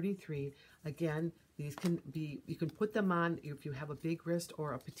 $7.33. Again, these can be, you can put them on if you have a big wrist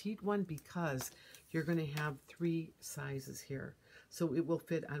or a petite one, because you're going to have 3 sizes here. So it will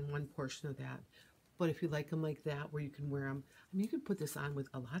fit on one portion of that. But if you like them like that, where you can wear them, I mean, you can put this on with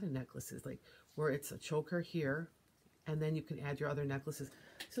a lot of necklaces, like where it's a choker here, and then you can add your other necklaces.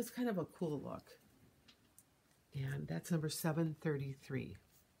 So it's kind of a cool look. And that's number 733.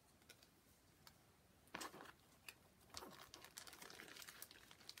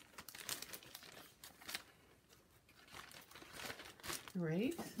 All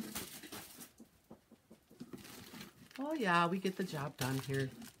right. Oh yeah, we get the job done here.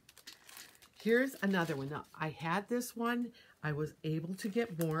 Here's another one. Now, I had this one. I was able to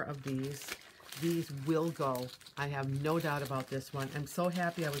get more of these. These will go. I have no doubt about this one. I'm so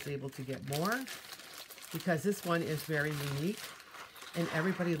happy I was able to get more, because this one is very unique, and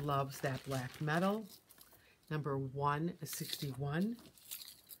everybody loves that black metal. Number 161. Get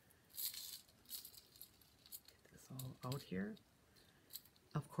this all out here.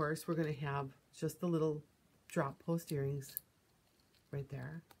 Of course, we're going to have just the little drop post earrings right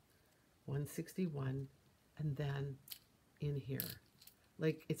there. 161. And then in here.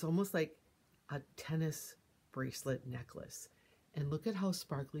 Like, it's almost like a tennis bracelet necklace. And look at how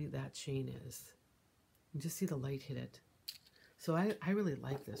sparkly that chain is. You just see the light hit it. So I really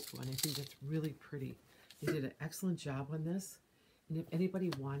like this one. I think it's really pretty. They did an excellent job on this. And if anybody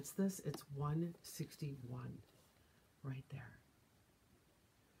wants this, it's 161 right there.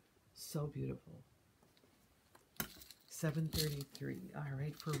 So beautiful. 733. All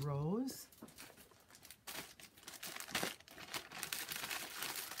right, for Rose.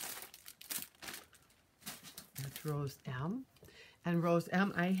 That's Rose M. And Rose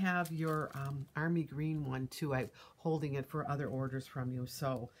M, I have your army green one too. I'm holding it for other orders from you.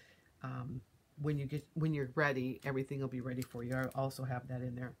 So when you're ready, everything will be ready for you. I also have that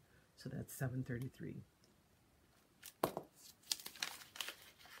in there. So that's 733.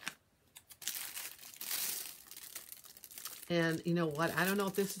 And you know what? I don't know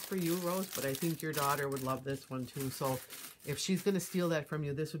if this is for you, Rose, but I think your daughter would love this one too. So if she's going to steal that from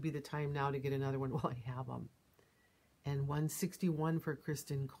you, this would be the time now to get another one while I have them. And 161 for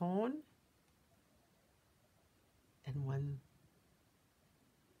Kristen Cohn. And one.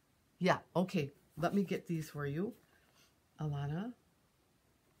 Yeah, okay. Let me get these for you. Alana.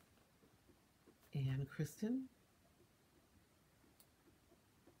 And Kristen.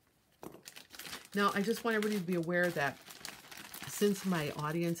 Now, I just want everybody to be aware that since my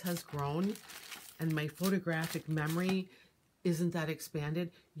audience has grown and my photographic memory isn't that expanded,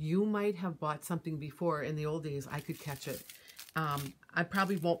 you might have bought something before. In the old days, I could catch it. I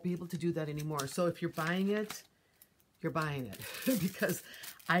probably won't be able to do that anymore. So if you're buying it, you're buying it because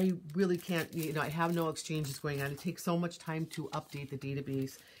I really can't, you know, I have no exchanges going on. It takes so much time to update the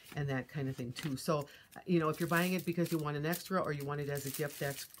database and that kind of thing too. So, you know, if you're buying it because you want an extra or you want it as a gift,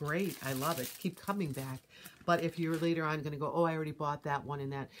 that's great. I love it. Keep coming back. But if you're later on going to go, oh, I already bought that one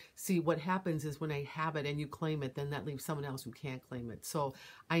and that. See, what happens is when I have it and you claim it, then that leaves someone else who can't claim it. So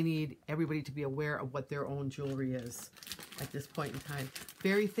I need everybody to be aware of what their own jewelry is at this point in time.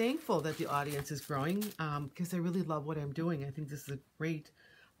 Very thankful that the audience is growing because I really love what I'm doing. I think this is a great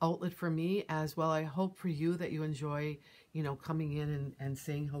outlet for me as well. I hope for you that you enjoy, you know, coming in and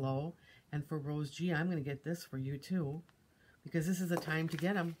saying hello. And for Rose G, I'm going to get this for you too, because this is the time to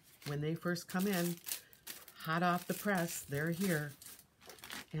get them when they first come in. Hot off the press, they're here.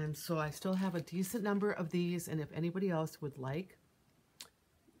 And so I still have a decent number of these, and if anybody else would like,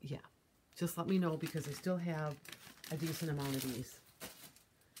 yeah, just let me know because I still have a decent amount of these.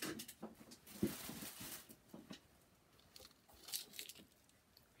 Right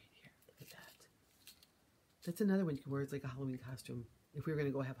here, look at that. That's another one you can wear. It's like a Halloween costume if we were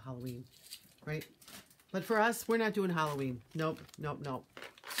going to go have Halloween, right? But for us, we're not doing Halloween. Nope, nope, nope.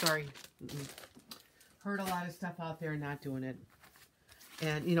 Sorry. Heard a lot of stuff out there and not doing it.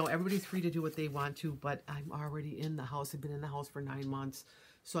 And, you know, everybody's free to do what they want to, but I'm already in the house. I've been in the house for 9 months,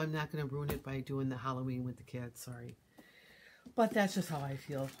 so I'm not going to ruin it by doing the Halloween with the kids. Sorry. But that's just how I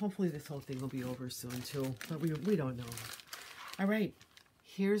feel. Hopefully this whole thing will be over soon, too. But we don't know. All right.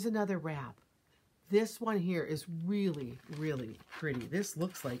 Here's another wrap. This one here is really, really pretty. This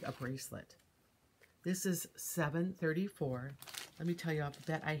looks like a bracelet. This is $7.34. Let me tell you off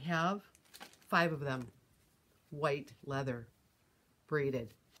that I have 5 of them. White leather,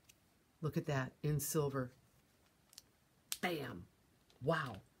 braided. Look at that, in silver. Bam.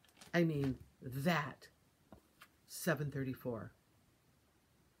 Wow. I mean, that. $7.34.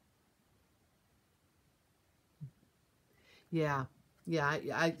 Yeah.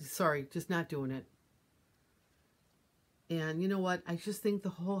 I sorry, just not doing it. And you know what? I just think the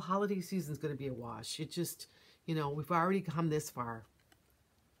whole holiday season is going to be a wash. It just, you know, we've already come this far.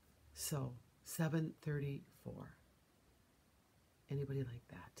 So, $7.34. Anybody like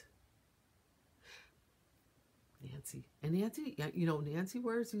that? Nancy. And Nancy, you know, Nancy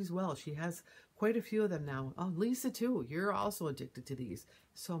wears these well. She has quite a few of them now. Oh, Lisa too. You're also addicted to these.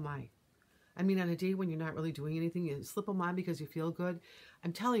 So am I. I mean, on a day when you're not really doing anything, you slip them on because you feel good.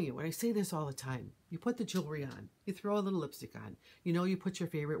 I'm telling you, and I say this all the time, you put the jewelry on, you throw a little lipstick on, you know, you put your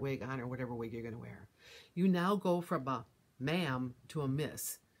favorite wig on or whatever wig you're going to wear. You now go from a ma'am to a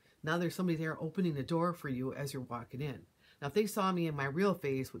miss. Now there's somebody there opening the door for you as you're walking in. Now, if they saw me in my real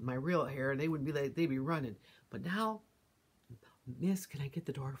face with my real hair, they would be like, they'd be running. But now, miss, can I get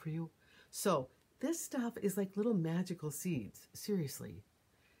the door for you? So this stuff is like little magical seeds. Seriously.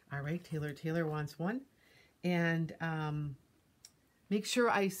 All right, Taylor wants one. And make sure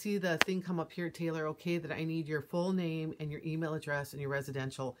I see the thing come up here, Taylor, okay, that I need your full name and your email address and your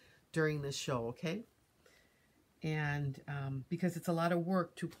residential during this show, okay? And because it's a lot of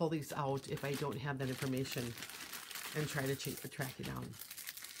work to pull these out if I don't have that information and try to track you down.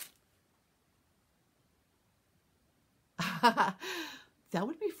 That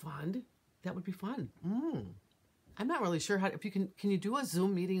would be fun. That would be fun. I'm not really sure how, if you can you do a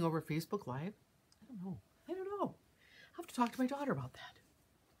Zoom meeting over Facebook Live? I don't know. I'll have to talk to my daughter about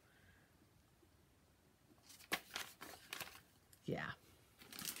that. Yeah.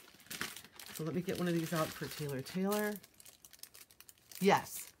 So let me get one of these out for Taylor.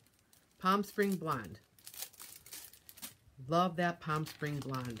 Yes. Palm Spring Blonde. Love that Palm Spring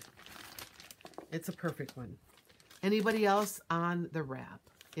Blonde. It's a perfect one. Anybody else on the wrap?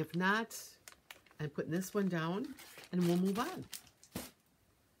 If not, I'm putting this one down and we'll move on.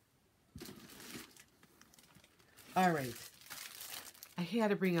 All right. I had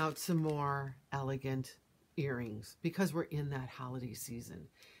to bring out some more elegant earrings because we're in that holiday season.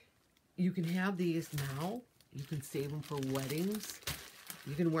 You can have these now. You can save them for weddings.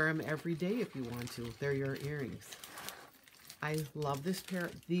 You can wear them every day if you want to. They're your earrings. I love this pair.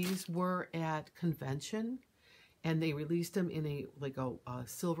 These were at convention. And they released them in a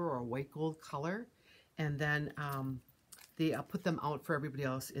silver or white gold color. And then they put them out for everybody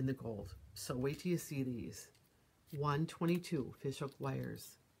else in the gold. So wait till you see these. 122 fishhook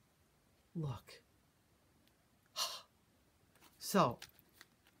wires. Look. So.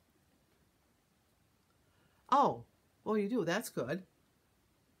 Oh, well, you do. That's good.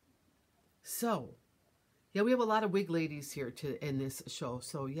 So, yeah, we have a lot of wig ladies here in this show.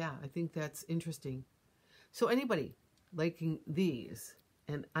 So, yeah, I think that's interesting. So anybody liking these,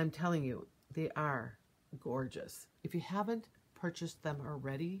 and I'm telling you, they are gorgeous. If you haven't purchased them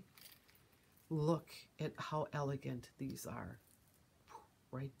already, look at how elegant these are.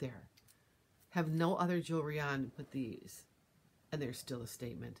 Right there. Have no other jewelry on but these. And they're still a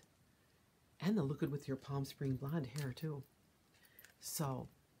statement. And they'll look good with your Palm Spring Blonde hair too. So,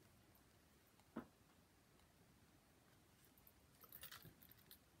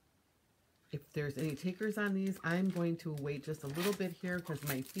 if there's any takers on these, I'm going to wait just a little bit here because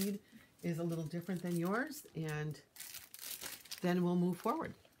my feed is a little different than yours, and then we'll move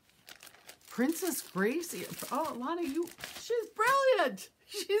forward. Princess Grace, oh, Lana, she's brilliant.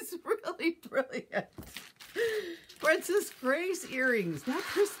 She's really brilliant. Princess Grace earrings.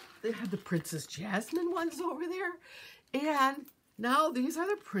 They have the Princess Jasmine ones over there, and now these are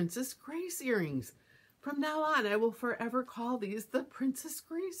the Princess Grace earrings. From now on, I will forever call these the Princess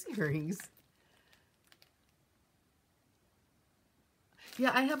Grace earrings.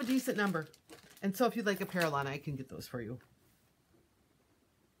 Yeah, I have a decent number. And so if you'd like a pair, Lana, I can get those for you.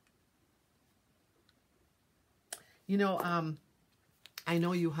 You know, I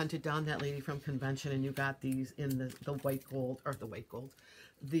know you hunted down that lady from convention and you got these in the white gold, or the white gold,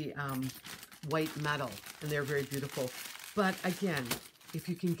 the white metal, and they're very beautiful. But again, if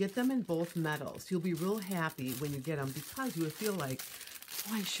you can get them in both metals, you'll be real happy when you get them because you will feel like,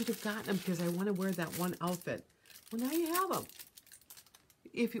 oh, I should have gotten them because I want to wear that one outfit. Well, now you have them.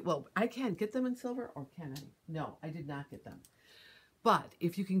 Well, I can get them in silver, or can I? No, I did not get them. But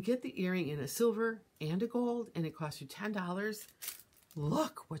if you can get the earring in a silver and a gold, and it costs you $10,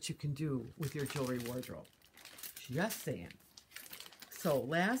 Look what you can do with your jewelry wardrobe. Just saying. So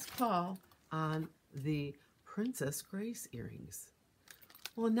last call on the Princess Grace earrings.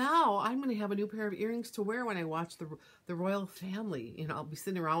 Well, now I'm going to have a new pair of earrings to wear when I watch the royal family. You know, I'll be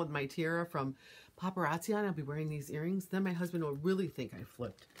sitting around with my tiara from Paparazzi on. I'll be wearing these earrings. Then my husband will really think I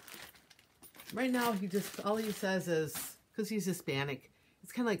flipped. Right now, all he says is, because he's Hispanic,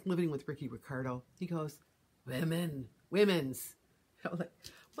 it's kind of like living with Ricky Ricardo. He goes, women's. I'm like,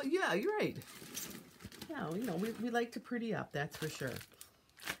 well, yeah, you're right. Yeah, you know, we like to pretty up, that's for sure.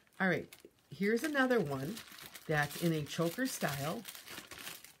 All right, here's another one that's in a choker style.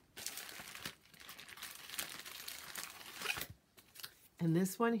 And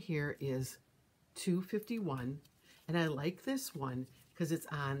this one here is $251. And I like this one because it's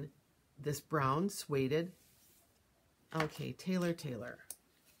on this brown suede. Okay, Taylor.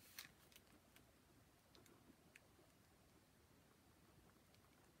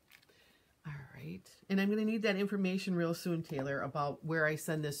 All right. And I'm going to need that information real soon, Taylor, about where I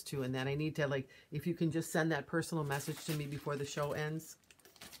send this to. And then I need to, like, if you can just send that personal message to me before the show ends.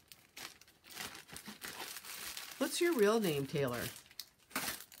 What's your real name, Taylor?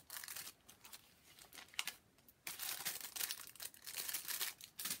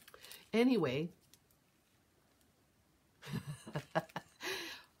 Anyway.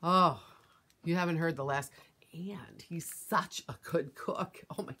 Oh, you haven't heard the last. And he's such a good cook.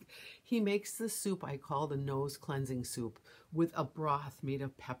 Oh my, he makes the soup I call the nose cleansing soup with a broth made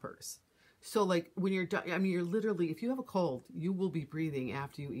of peppers. So like when you're done, I mean, you're literally, if you have a cold, you will be breathing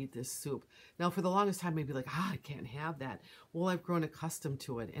after you eat this soup. Now for the longest time, I'd be like, I can't have that. Well, I've grown accustomed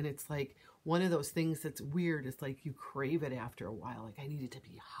to it. And it's like one of those things that's weird. It's like you crave it after a while. Like I need it to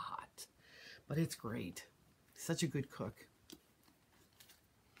be hot, but it's great. Such a good cook.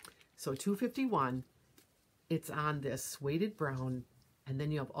 So $251. It's on this suede brown, and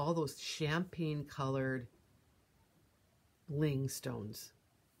then you have all those champagne colored bling stones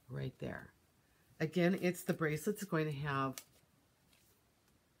right there. Again, it's the bracelet that's going to have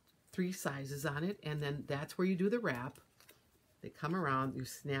 3 sizes on it, and then that's where you do the wrap. They come around, you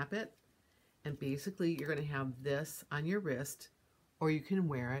snap it, and basically you're going to have this on your wrist, or you can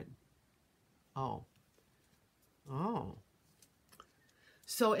wear it. Oh.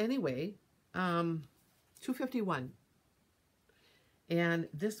 So anyway, $251. And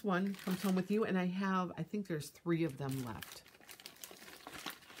this one comes home with you, and I think there's 3 of them left.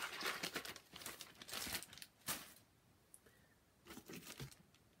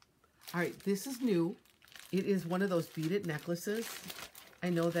 All right, this is new. It is one of those beaded necklaces. I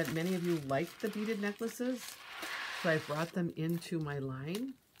know that many of you like the beaded necklaces, so I brought them into my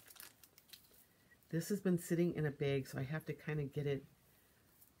line. This has been sitting in a bag, so I have to kind of get it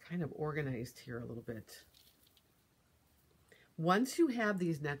kind of organized here a little bit. Once you have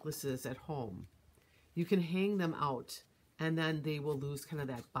these necklaces at home, you can hang them out, and then they will lose kind of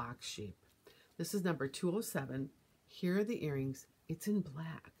that box shape. This is number 207. Here are the earrings. It's in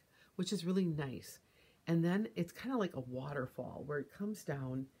black, which is really nice. And then it's kind of like a waterfall where it comes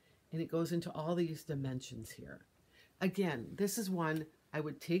down and it goes into all these dimensions here. Again, this is one I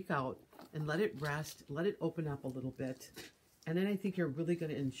would take out and let it rest, let it open up a little bit. And then I think you're really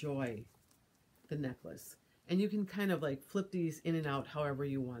going to enjoy the necklace. And you can kind of like flip these in and out however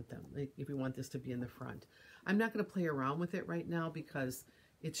you want them. Like if you want this to be in the front. I'm not going to play around with it right now because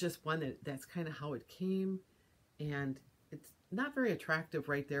it's just one that's kind of how it came. And it's not very attractive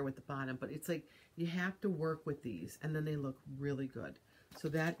right there with the bottom, but it's like you have to work with these and then they look really good. So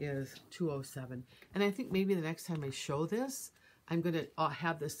that is 207. And I think maybe the next time I show this, I'm going to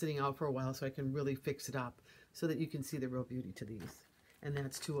have this sitting out for a while so I can really fix it up so that you can see the real beauty to these. And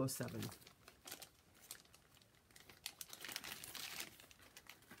that's 207.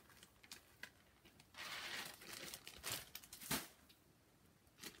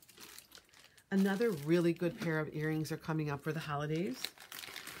 Another really good pair of earrings are coming up for the holidays.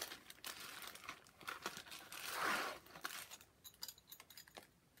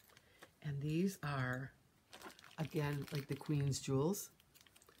 And these are, again, like the Queen's jewels.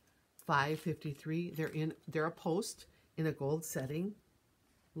 $553. They're a post in a gold setting.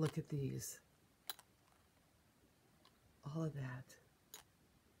 Look at these. All of that.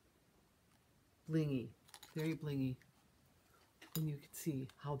 Blingy. Very blingy. And you can see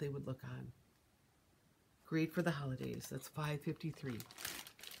how they would look on. Great for the holidays. That's $553.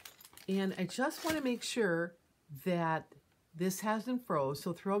 And I just want to make sure that this hasn't froze.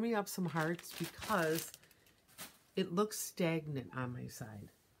 So throw me up some hearts because it looks stagnant on my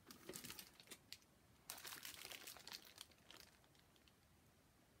side.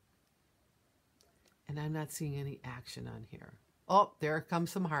 And I'm not seeing any action on here. Oh, there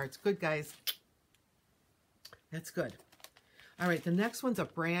comes some hearts. Good, guys. That's good. All right, the next one's a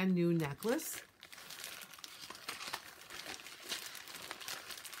brand new necklace.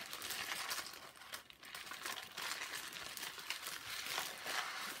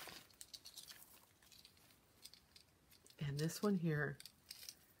 And this one here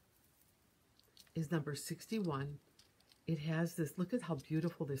is number 61. It has this, look at how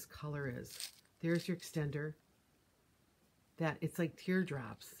beautiful this color is. There's your extender. That, it's like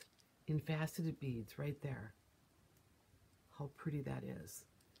teardrops in faceted beads right there. How pretty that is.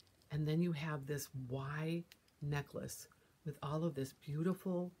 And then you have this Y necklace with all of this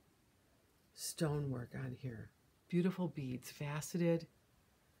beautiful stonework on here. Beautiful beads, faceted.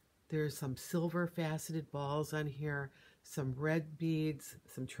 There's some silver faceted balls on here, some red beads,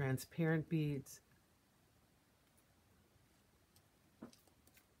 some transparent beads.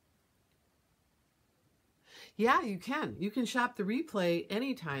 Yeah, you can. You can shop the replay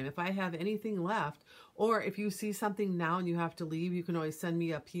anytime. If I have anything left, or if you see something now and you have to leave, you can always send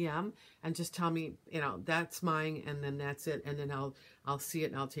me a PM and just tell me, you know, that's mine, and then that's it, and then I'll see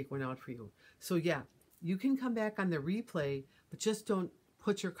it and I'll take one out for you. So yeah, you can come back on the replay, but just don't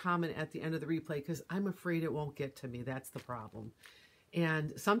put your comment at the end of the replay, because I'm afraid it won't get to me. That's the problem.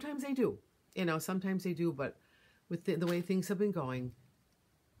 And sometimes they do, you know, sometimes they do, but with the way things have been going.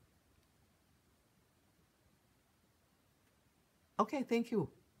 Okay, thank you.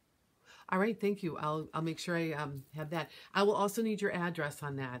 All right, thank you. I'll make sure I have that. I will also need your address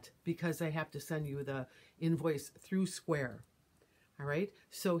on that, because I have to send you the invoice through Square. All right,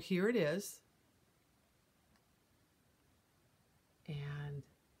 so here it is. And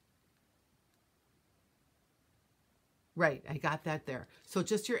right, I got that there. So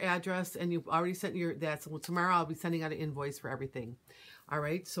just your address, and you've already sent your that. So tomorrow I'll be sending out an invoice for everything. All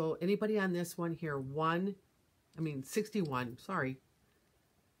right, so anybody on this one here, 61, sorry.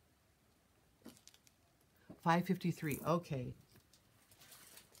 553, okay.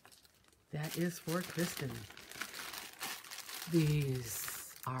 That is for Kristen.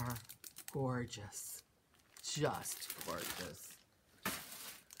 These are gorgeous. Just gorgeous.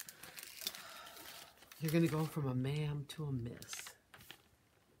 You're going to go from a ma'am to a miss.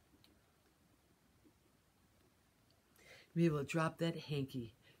 You'll be able to drop that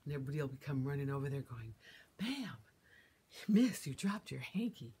hanky, and everybody will come running over there going, "Ma'am, miss, you dropped your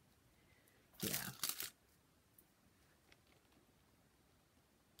hanky." Yeah.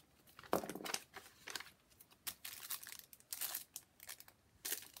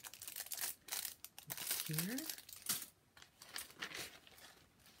 Here.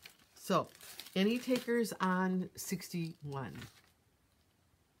 So, any takers on 61?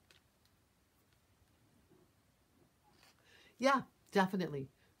 Yeah, definitely.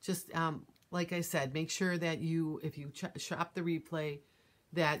 Just like I said, make sure that you, if you shop the replay,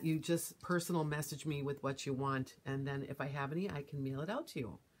 that you just personal message me with what you want, and then if I have any, I can mail it out to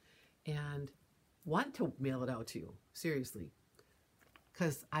you. And want to mail it out to you, seriously.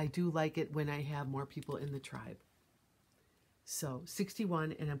 Because I do like it when I have more people in the tribe. So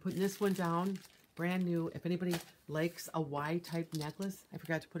 61, and I'm putting this one down, brand new. If anybody likes a Y-type necklace, I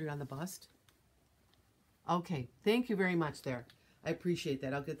forgot to put it on the bust. Okay, thank you very much there. I appreciate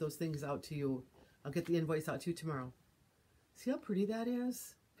that. I'll get those things out to you. I'll get the invoice out to you tomorrow. See how pretty that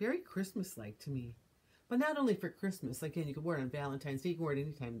is? Very Christmas-like to me. But not only for Christmas. Again, you can wear it on Valentine's Day. You can wear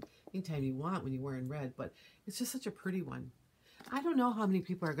it anytime you want when you're wearing red. But it's just such a pretty one. I don't know how many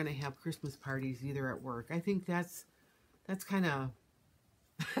people are going to have Christmas parties either at work. I think that's kind of...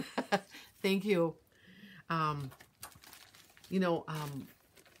 Thank you.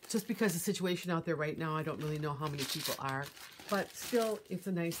 Just because the situation out there right now, I don't really know how many people are. But still, it's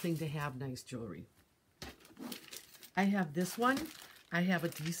a nice thing to have nice jewelry. I have this one. I have a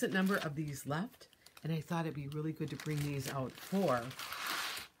decent number of these left. And I thought it'd be really good to bring these out for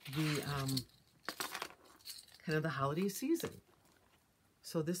the kind of the holiday season.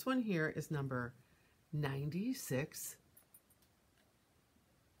 So this one here is number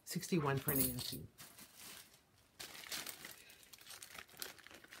 9661 for Nancy.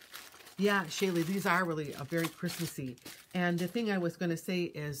 Yeah, Shaylee, these are really very Christmassy. And the thing I was going to say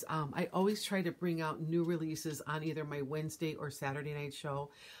is I always try to bring out new releases on either my Wednesday or Saturday night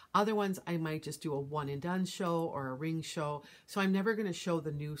show. Other ones, I might just do a one and done show or a ring show. So I'm never going to show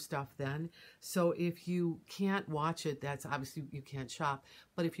the new stuff then. So if you can't watch it, that's obviously you can't shop.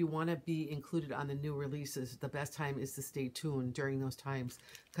 But if you want to be included on the new releases, the best time is to stay tuned during those times.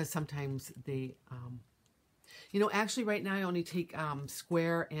 Because sometimes they... actually right now I only take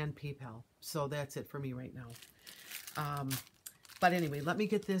Square and PayPal. So that's it for me right now. But anyway, let me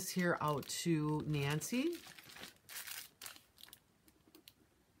get this here out to Nancy.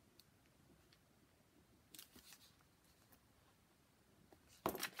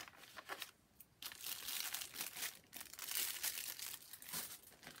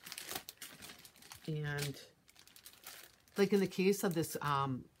 And like in the case of this,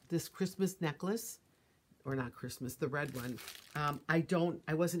 this Christmas necklace, or not Christmas, the red one,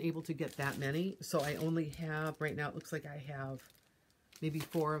 I wasn't able to get that many. So I only have, right now, it looks like I have maybe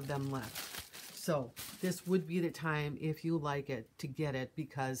 4 of them left. So this would be the time, if you like it, to get it,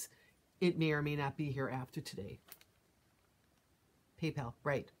 because it may or may not be here after today. PayPal,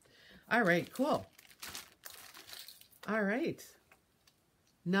 right. All right, cool. All right.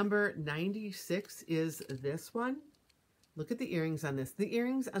 Number 96 is this one. Look at the earrings on this. The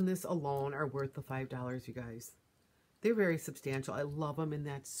earrings on this alone are worth the $5, you guys. They're very substantial. I love them in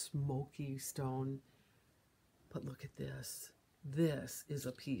that smoky stone. But look at this. This is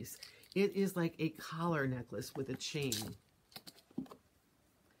a piece. It is like a collar necklace with a chain.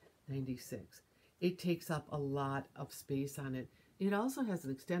 96. It takes up a lot of space on it. It also has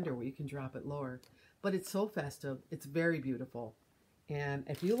an extender where you can drop it lower. But it's so festive. It's very beautiful. And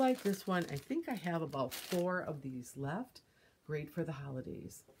if you like this one, I think I have about 4 of these left. Great for the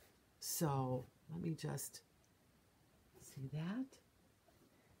holidays. So let me just see that.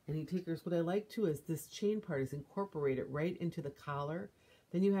 Any takers, what I like too is this chain part is incorporated right into the collar.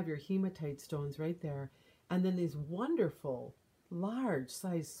 Then you have your hematite stones right there. And then these wonderful, large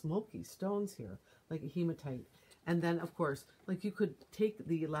size smoky stones here, like a hematite. And then, of course, like you could take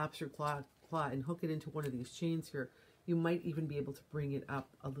the lobster claw and hook it into one of these chains here. You might even be able to bring it up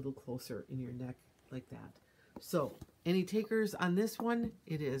a little closer in your neck like that. So, any takers on this one?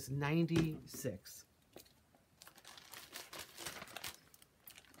 It is 96.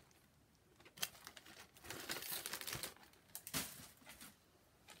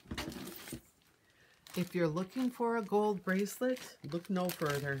 If you're looking for a gold bracelet, look no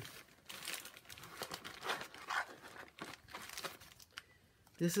further.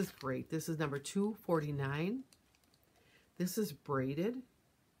 This is great. This is number 249. This is braided,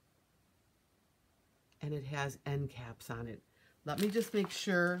 and it has end caps on it. Let me just make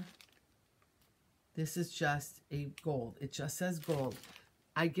sure this is just a gold. It just says gold.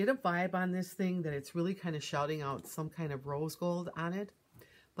 I get a vibe on this thing that it's really kind of shouting out some kind of rose gold on it,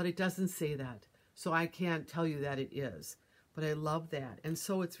 but it doesn't say that. So I can't tell you that it is, but I love that. And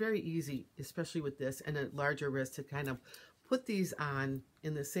so it's very easy, especially with this and a larger wrist, to kind of put these on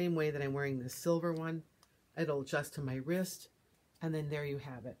in the same way that I'm wearing this silver one. It'll adjust to my wrist, and then there you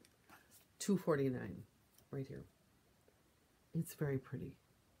have it. $249 right here. It's very pretty.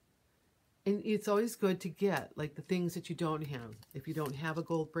 And it's always good to get like the things that you don't have. If you don't have a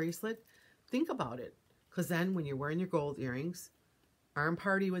gold bracelet, think about it. Because then when you're wearing your gold earrings, arm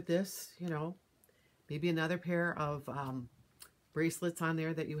party with this, you know, maybe another pair of bracelets on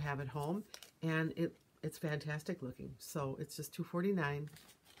there that you have at home, and it's fantastic looking. So it's just $249.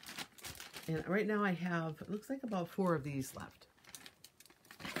 And right now I have, it looks like about 4 of these left.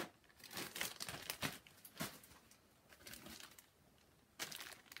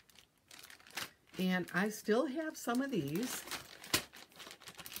 And I still have some of these,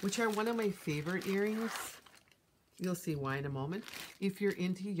 which are one of my favorite earrings. You'll see why in a moment. If you're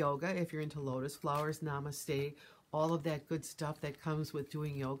into yoga, if you're into lotus flowers, namaste, all of that good stuff that comes with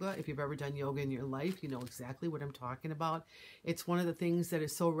doing yoga. If you've ever done yoga in your life, you know exactly what I'm talking about. It's one of the things that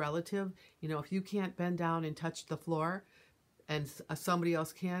is so relative. You know, if you can't bend down and touch the floor and somebody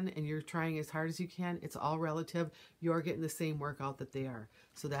else can, and you're trying as hard as you can, it's all relative. You're getting the same workout that they are.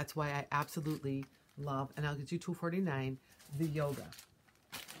 So that's why I absolutely love, and I'll get you $249, the yoga.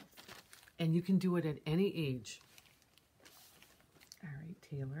 And you can do it at any age. All right,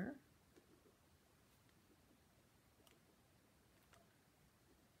 Taylor.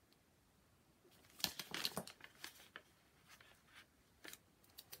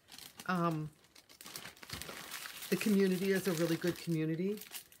 The community is a really good community.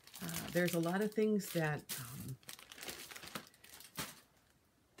 There's a lot of things that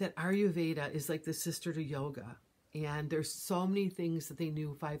that Ayurveda is like the sister to yoga. And there's so many things that they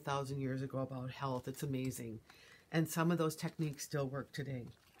knew 5,000 years ago about health. It's amazing. And some of those techniques still work today.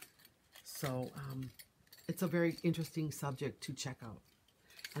 So it's a very interesting subject to check out.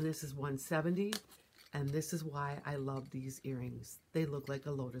 And this is $170. And this is why I love these earrings. They look like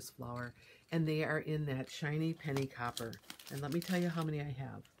a lotus flower. And they are in that shiny penny copper. And let me tell you how many I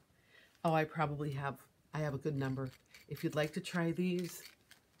have. Oh, I have a good number. If you'd like to try these,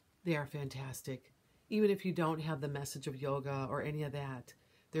 they are fantastic. Even if you don't have the message of yoga or any of that,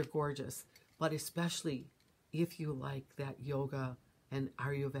 they're gorgeous. But especially if you like that yoga and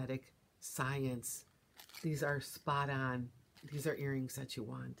Ayurvedic science, these are spot on. These are earrings that you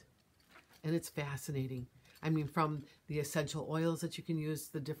want. And it's fascinating. I mean, from the essential oils that you can use,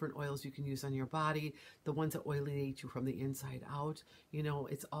 the different oils you can use on your body, the ones that oilate you from the inside out, you know,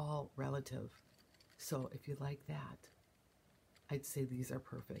 it's all relative. So if you like that, I'd say these are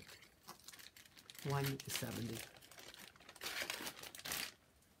perfect. 170.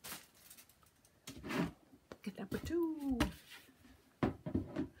 Get number 2.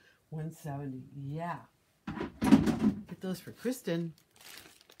 170. Yeah. Get those for Kristen.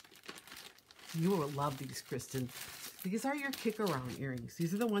 You will love these, Kristen. These are your kick around earrings.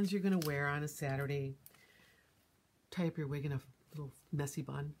 These are the ones you're going to wear on a Saturday. Tie up your wig in a little messy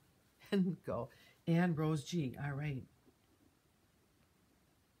bun and go. And Rose G. All right.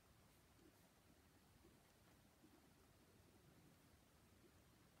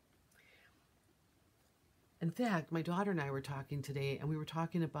 In fact, my daughter and I were talking today, and we were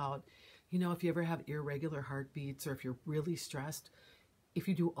talking about, you know, if you ever have irregular heartbeats or if you're really stressed, if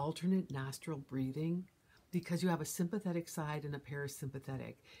you do alternate nostril breathing, because you have a sympathetic side and a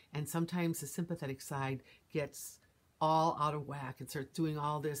parasympathetic, and sometimes the sympathetic side gets all out of whack and starts doing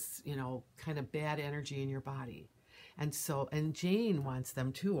all this, you know, kind of bad energy in your body. And so, and Jane wants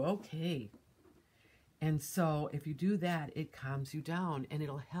them too. Okay. And so if you do that, it calms you down and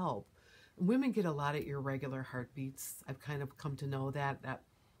it'll help. Women get a lot of irregular heartbeats. I've kind of come to know that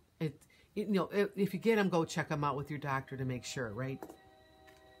you know, if you get them, go check them out with your doctor to make sure, right?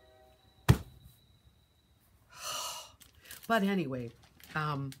 But anyway,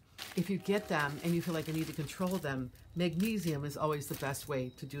 if you get them and you feel like you need to control them, magnesium is always the best way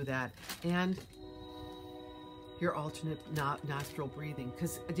to do that. And your alternate nostril breathing.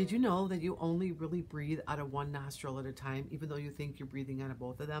 Because did you know that you only really breathe out of one nostril at a time, even though you think you're breathing out of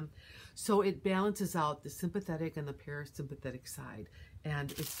both of them? So it balances out the sympathetic and the parasympathetic side.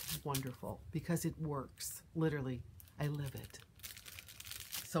 And it's wonderful because it works. Literally, I live it.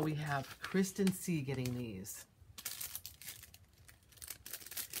 So we have Kristen C getting these.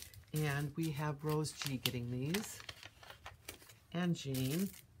 And we have Rose G getting these. And Jane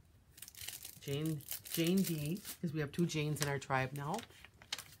D, because we have 2 Janes in our tribe now.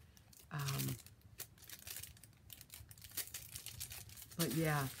 But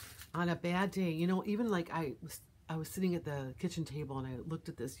yeah, on a bad day, you know, even like I was sitting at the kitchen table and I looked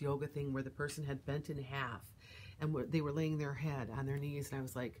at this yoga thing where the person had bent in half and they were laying their head on their knees, and I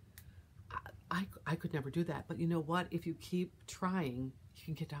was like, I could never do that. But you know what? If you keep trying, you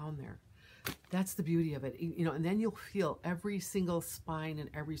can get down there. That's the beauty of it, you know, and then you'll feel every single spine and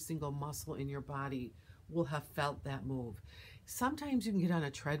every single muscle in your body will have felt that move. Sometimes you can get on a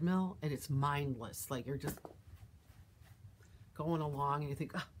treadmill and it's mindless, like you're just going along and you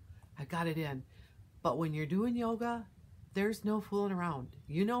think, oh, I got it in. But when you're doing yoga, there's no fooling around.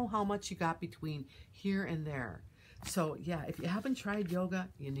 You know how much you got between here and there. So yeah, if you haven't tried yoga,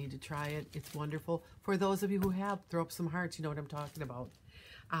 you need to try it. It's wonderful. For those of you who have, throw up some hearts. You know what I'm talking about.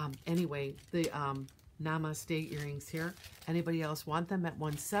 Anyway, the Namaste earrings here. Anybody else want them at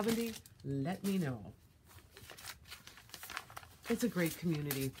 170? Let me know. It's a great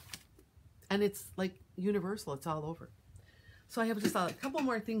community. And it's like universal. It's all over. So I have just a couple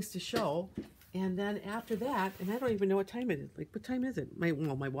more things to show. And then after that, and I don't even know what time it is. Like, what time is it? My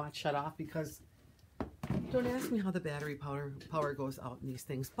watch shut off because don't ask me how the battery power goes out in these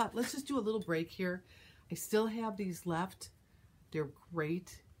things. But let's just do a little break here. I still have these left. They're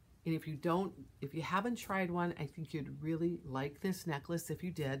great. And if you haven't tried one, I think you'd really like this necklace if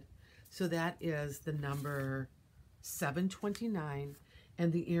you did. So that is the number 729.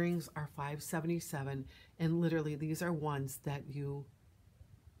 And the earrings are 577. And literally, these are ones that you...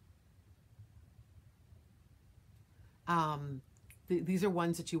 these are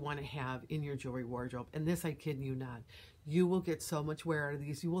ones that you want to have in your jewelry wardrobe. And this, I kid you not. You will get so much wear out of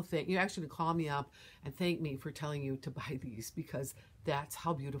these. You actually call me up and thank me for telling you to buy these because that's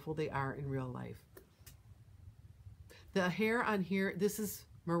how beautiful they are in real life. The hair on here, this is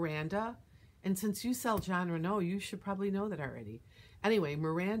Miranda. And since you sell John Renault, you should probably know that already. Anyway,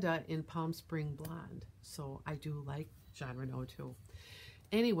 Miranda in Palm Spring Blonde. So I do like John Renault too.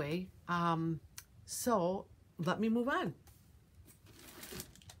 Anyway, so let me move on.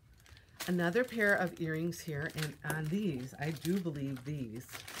 Another pair of earrings here, and on these, I do believe these.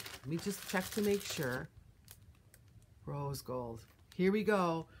 Let me just check to make sure. Rose gold. Here we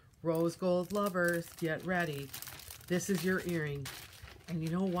go. Rose gold lovers, get ready. This is your earring. And you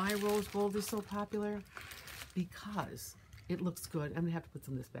know why rose gold is so popular? Because it looks good. I'm going to have to put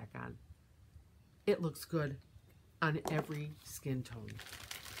some of this back on. It looks good on every skin tone.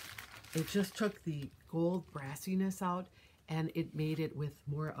 It just took the gold brassiness out and it made it with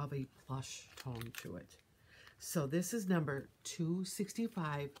more of a plush tone to it. So this is number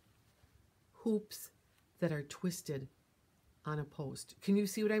 265 hoops that are twisted on a post. Can you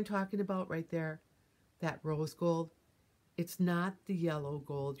see what I'm talking about right there? That rose gold. It's not the yellow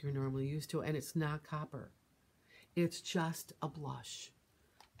gold you're normally used to, and it's not copper. It's just a blush.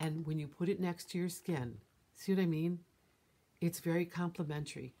 And when you put it next to your skin, see what I mean? It's very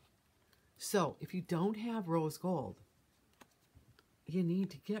complimentary. So if you don't have rose gold, you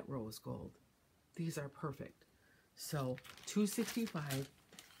need to get rose gold. These are perfect. So $2.65,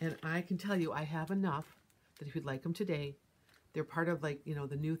 and I can tell you I have enough that if you'd like them today, they're part of, like, you know,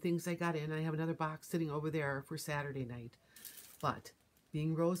 the new things I got in. I have another box sitting over there for Saturday night. But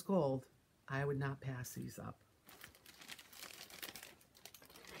being rose gold, I would not pass these up.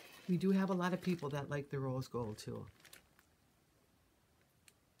 We do have a lot of people that like the rose gold too.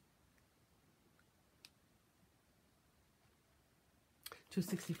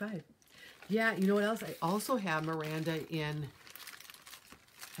 $2.65. Yeah, you know what else? I also have Miranda in,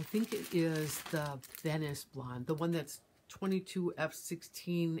 I think it is the Venice blonde, the one that's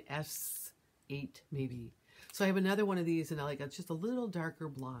 22F16 S8 maybe. So I have another one of these, and I like it's just a little darker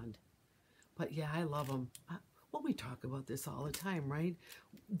blonde. But yeah, I love them. Well, we talk about this all the time, right?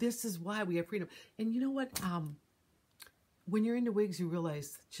 This is why we have freedom. And you know what? When you're into wigs, you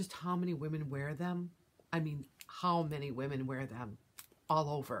realize just how many women wear them. I mean, how many women wear them all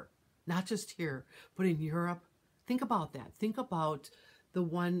over. Not just here, but in Europe. Think about that. Think about the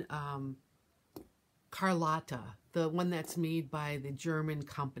one, Carlotta, the one that's made by the German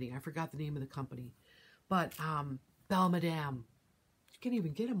company. I forgot the name of the company. But Belle Madame. You can't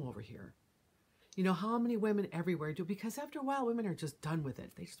even get them over here. You know how many women everywhere do, because after a while, women are just done with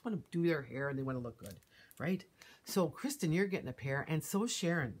it. They just want to do their hair and they want to look good, right? So, Kristen, you're getting a pair, and so is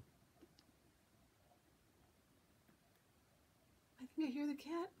Sharon. I think I hear the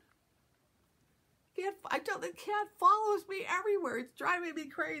cat. The cat follows me everywhere. It's driving me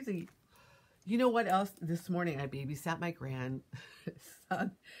crazy. You know what else? This morning, I babysat my grandson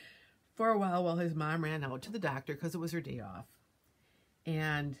for a while his mom ran out to the doctor because it was her day off.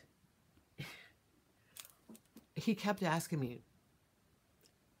 And he kept asking me,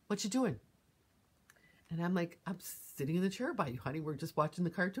 "What you doing?" And I'm like, "I'm sitting in the chair by you, honey. We're just watching the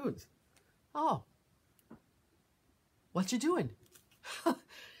cartoons." "Oh, what you doing?"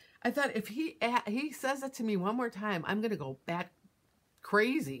 I thought if he says that to me one more time, I'm going to go bat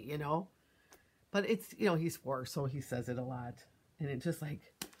crazy, you know. But it's, you know, he's 4, so he says it a lot. And it's just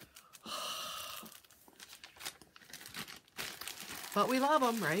like, but we love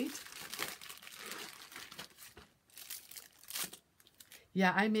him, right?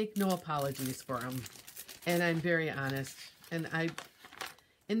 Yeah, I make no apologies for him. And I'm very honest. And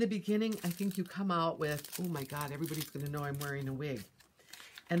in the beginning, I think you come out with, oh my God, everybody's going to know I'm wearing a wig.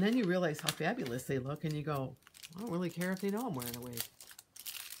 And then you realize how fabulous they look, and you go, I don't really care if they know I'm wearing a wig,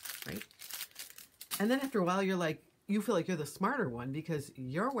 right? And then after a while, you're like, you feel like you're the smarter one because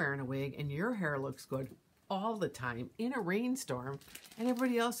you're wearing a wig and your hair looks good all the time in a rainstorm, and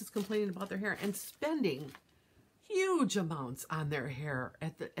everybody else is complaining about their hair and spending huge amounts on their hair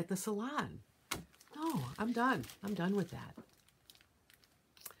at the salon. No, I'm done. I'm done with that.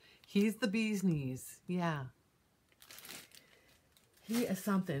 He's the bee's knees. Yeah. He is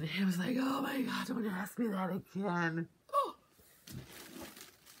something. I was like, oh my God, don't ask me that again. Oh.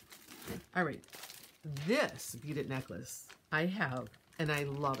 All right. This beaded necklace I have, and I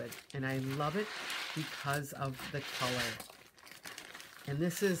love it. And I love it because of the color. And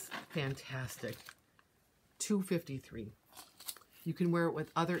this is fantastic. $2.53. You can wear it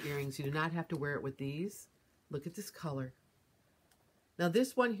with other earrings. You do not have to wear it with these. Look at this color. Now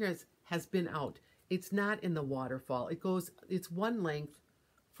this one here has been out. It's not in the waterfall. It's one length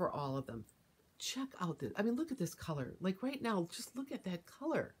for all of them. Check out this. I mean, look at this color. Like right now, just look at that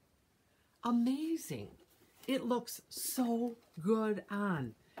color. Amazing. It looks so good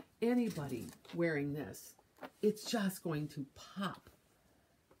on anybody wearing this. It's just going to pop.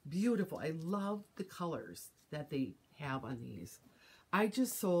 Beautiful. I love the colors that they have on these. I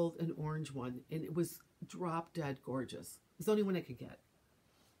just sold an orange one, and it was drop dead gorgeous. It's the only one I could get.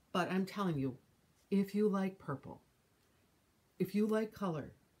 But I'm telling you, if you like purple, if you like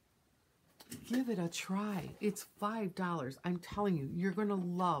color, give it a try. It's $5. I'm telling you, you're going to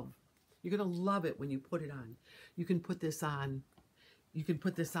love it when you put it on. You can put this on. You can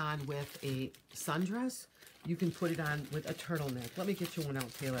put this on with a sundress. You can put it on with a turtleneck. Let me get you one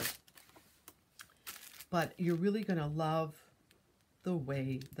out, Taylor. But you're really going to love the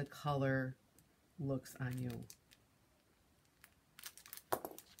way the color looks on you.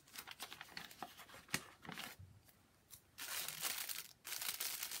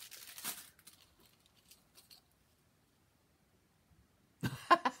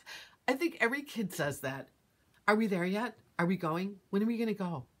 I think every kid says that. Are we there yet? Are we going? When are we going to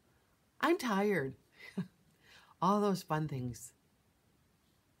go? I'm tired. All those fun things.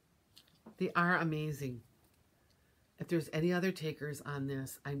 They are amazing. If there's any other takers on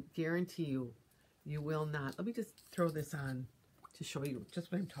this, I guarantee you, you will not. Let me just throw this on to show you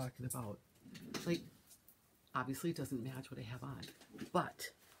just what I'm talking about. Like, obviously it doesn't match what I have on,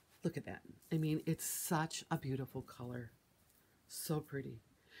 but look at that. I mean, it's such a beautiful color. So pretty.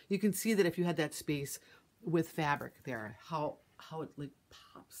 You can see that if you had that space with fabric there, how it like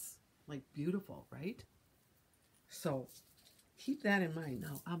pops, like beautiful, right? So keep that in mind.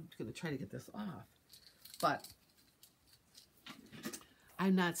 Now I'm going to try to get this off, but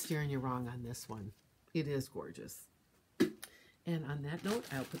I'm not steering you wrong on this one. It is gorgeous. And on that note,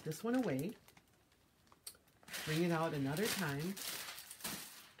 I'll put this one away, bring it out another time,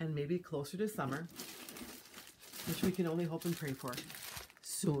 and maybe closer to summer, which we can only hope and pray for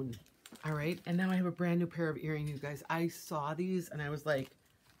soon. All right. And now I have a brand new pair of earrings, you guys. I saw these and I was like,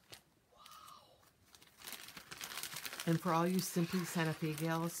 wow. And for all you Simply Santa Fe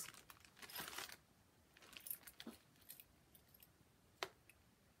gals,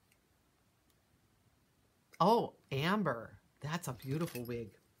 oh, Amber. That's a beautiful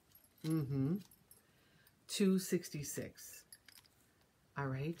wig. $266. All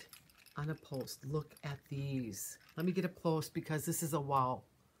right. On a post. Look at these. Let me get a post because this is a wow.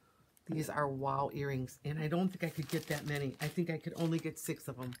 These are wow earrings. And I don't think I could get that many. I think I could only get 6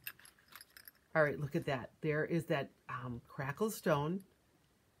 of them. All right. Look at that. There is that crackle stone.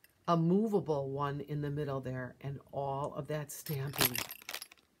 A movable one in the middle there. And all of that stamping.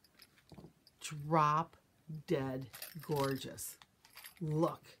 Drop dead gorgeous.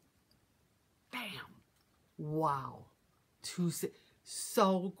 Look. Bam. Wow.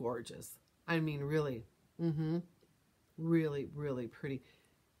 So gorgeous. I mean, really. Really, really pretty.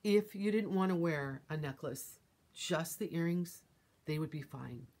 If you didn't want to wear a necklace, just the earrings, they would be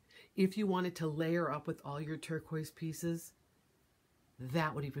fine. If you wanted to layer up with all your turquoise pieces,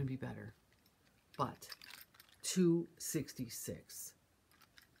 that would even be better. But $266.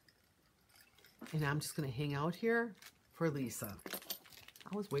 And I'm just going to hang out here for Lisa.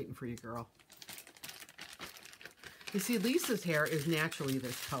 I was waiting for you, girl. You see, Lisa's hair is naturally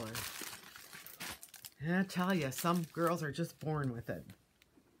this color. And I tell you, some girls are just born with it.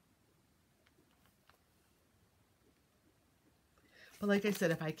 But like I said,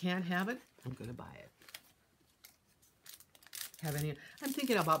 if I can't have it, I'm going to buy it. I'm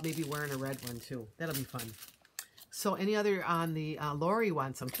thinking about maybe wearing a red one too. That'll be fun. So any other on the Lori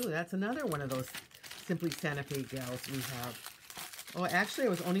wants some too. That's another one of those Simply Santa Fe gals we have. Oh, actually, I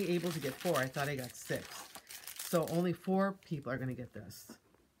was only able to get 4. I thought I got 6. So only 4 people are going to get this.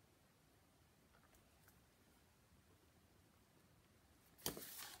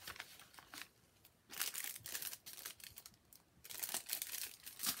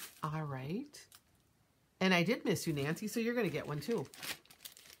 All right. And I did miss you, Nancy, so you're going to get one too.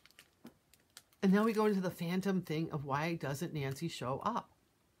 And now we go into the phantom thing of why doesn't Nancy show up?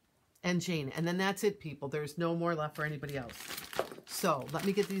 And Jane. And then that's it, people. There's no more left for anybody else. So let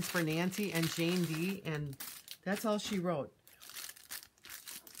me get these for Nancy and Jane D. And that's all she wrote.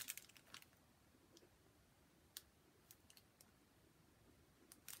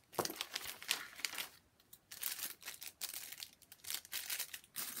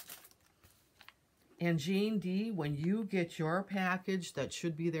 And Jane D, when you get your package that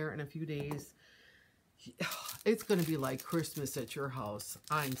should be there in a few days, it's going to be like Christmas at your house.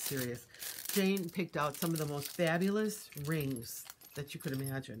 I'm serious. Jane picked out some of the most fabulous rings that you could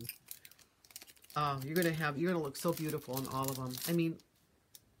imagine. You're going to look so beautiful in all of them. I mean,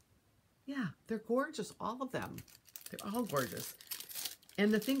 yeah, they're gorgeous, all of them. They're all gorgeous.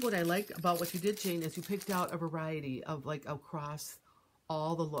 And the thing what I like about what you did, Jane, is you picked out a variety of like across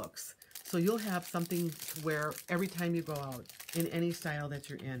all the looks. So you'll have something to wear every time you go out in any style that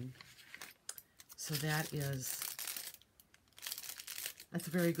you're in. So that's a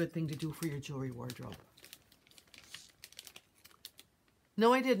very good thing to do for your jewelry wardrobe.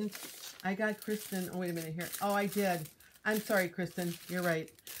 No, I didn't. I got Kristen. Oh, wait a minute here. Oh, I did. I'm sorry, Kristen. You're right.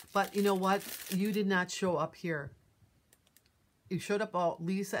 But you know what? You did not show up here. You showed up all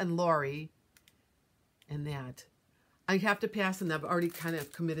Lisa and Lori and that. I have to pass, and I've already kind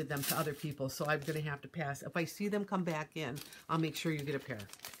of committed them to other people, so I'm going to have to pass. If I see them come back in, I'll make sure you get a pair.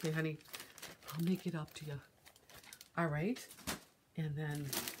 Okay, honey? I'll make it up to you. All right. And then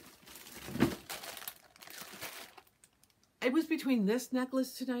it was between this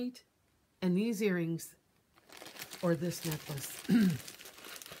necklace tonight and these earrings or this necklace.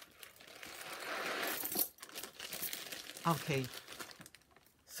 Okay.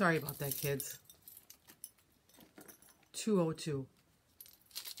 Sorry about that, kids. 202.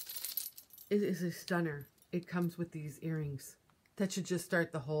 It is a stunner. it comes with these earrings. That should just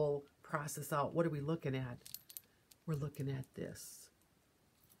start the whole process out. What are we looking at? We're looking at this.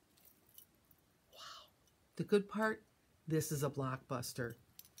 Wow. The good part, this is a blockbuster.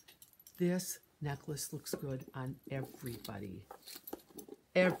 This necklace looks good on everybody.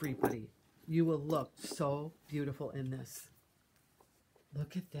 Everybody. You will look so beautiful in this.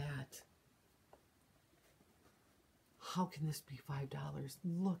 Look at that. How can this be $5?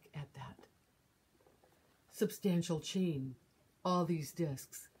 Look at that. Substantial chain. All these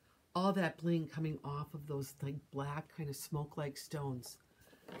discs. All that bling coming off of those like black kind of smoke-like stones.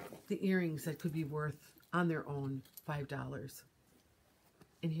 The earrings that could be worth on their own $5.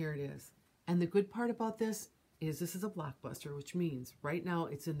 And here it is. And the good part about this is this is a blockbuster, which means right now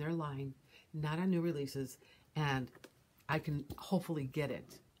it's in their line, not on new releases, and I can hopefully get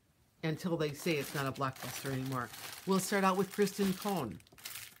it until they say it's not a blockbuster anymore. We'll start out with Kristen Cohn.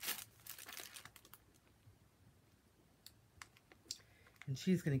 And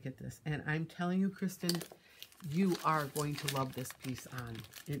she's going to get this. And I'm telling you, Kristen, you are going to love this piece on.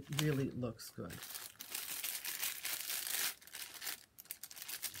 It really looks good.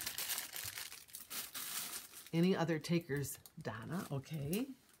 Any other takers? Donna, okay.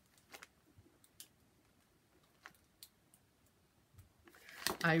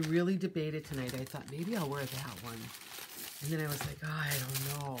 I really debated tonight. I thought maybe I'll wear that one. And then I was like, oh, I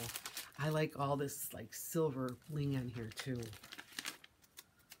don't know. I like all this like silver bling on here too.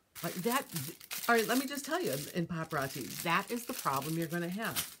 Like that. All right, let me just tell you in Paparazzi, that is the problem you're going to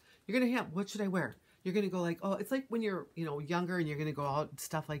have. You're going to have, what should I wear? You're going to go like, oh, it's like when you're, younger and you're going to go out and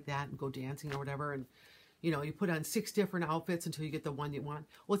stuff like that and go dancing or whatever. And, you put on 6 different outfits until you get the one you want.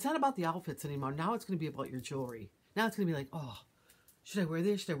 Well, it's not about the outfits anymore. Now it's going to be about your jewelry. Now it's going to be like, oh, should I wear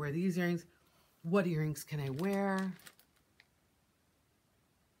this? Should I wear these earrings? What earrings can I wear?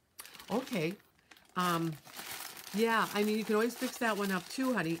 Okay. Yeah, I mean, you can always fix that one up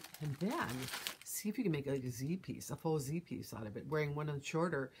too, honey. And then see if you can make like a Z piece, a full Z piece out of it, wearing one on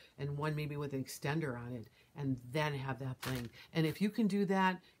shorter and one maybe with an extender on it, and then have that bling. And if you can do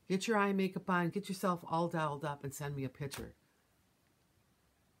that, get your eye makeup on, get yourself all dialed up, and send me a picture.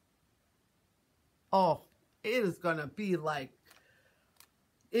 Oh, it is going to be like,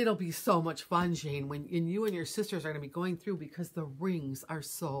 it'll be so much fun, Jane, when you and your sisters are going to be going through, because the rings are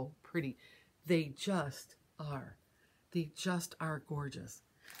so pretty. They just are. They just are gorgeous.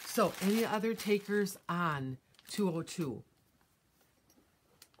 So, any other takers on 202?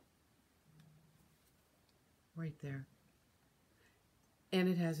 Right there. And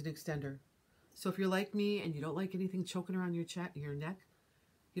it has an extender. So if you're like me and you don't like anything choking around your neck,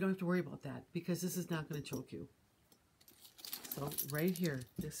 you don't have to worry about that, because this is not going to choke you. So right here,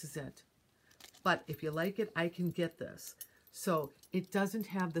 this is it. But if you like it, I can get this. So it doesn't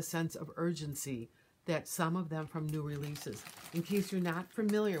have the sense of urgency that some of them from new releases. In case you're not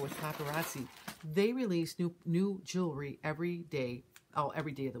familiar with Paparazzi, they release new jewelry every day. Oh,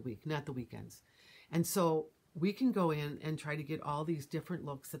 every day of the week, not the weekends. And so we can go in and try to get all these different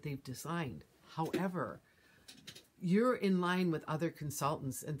looks that they've designed. However, you're in line with other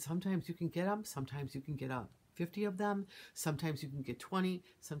consultants, and sometimes you can get them, sometimes you can get up 50 of them, sometimes you can get 20,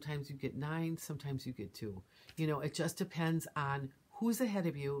 sometimes you get 9, sometimes you get 2. It just depends on who's ahead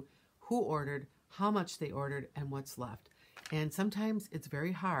of you, who ordered, how much they ordered, and what's left. And sometimes it's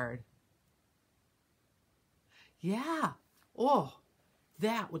very hard. Yeah. Oh,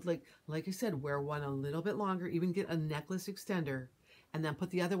 that would, like I said, wear one a little bit longer, even get a necklace extender, and then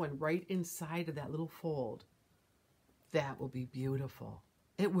put the other one right inside of that little fold. That will be beautiful.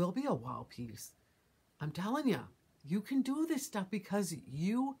 It will be a wow piece. I'm telling you, you can do this stuff because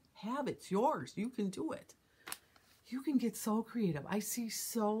you have it. It's yours. You can do it. You can get so creative. I see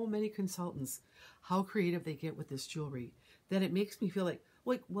so many consultants, how creative they get with this jewelry, that it makes me feel like,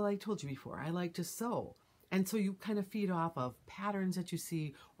 well, I told you before, I like to sew. And so you kind of feed off of patterns that you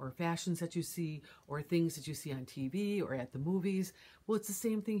see, or fashions that you see, or things that you see on TV or at the movies. Well, it's the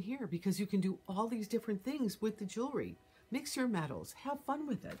same thing here, because you can do all these different things with the jewelry. Mix your metals. Have fun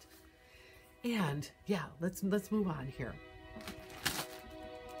with it. And yeah, let's move on here.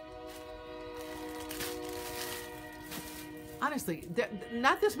 Honestly,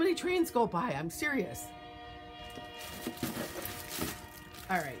 not this many trains go by. I'm serious.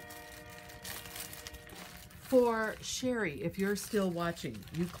 All right. For Sherry, if you're still watching,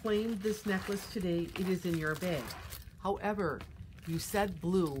 you claimed this necklace today. It is in your bag. However, you said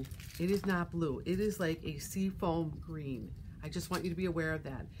blue. It is not blue. It is like a seafoam green. I just want you to be aware of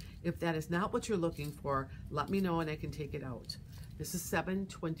that. If that is not what you're looking for, let me know and I can take it out. This is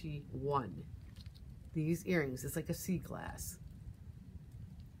 $7.21. These earrings, it's like a sea glass.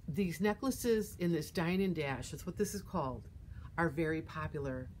 These necklaces in this Dine and Dash, that's what this is called, are very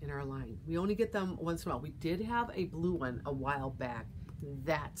popular in our line. We only get them once in a while. We did have a blue one a while back.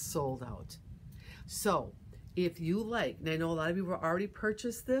 That sold out. So if you like, and I know a lot of you have already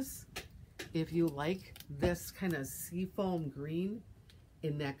purchased this, if you like this kind of seafoam green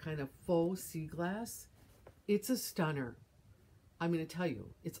in that kind of faux sea glass, it's a stunner. I'm going to tell you,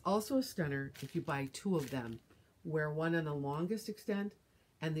 it's also a stunner if you buy two of them, wear one on the longest extent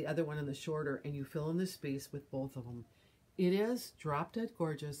and the other one on the shorter, and you fill in the space with both of them. It is drop dead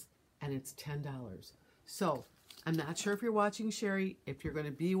gorgeous, and it's $10. So I'm not sure if you're watching, Sherry. If you're going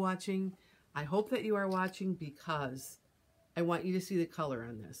to be watching, I hope that you are watching, because I want you to see the color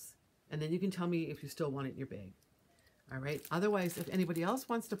on this. And then you can tell me if you still want it in your bag. All right. Otherwise, if anybody else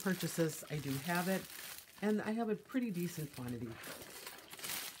wants to purchase this, I do have it. And I have a pretty decent quantity.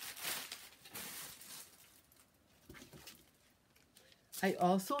 I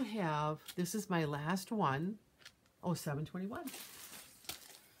also have, this is my last one. Oh, 721.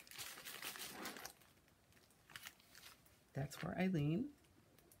 That's for Eileen.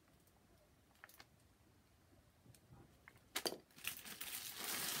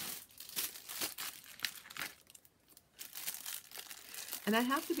 And I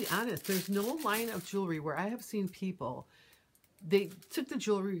have to be honest, there's no line of jewelry where I have seen people, they took the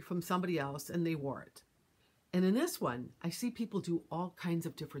jewelry from somebody else and they wore it. And in this one, I see people do all kinds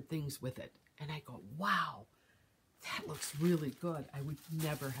of different things with it. And I go, wow, that looks really good. I would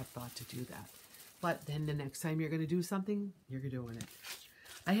never have thought to do that. But then the next time you're going to do something, you're doing it.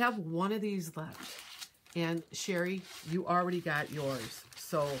 I have one of these left. And Sherry, you already got yours.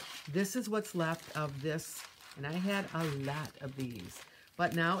 So this is what's left of this. And I had a lot of these.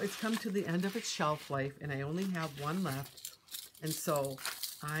 But now it's come to the end of its shelf life, and I only have one left. And so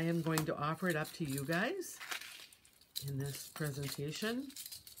I am going to offer it up to you guys in this presentation.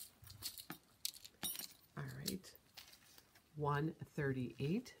 All right.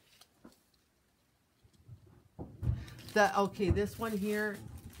 138. Okay, this one here,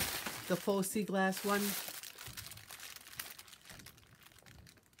 the faux sea glass one.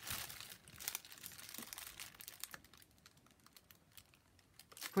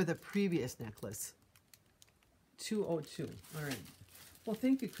 For the previous necklace, 202. All right. Well,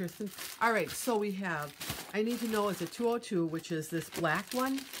 thank you, Kristen. All right, so we have, I need to know, is it 202, which is this black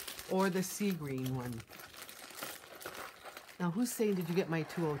one, or the sea green one? Now, who's saying, did you get my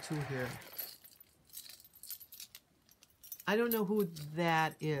 202 here? I don't know who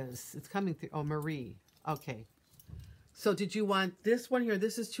that is. It's coming through. Oh, Marie. Okay. So did you want this one here?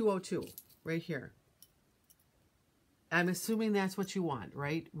 This is 202, right here. I'm assuming that's what you want,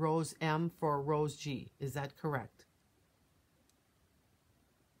 right? Rose M for Rose G. Is that correct?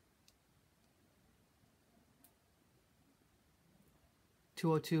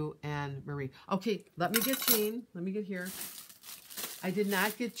 (202) and Marie. Okay, let me get Jane. Let me get here. I did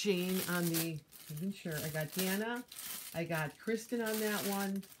not get Jane on the, I'm sure. I got Dana. I got Kristen on that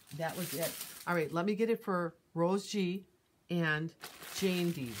one. That was it. All right, let me get it for Rose G and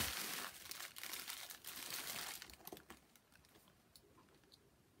Jane D.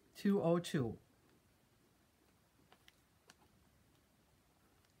 202.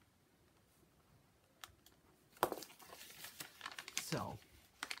 So,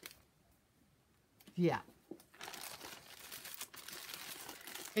 yeah.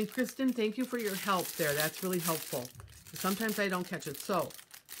 And Kristen, thank you for your help there. That's really helpful. Sometimes I don't catch it. So,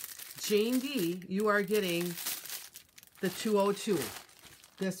 Jane D, you are getting the 202.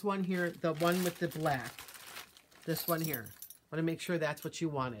 This one here, the one with the black. This one here. I want to make sure that's what you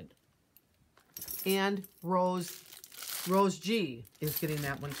wanted. And Rose G is getting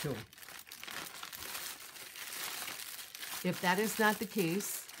that one too. If that is not the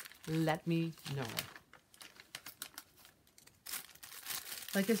case, let me know.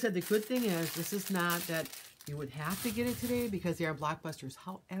 Like I said, the good thing is this is not that you would have to get it today because they are blockbusters.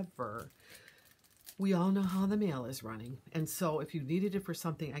 However, we all know how the mail is running. And so if you needed it for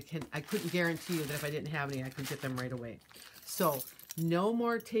something, I couldn't guarantee you that if I didn't have any, I could get them right away. So no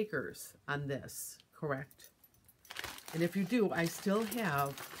more takers on this, correct? And if you do, I still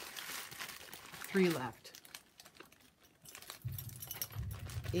have 3 left.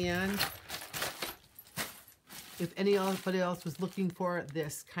 And if anybody else was looking for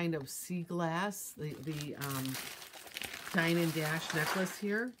this kind of sea glass, the Dine and Dash necklace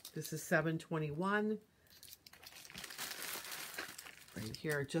here, this is 721. Right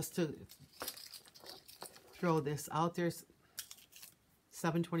here, just to throw this out there,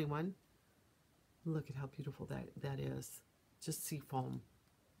 721. Look at how beautiful that is. Just sea foam.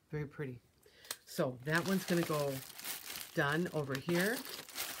 Very pretty. So that one's going to go done over here.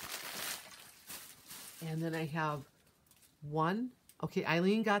 And then I have one. Okay,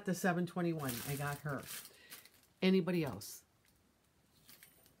 Eileen got the 721. I got her. Anybody else?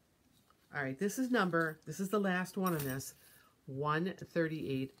 All right, this is the last one on this.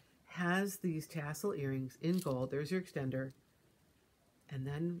 138 has these tassel earrings in gold. There's your extender. And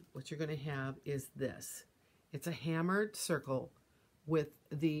then what you're going to have is this. It's a hammered circle with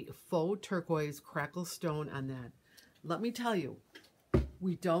the faux turquoise crackle stone on that. Let me tell you,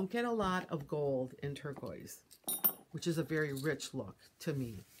 we don't get a lot of gold in turquoise, which is a very rich look to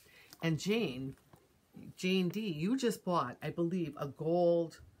me. And Jane D, you just bought, I believe,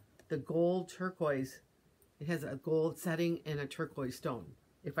 the gold turquoise. It has a gold setting and a turquoise stone,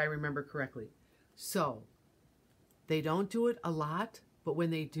 if I remember correctly. So they don't do it a lot, but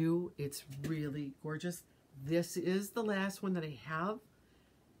when they do, it's really gorgeous. This is the last one that I have.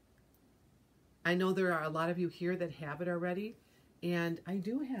 I know there are a lot of you here that have it already, and I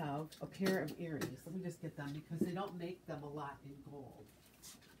do have a pair of earrings. Let me just get them because they don't make them a lot in gold.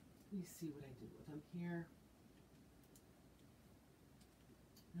 Let me see what I do with them here.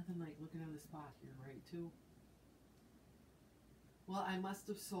 Nothing like looking on the spot here, right, too? Well, I must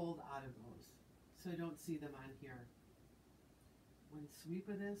have sold out of those, so I don't see them on here. One sweep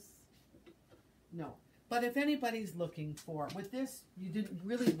of this? No. But if anybody's looking for, with this, you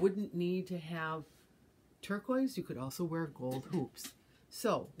wouldn't need to have turquoise. You could also wear gold hoops.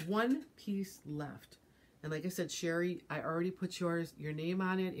 So, one piece left. And like I said, Sherry, I already put your name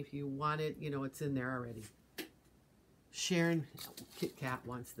on it. If you want it, you know, it's in there already. Sharon Kit Kat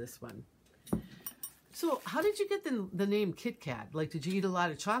wants this one. So, how did you get the name Kit Kat? Like, did you eat a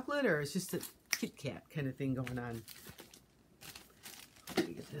lot of chocolate, or it's just a Kit Kat kind of thing going on? Let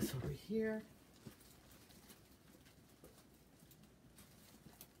me get this over here.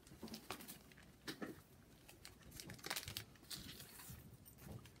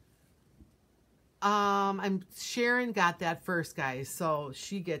 Sharon got that first, guys, so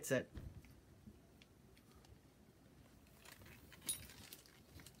she gets it.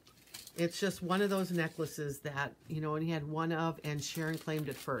 It's just one of those necklaces that, you know, and he had one of, and Sharon claimed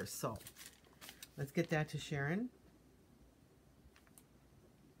it first. So let's get that to Sharon.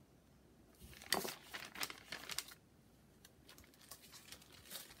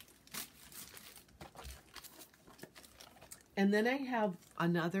 And then I have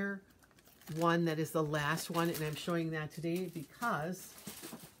another one that is the last one, and I'm showing that today because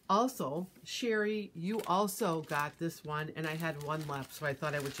also, Sherry, you also got this one, and I had one left, so I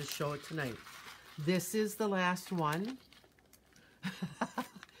thought I would just show it tonight. This is the last one.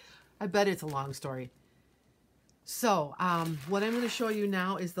 I bet it's a long story. So, what I'm going to show you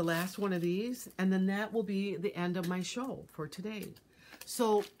now is the last one of these, and then that will be the end of my show for today.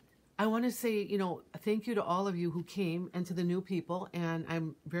 So, I want to say, you know, thank you to all of you who came and to the new people, and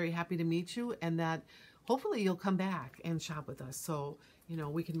I'm very happy to meet you, and that hopefully you'll come back and shop with us so, you know,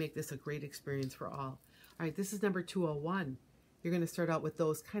 we can make this a great experience for all. All right, this is number 201. You're going to start out with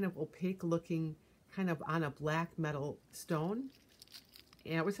those kind of opaque looking, kind of on a black metal stone.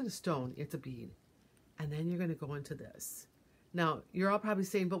 And it's not a stone, it's a bead. And then you're going to go into this. Now, you're all probably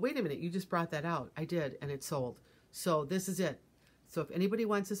saying, but wait a minute, you just brought that out. I did, and it sold. So this is it. So if anybody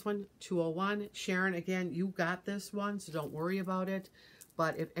wants this one, 201. Sharon, again, you got this one, so don't worry about it.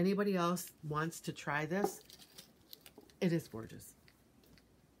 But if anybody else wants to try this, it is gorgeous.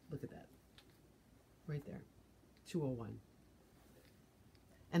 Look at that. Right there. 201.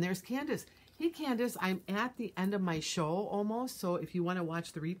 And there's Candace. Hey, Candace, I'm at the end of my show almost. So if you want to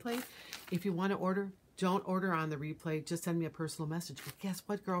watch the replay, if you want to order, don't order on the replay. Just send me a personal message. But guess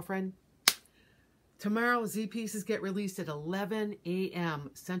what, girlfriend? Tomorrow, Z-Pieces get released at 11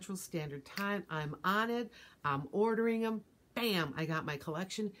 a.m. Central Standard Time. I'm on it. I'm ordering them. Bam! I got my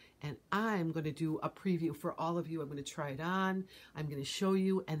collection, and I'm going to do a preview for all of you. I'm going to try it on. I'm going to show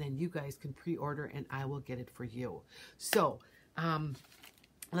you, and then you guys can pre-order, and I will get it for you. So,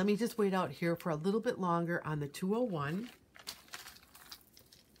 let me just wait out here for a little bit longer on the 201.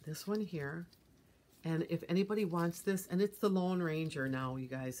 This one here. And if anybody wants this, and it's the Lone Ranger now, you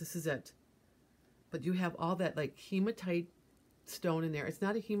guys. This is it. But you have all that like hematite stone in there. It's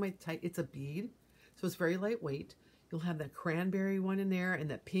not a hematite, it's a bead. So it's very lightweight. You'll have that cranberry one in there and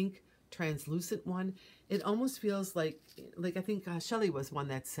that pink translucent one. It almost feels like I think Shelly was one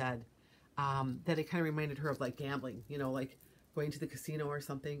that said that it kind of reminded her of like gambling, you know, like going to the casino or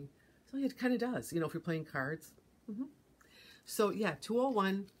something. So it kind of does, you know, if you're playing cards. So yeah,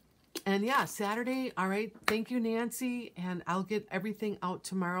 201. And yeah, Saturday, all right, thank you, Nancy, and I'll get everything out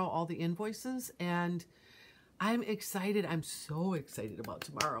tomorrow, all the invoices, and I'm excited. I'm so excited about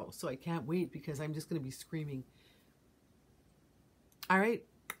tomorrow, so I can't wait because I'm just going to be screaming. All right,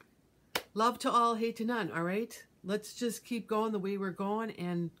 Love to all, hate to none, all right? Let's just keep going the way we're going,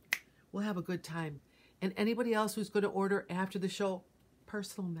 and we'll have a good time. And anybody else who's going to order after the show,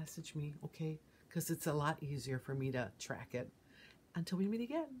 personal message me, okay? Because it's a lot easier for me to track it. Until we meet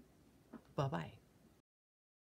again, bye-bye.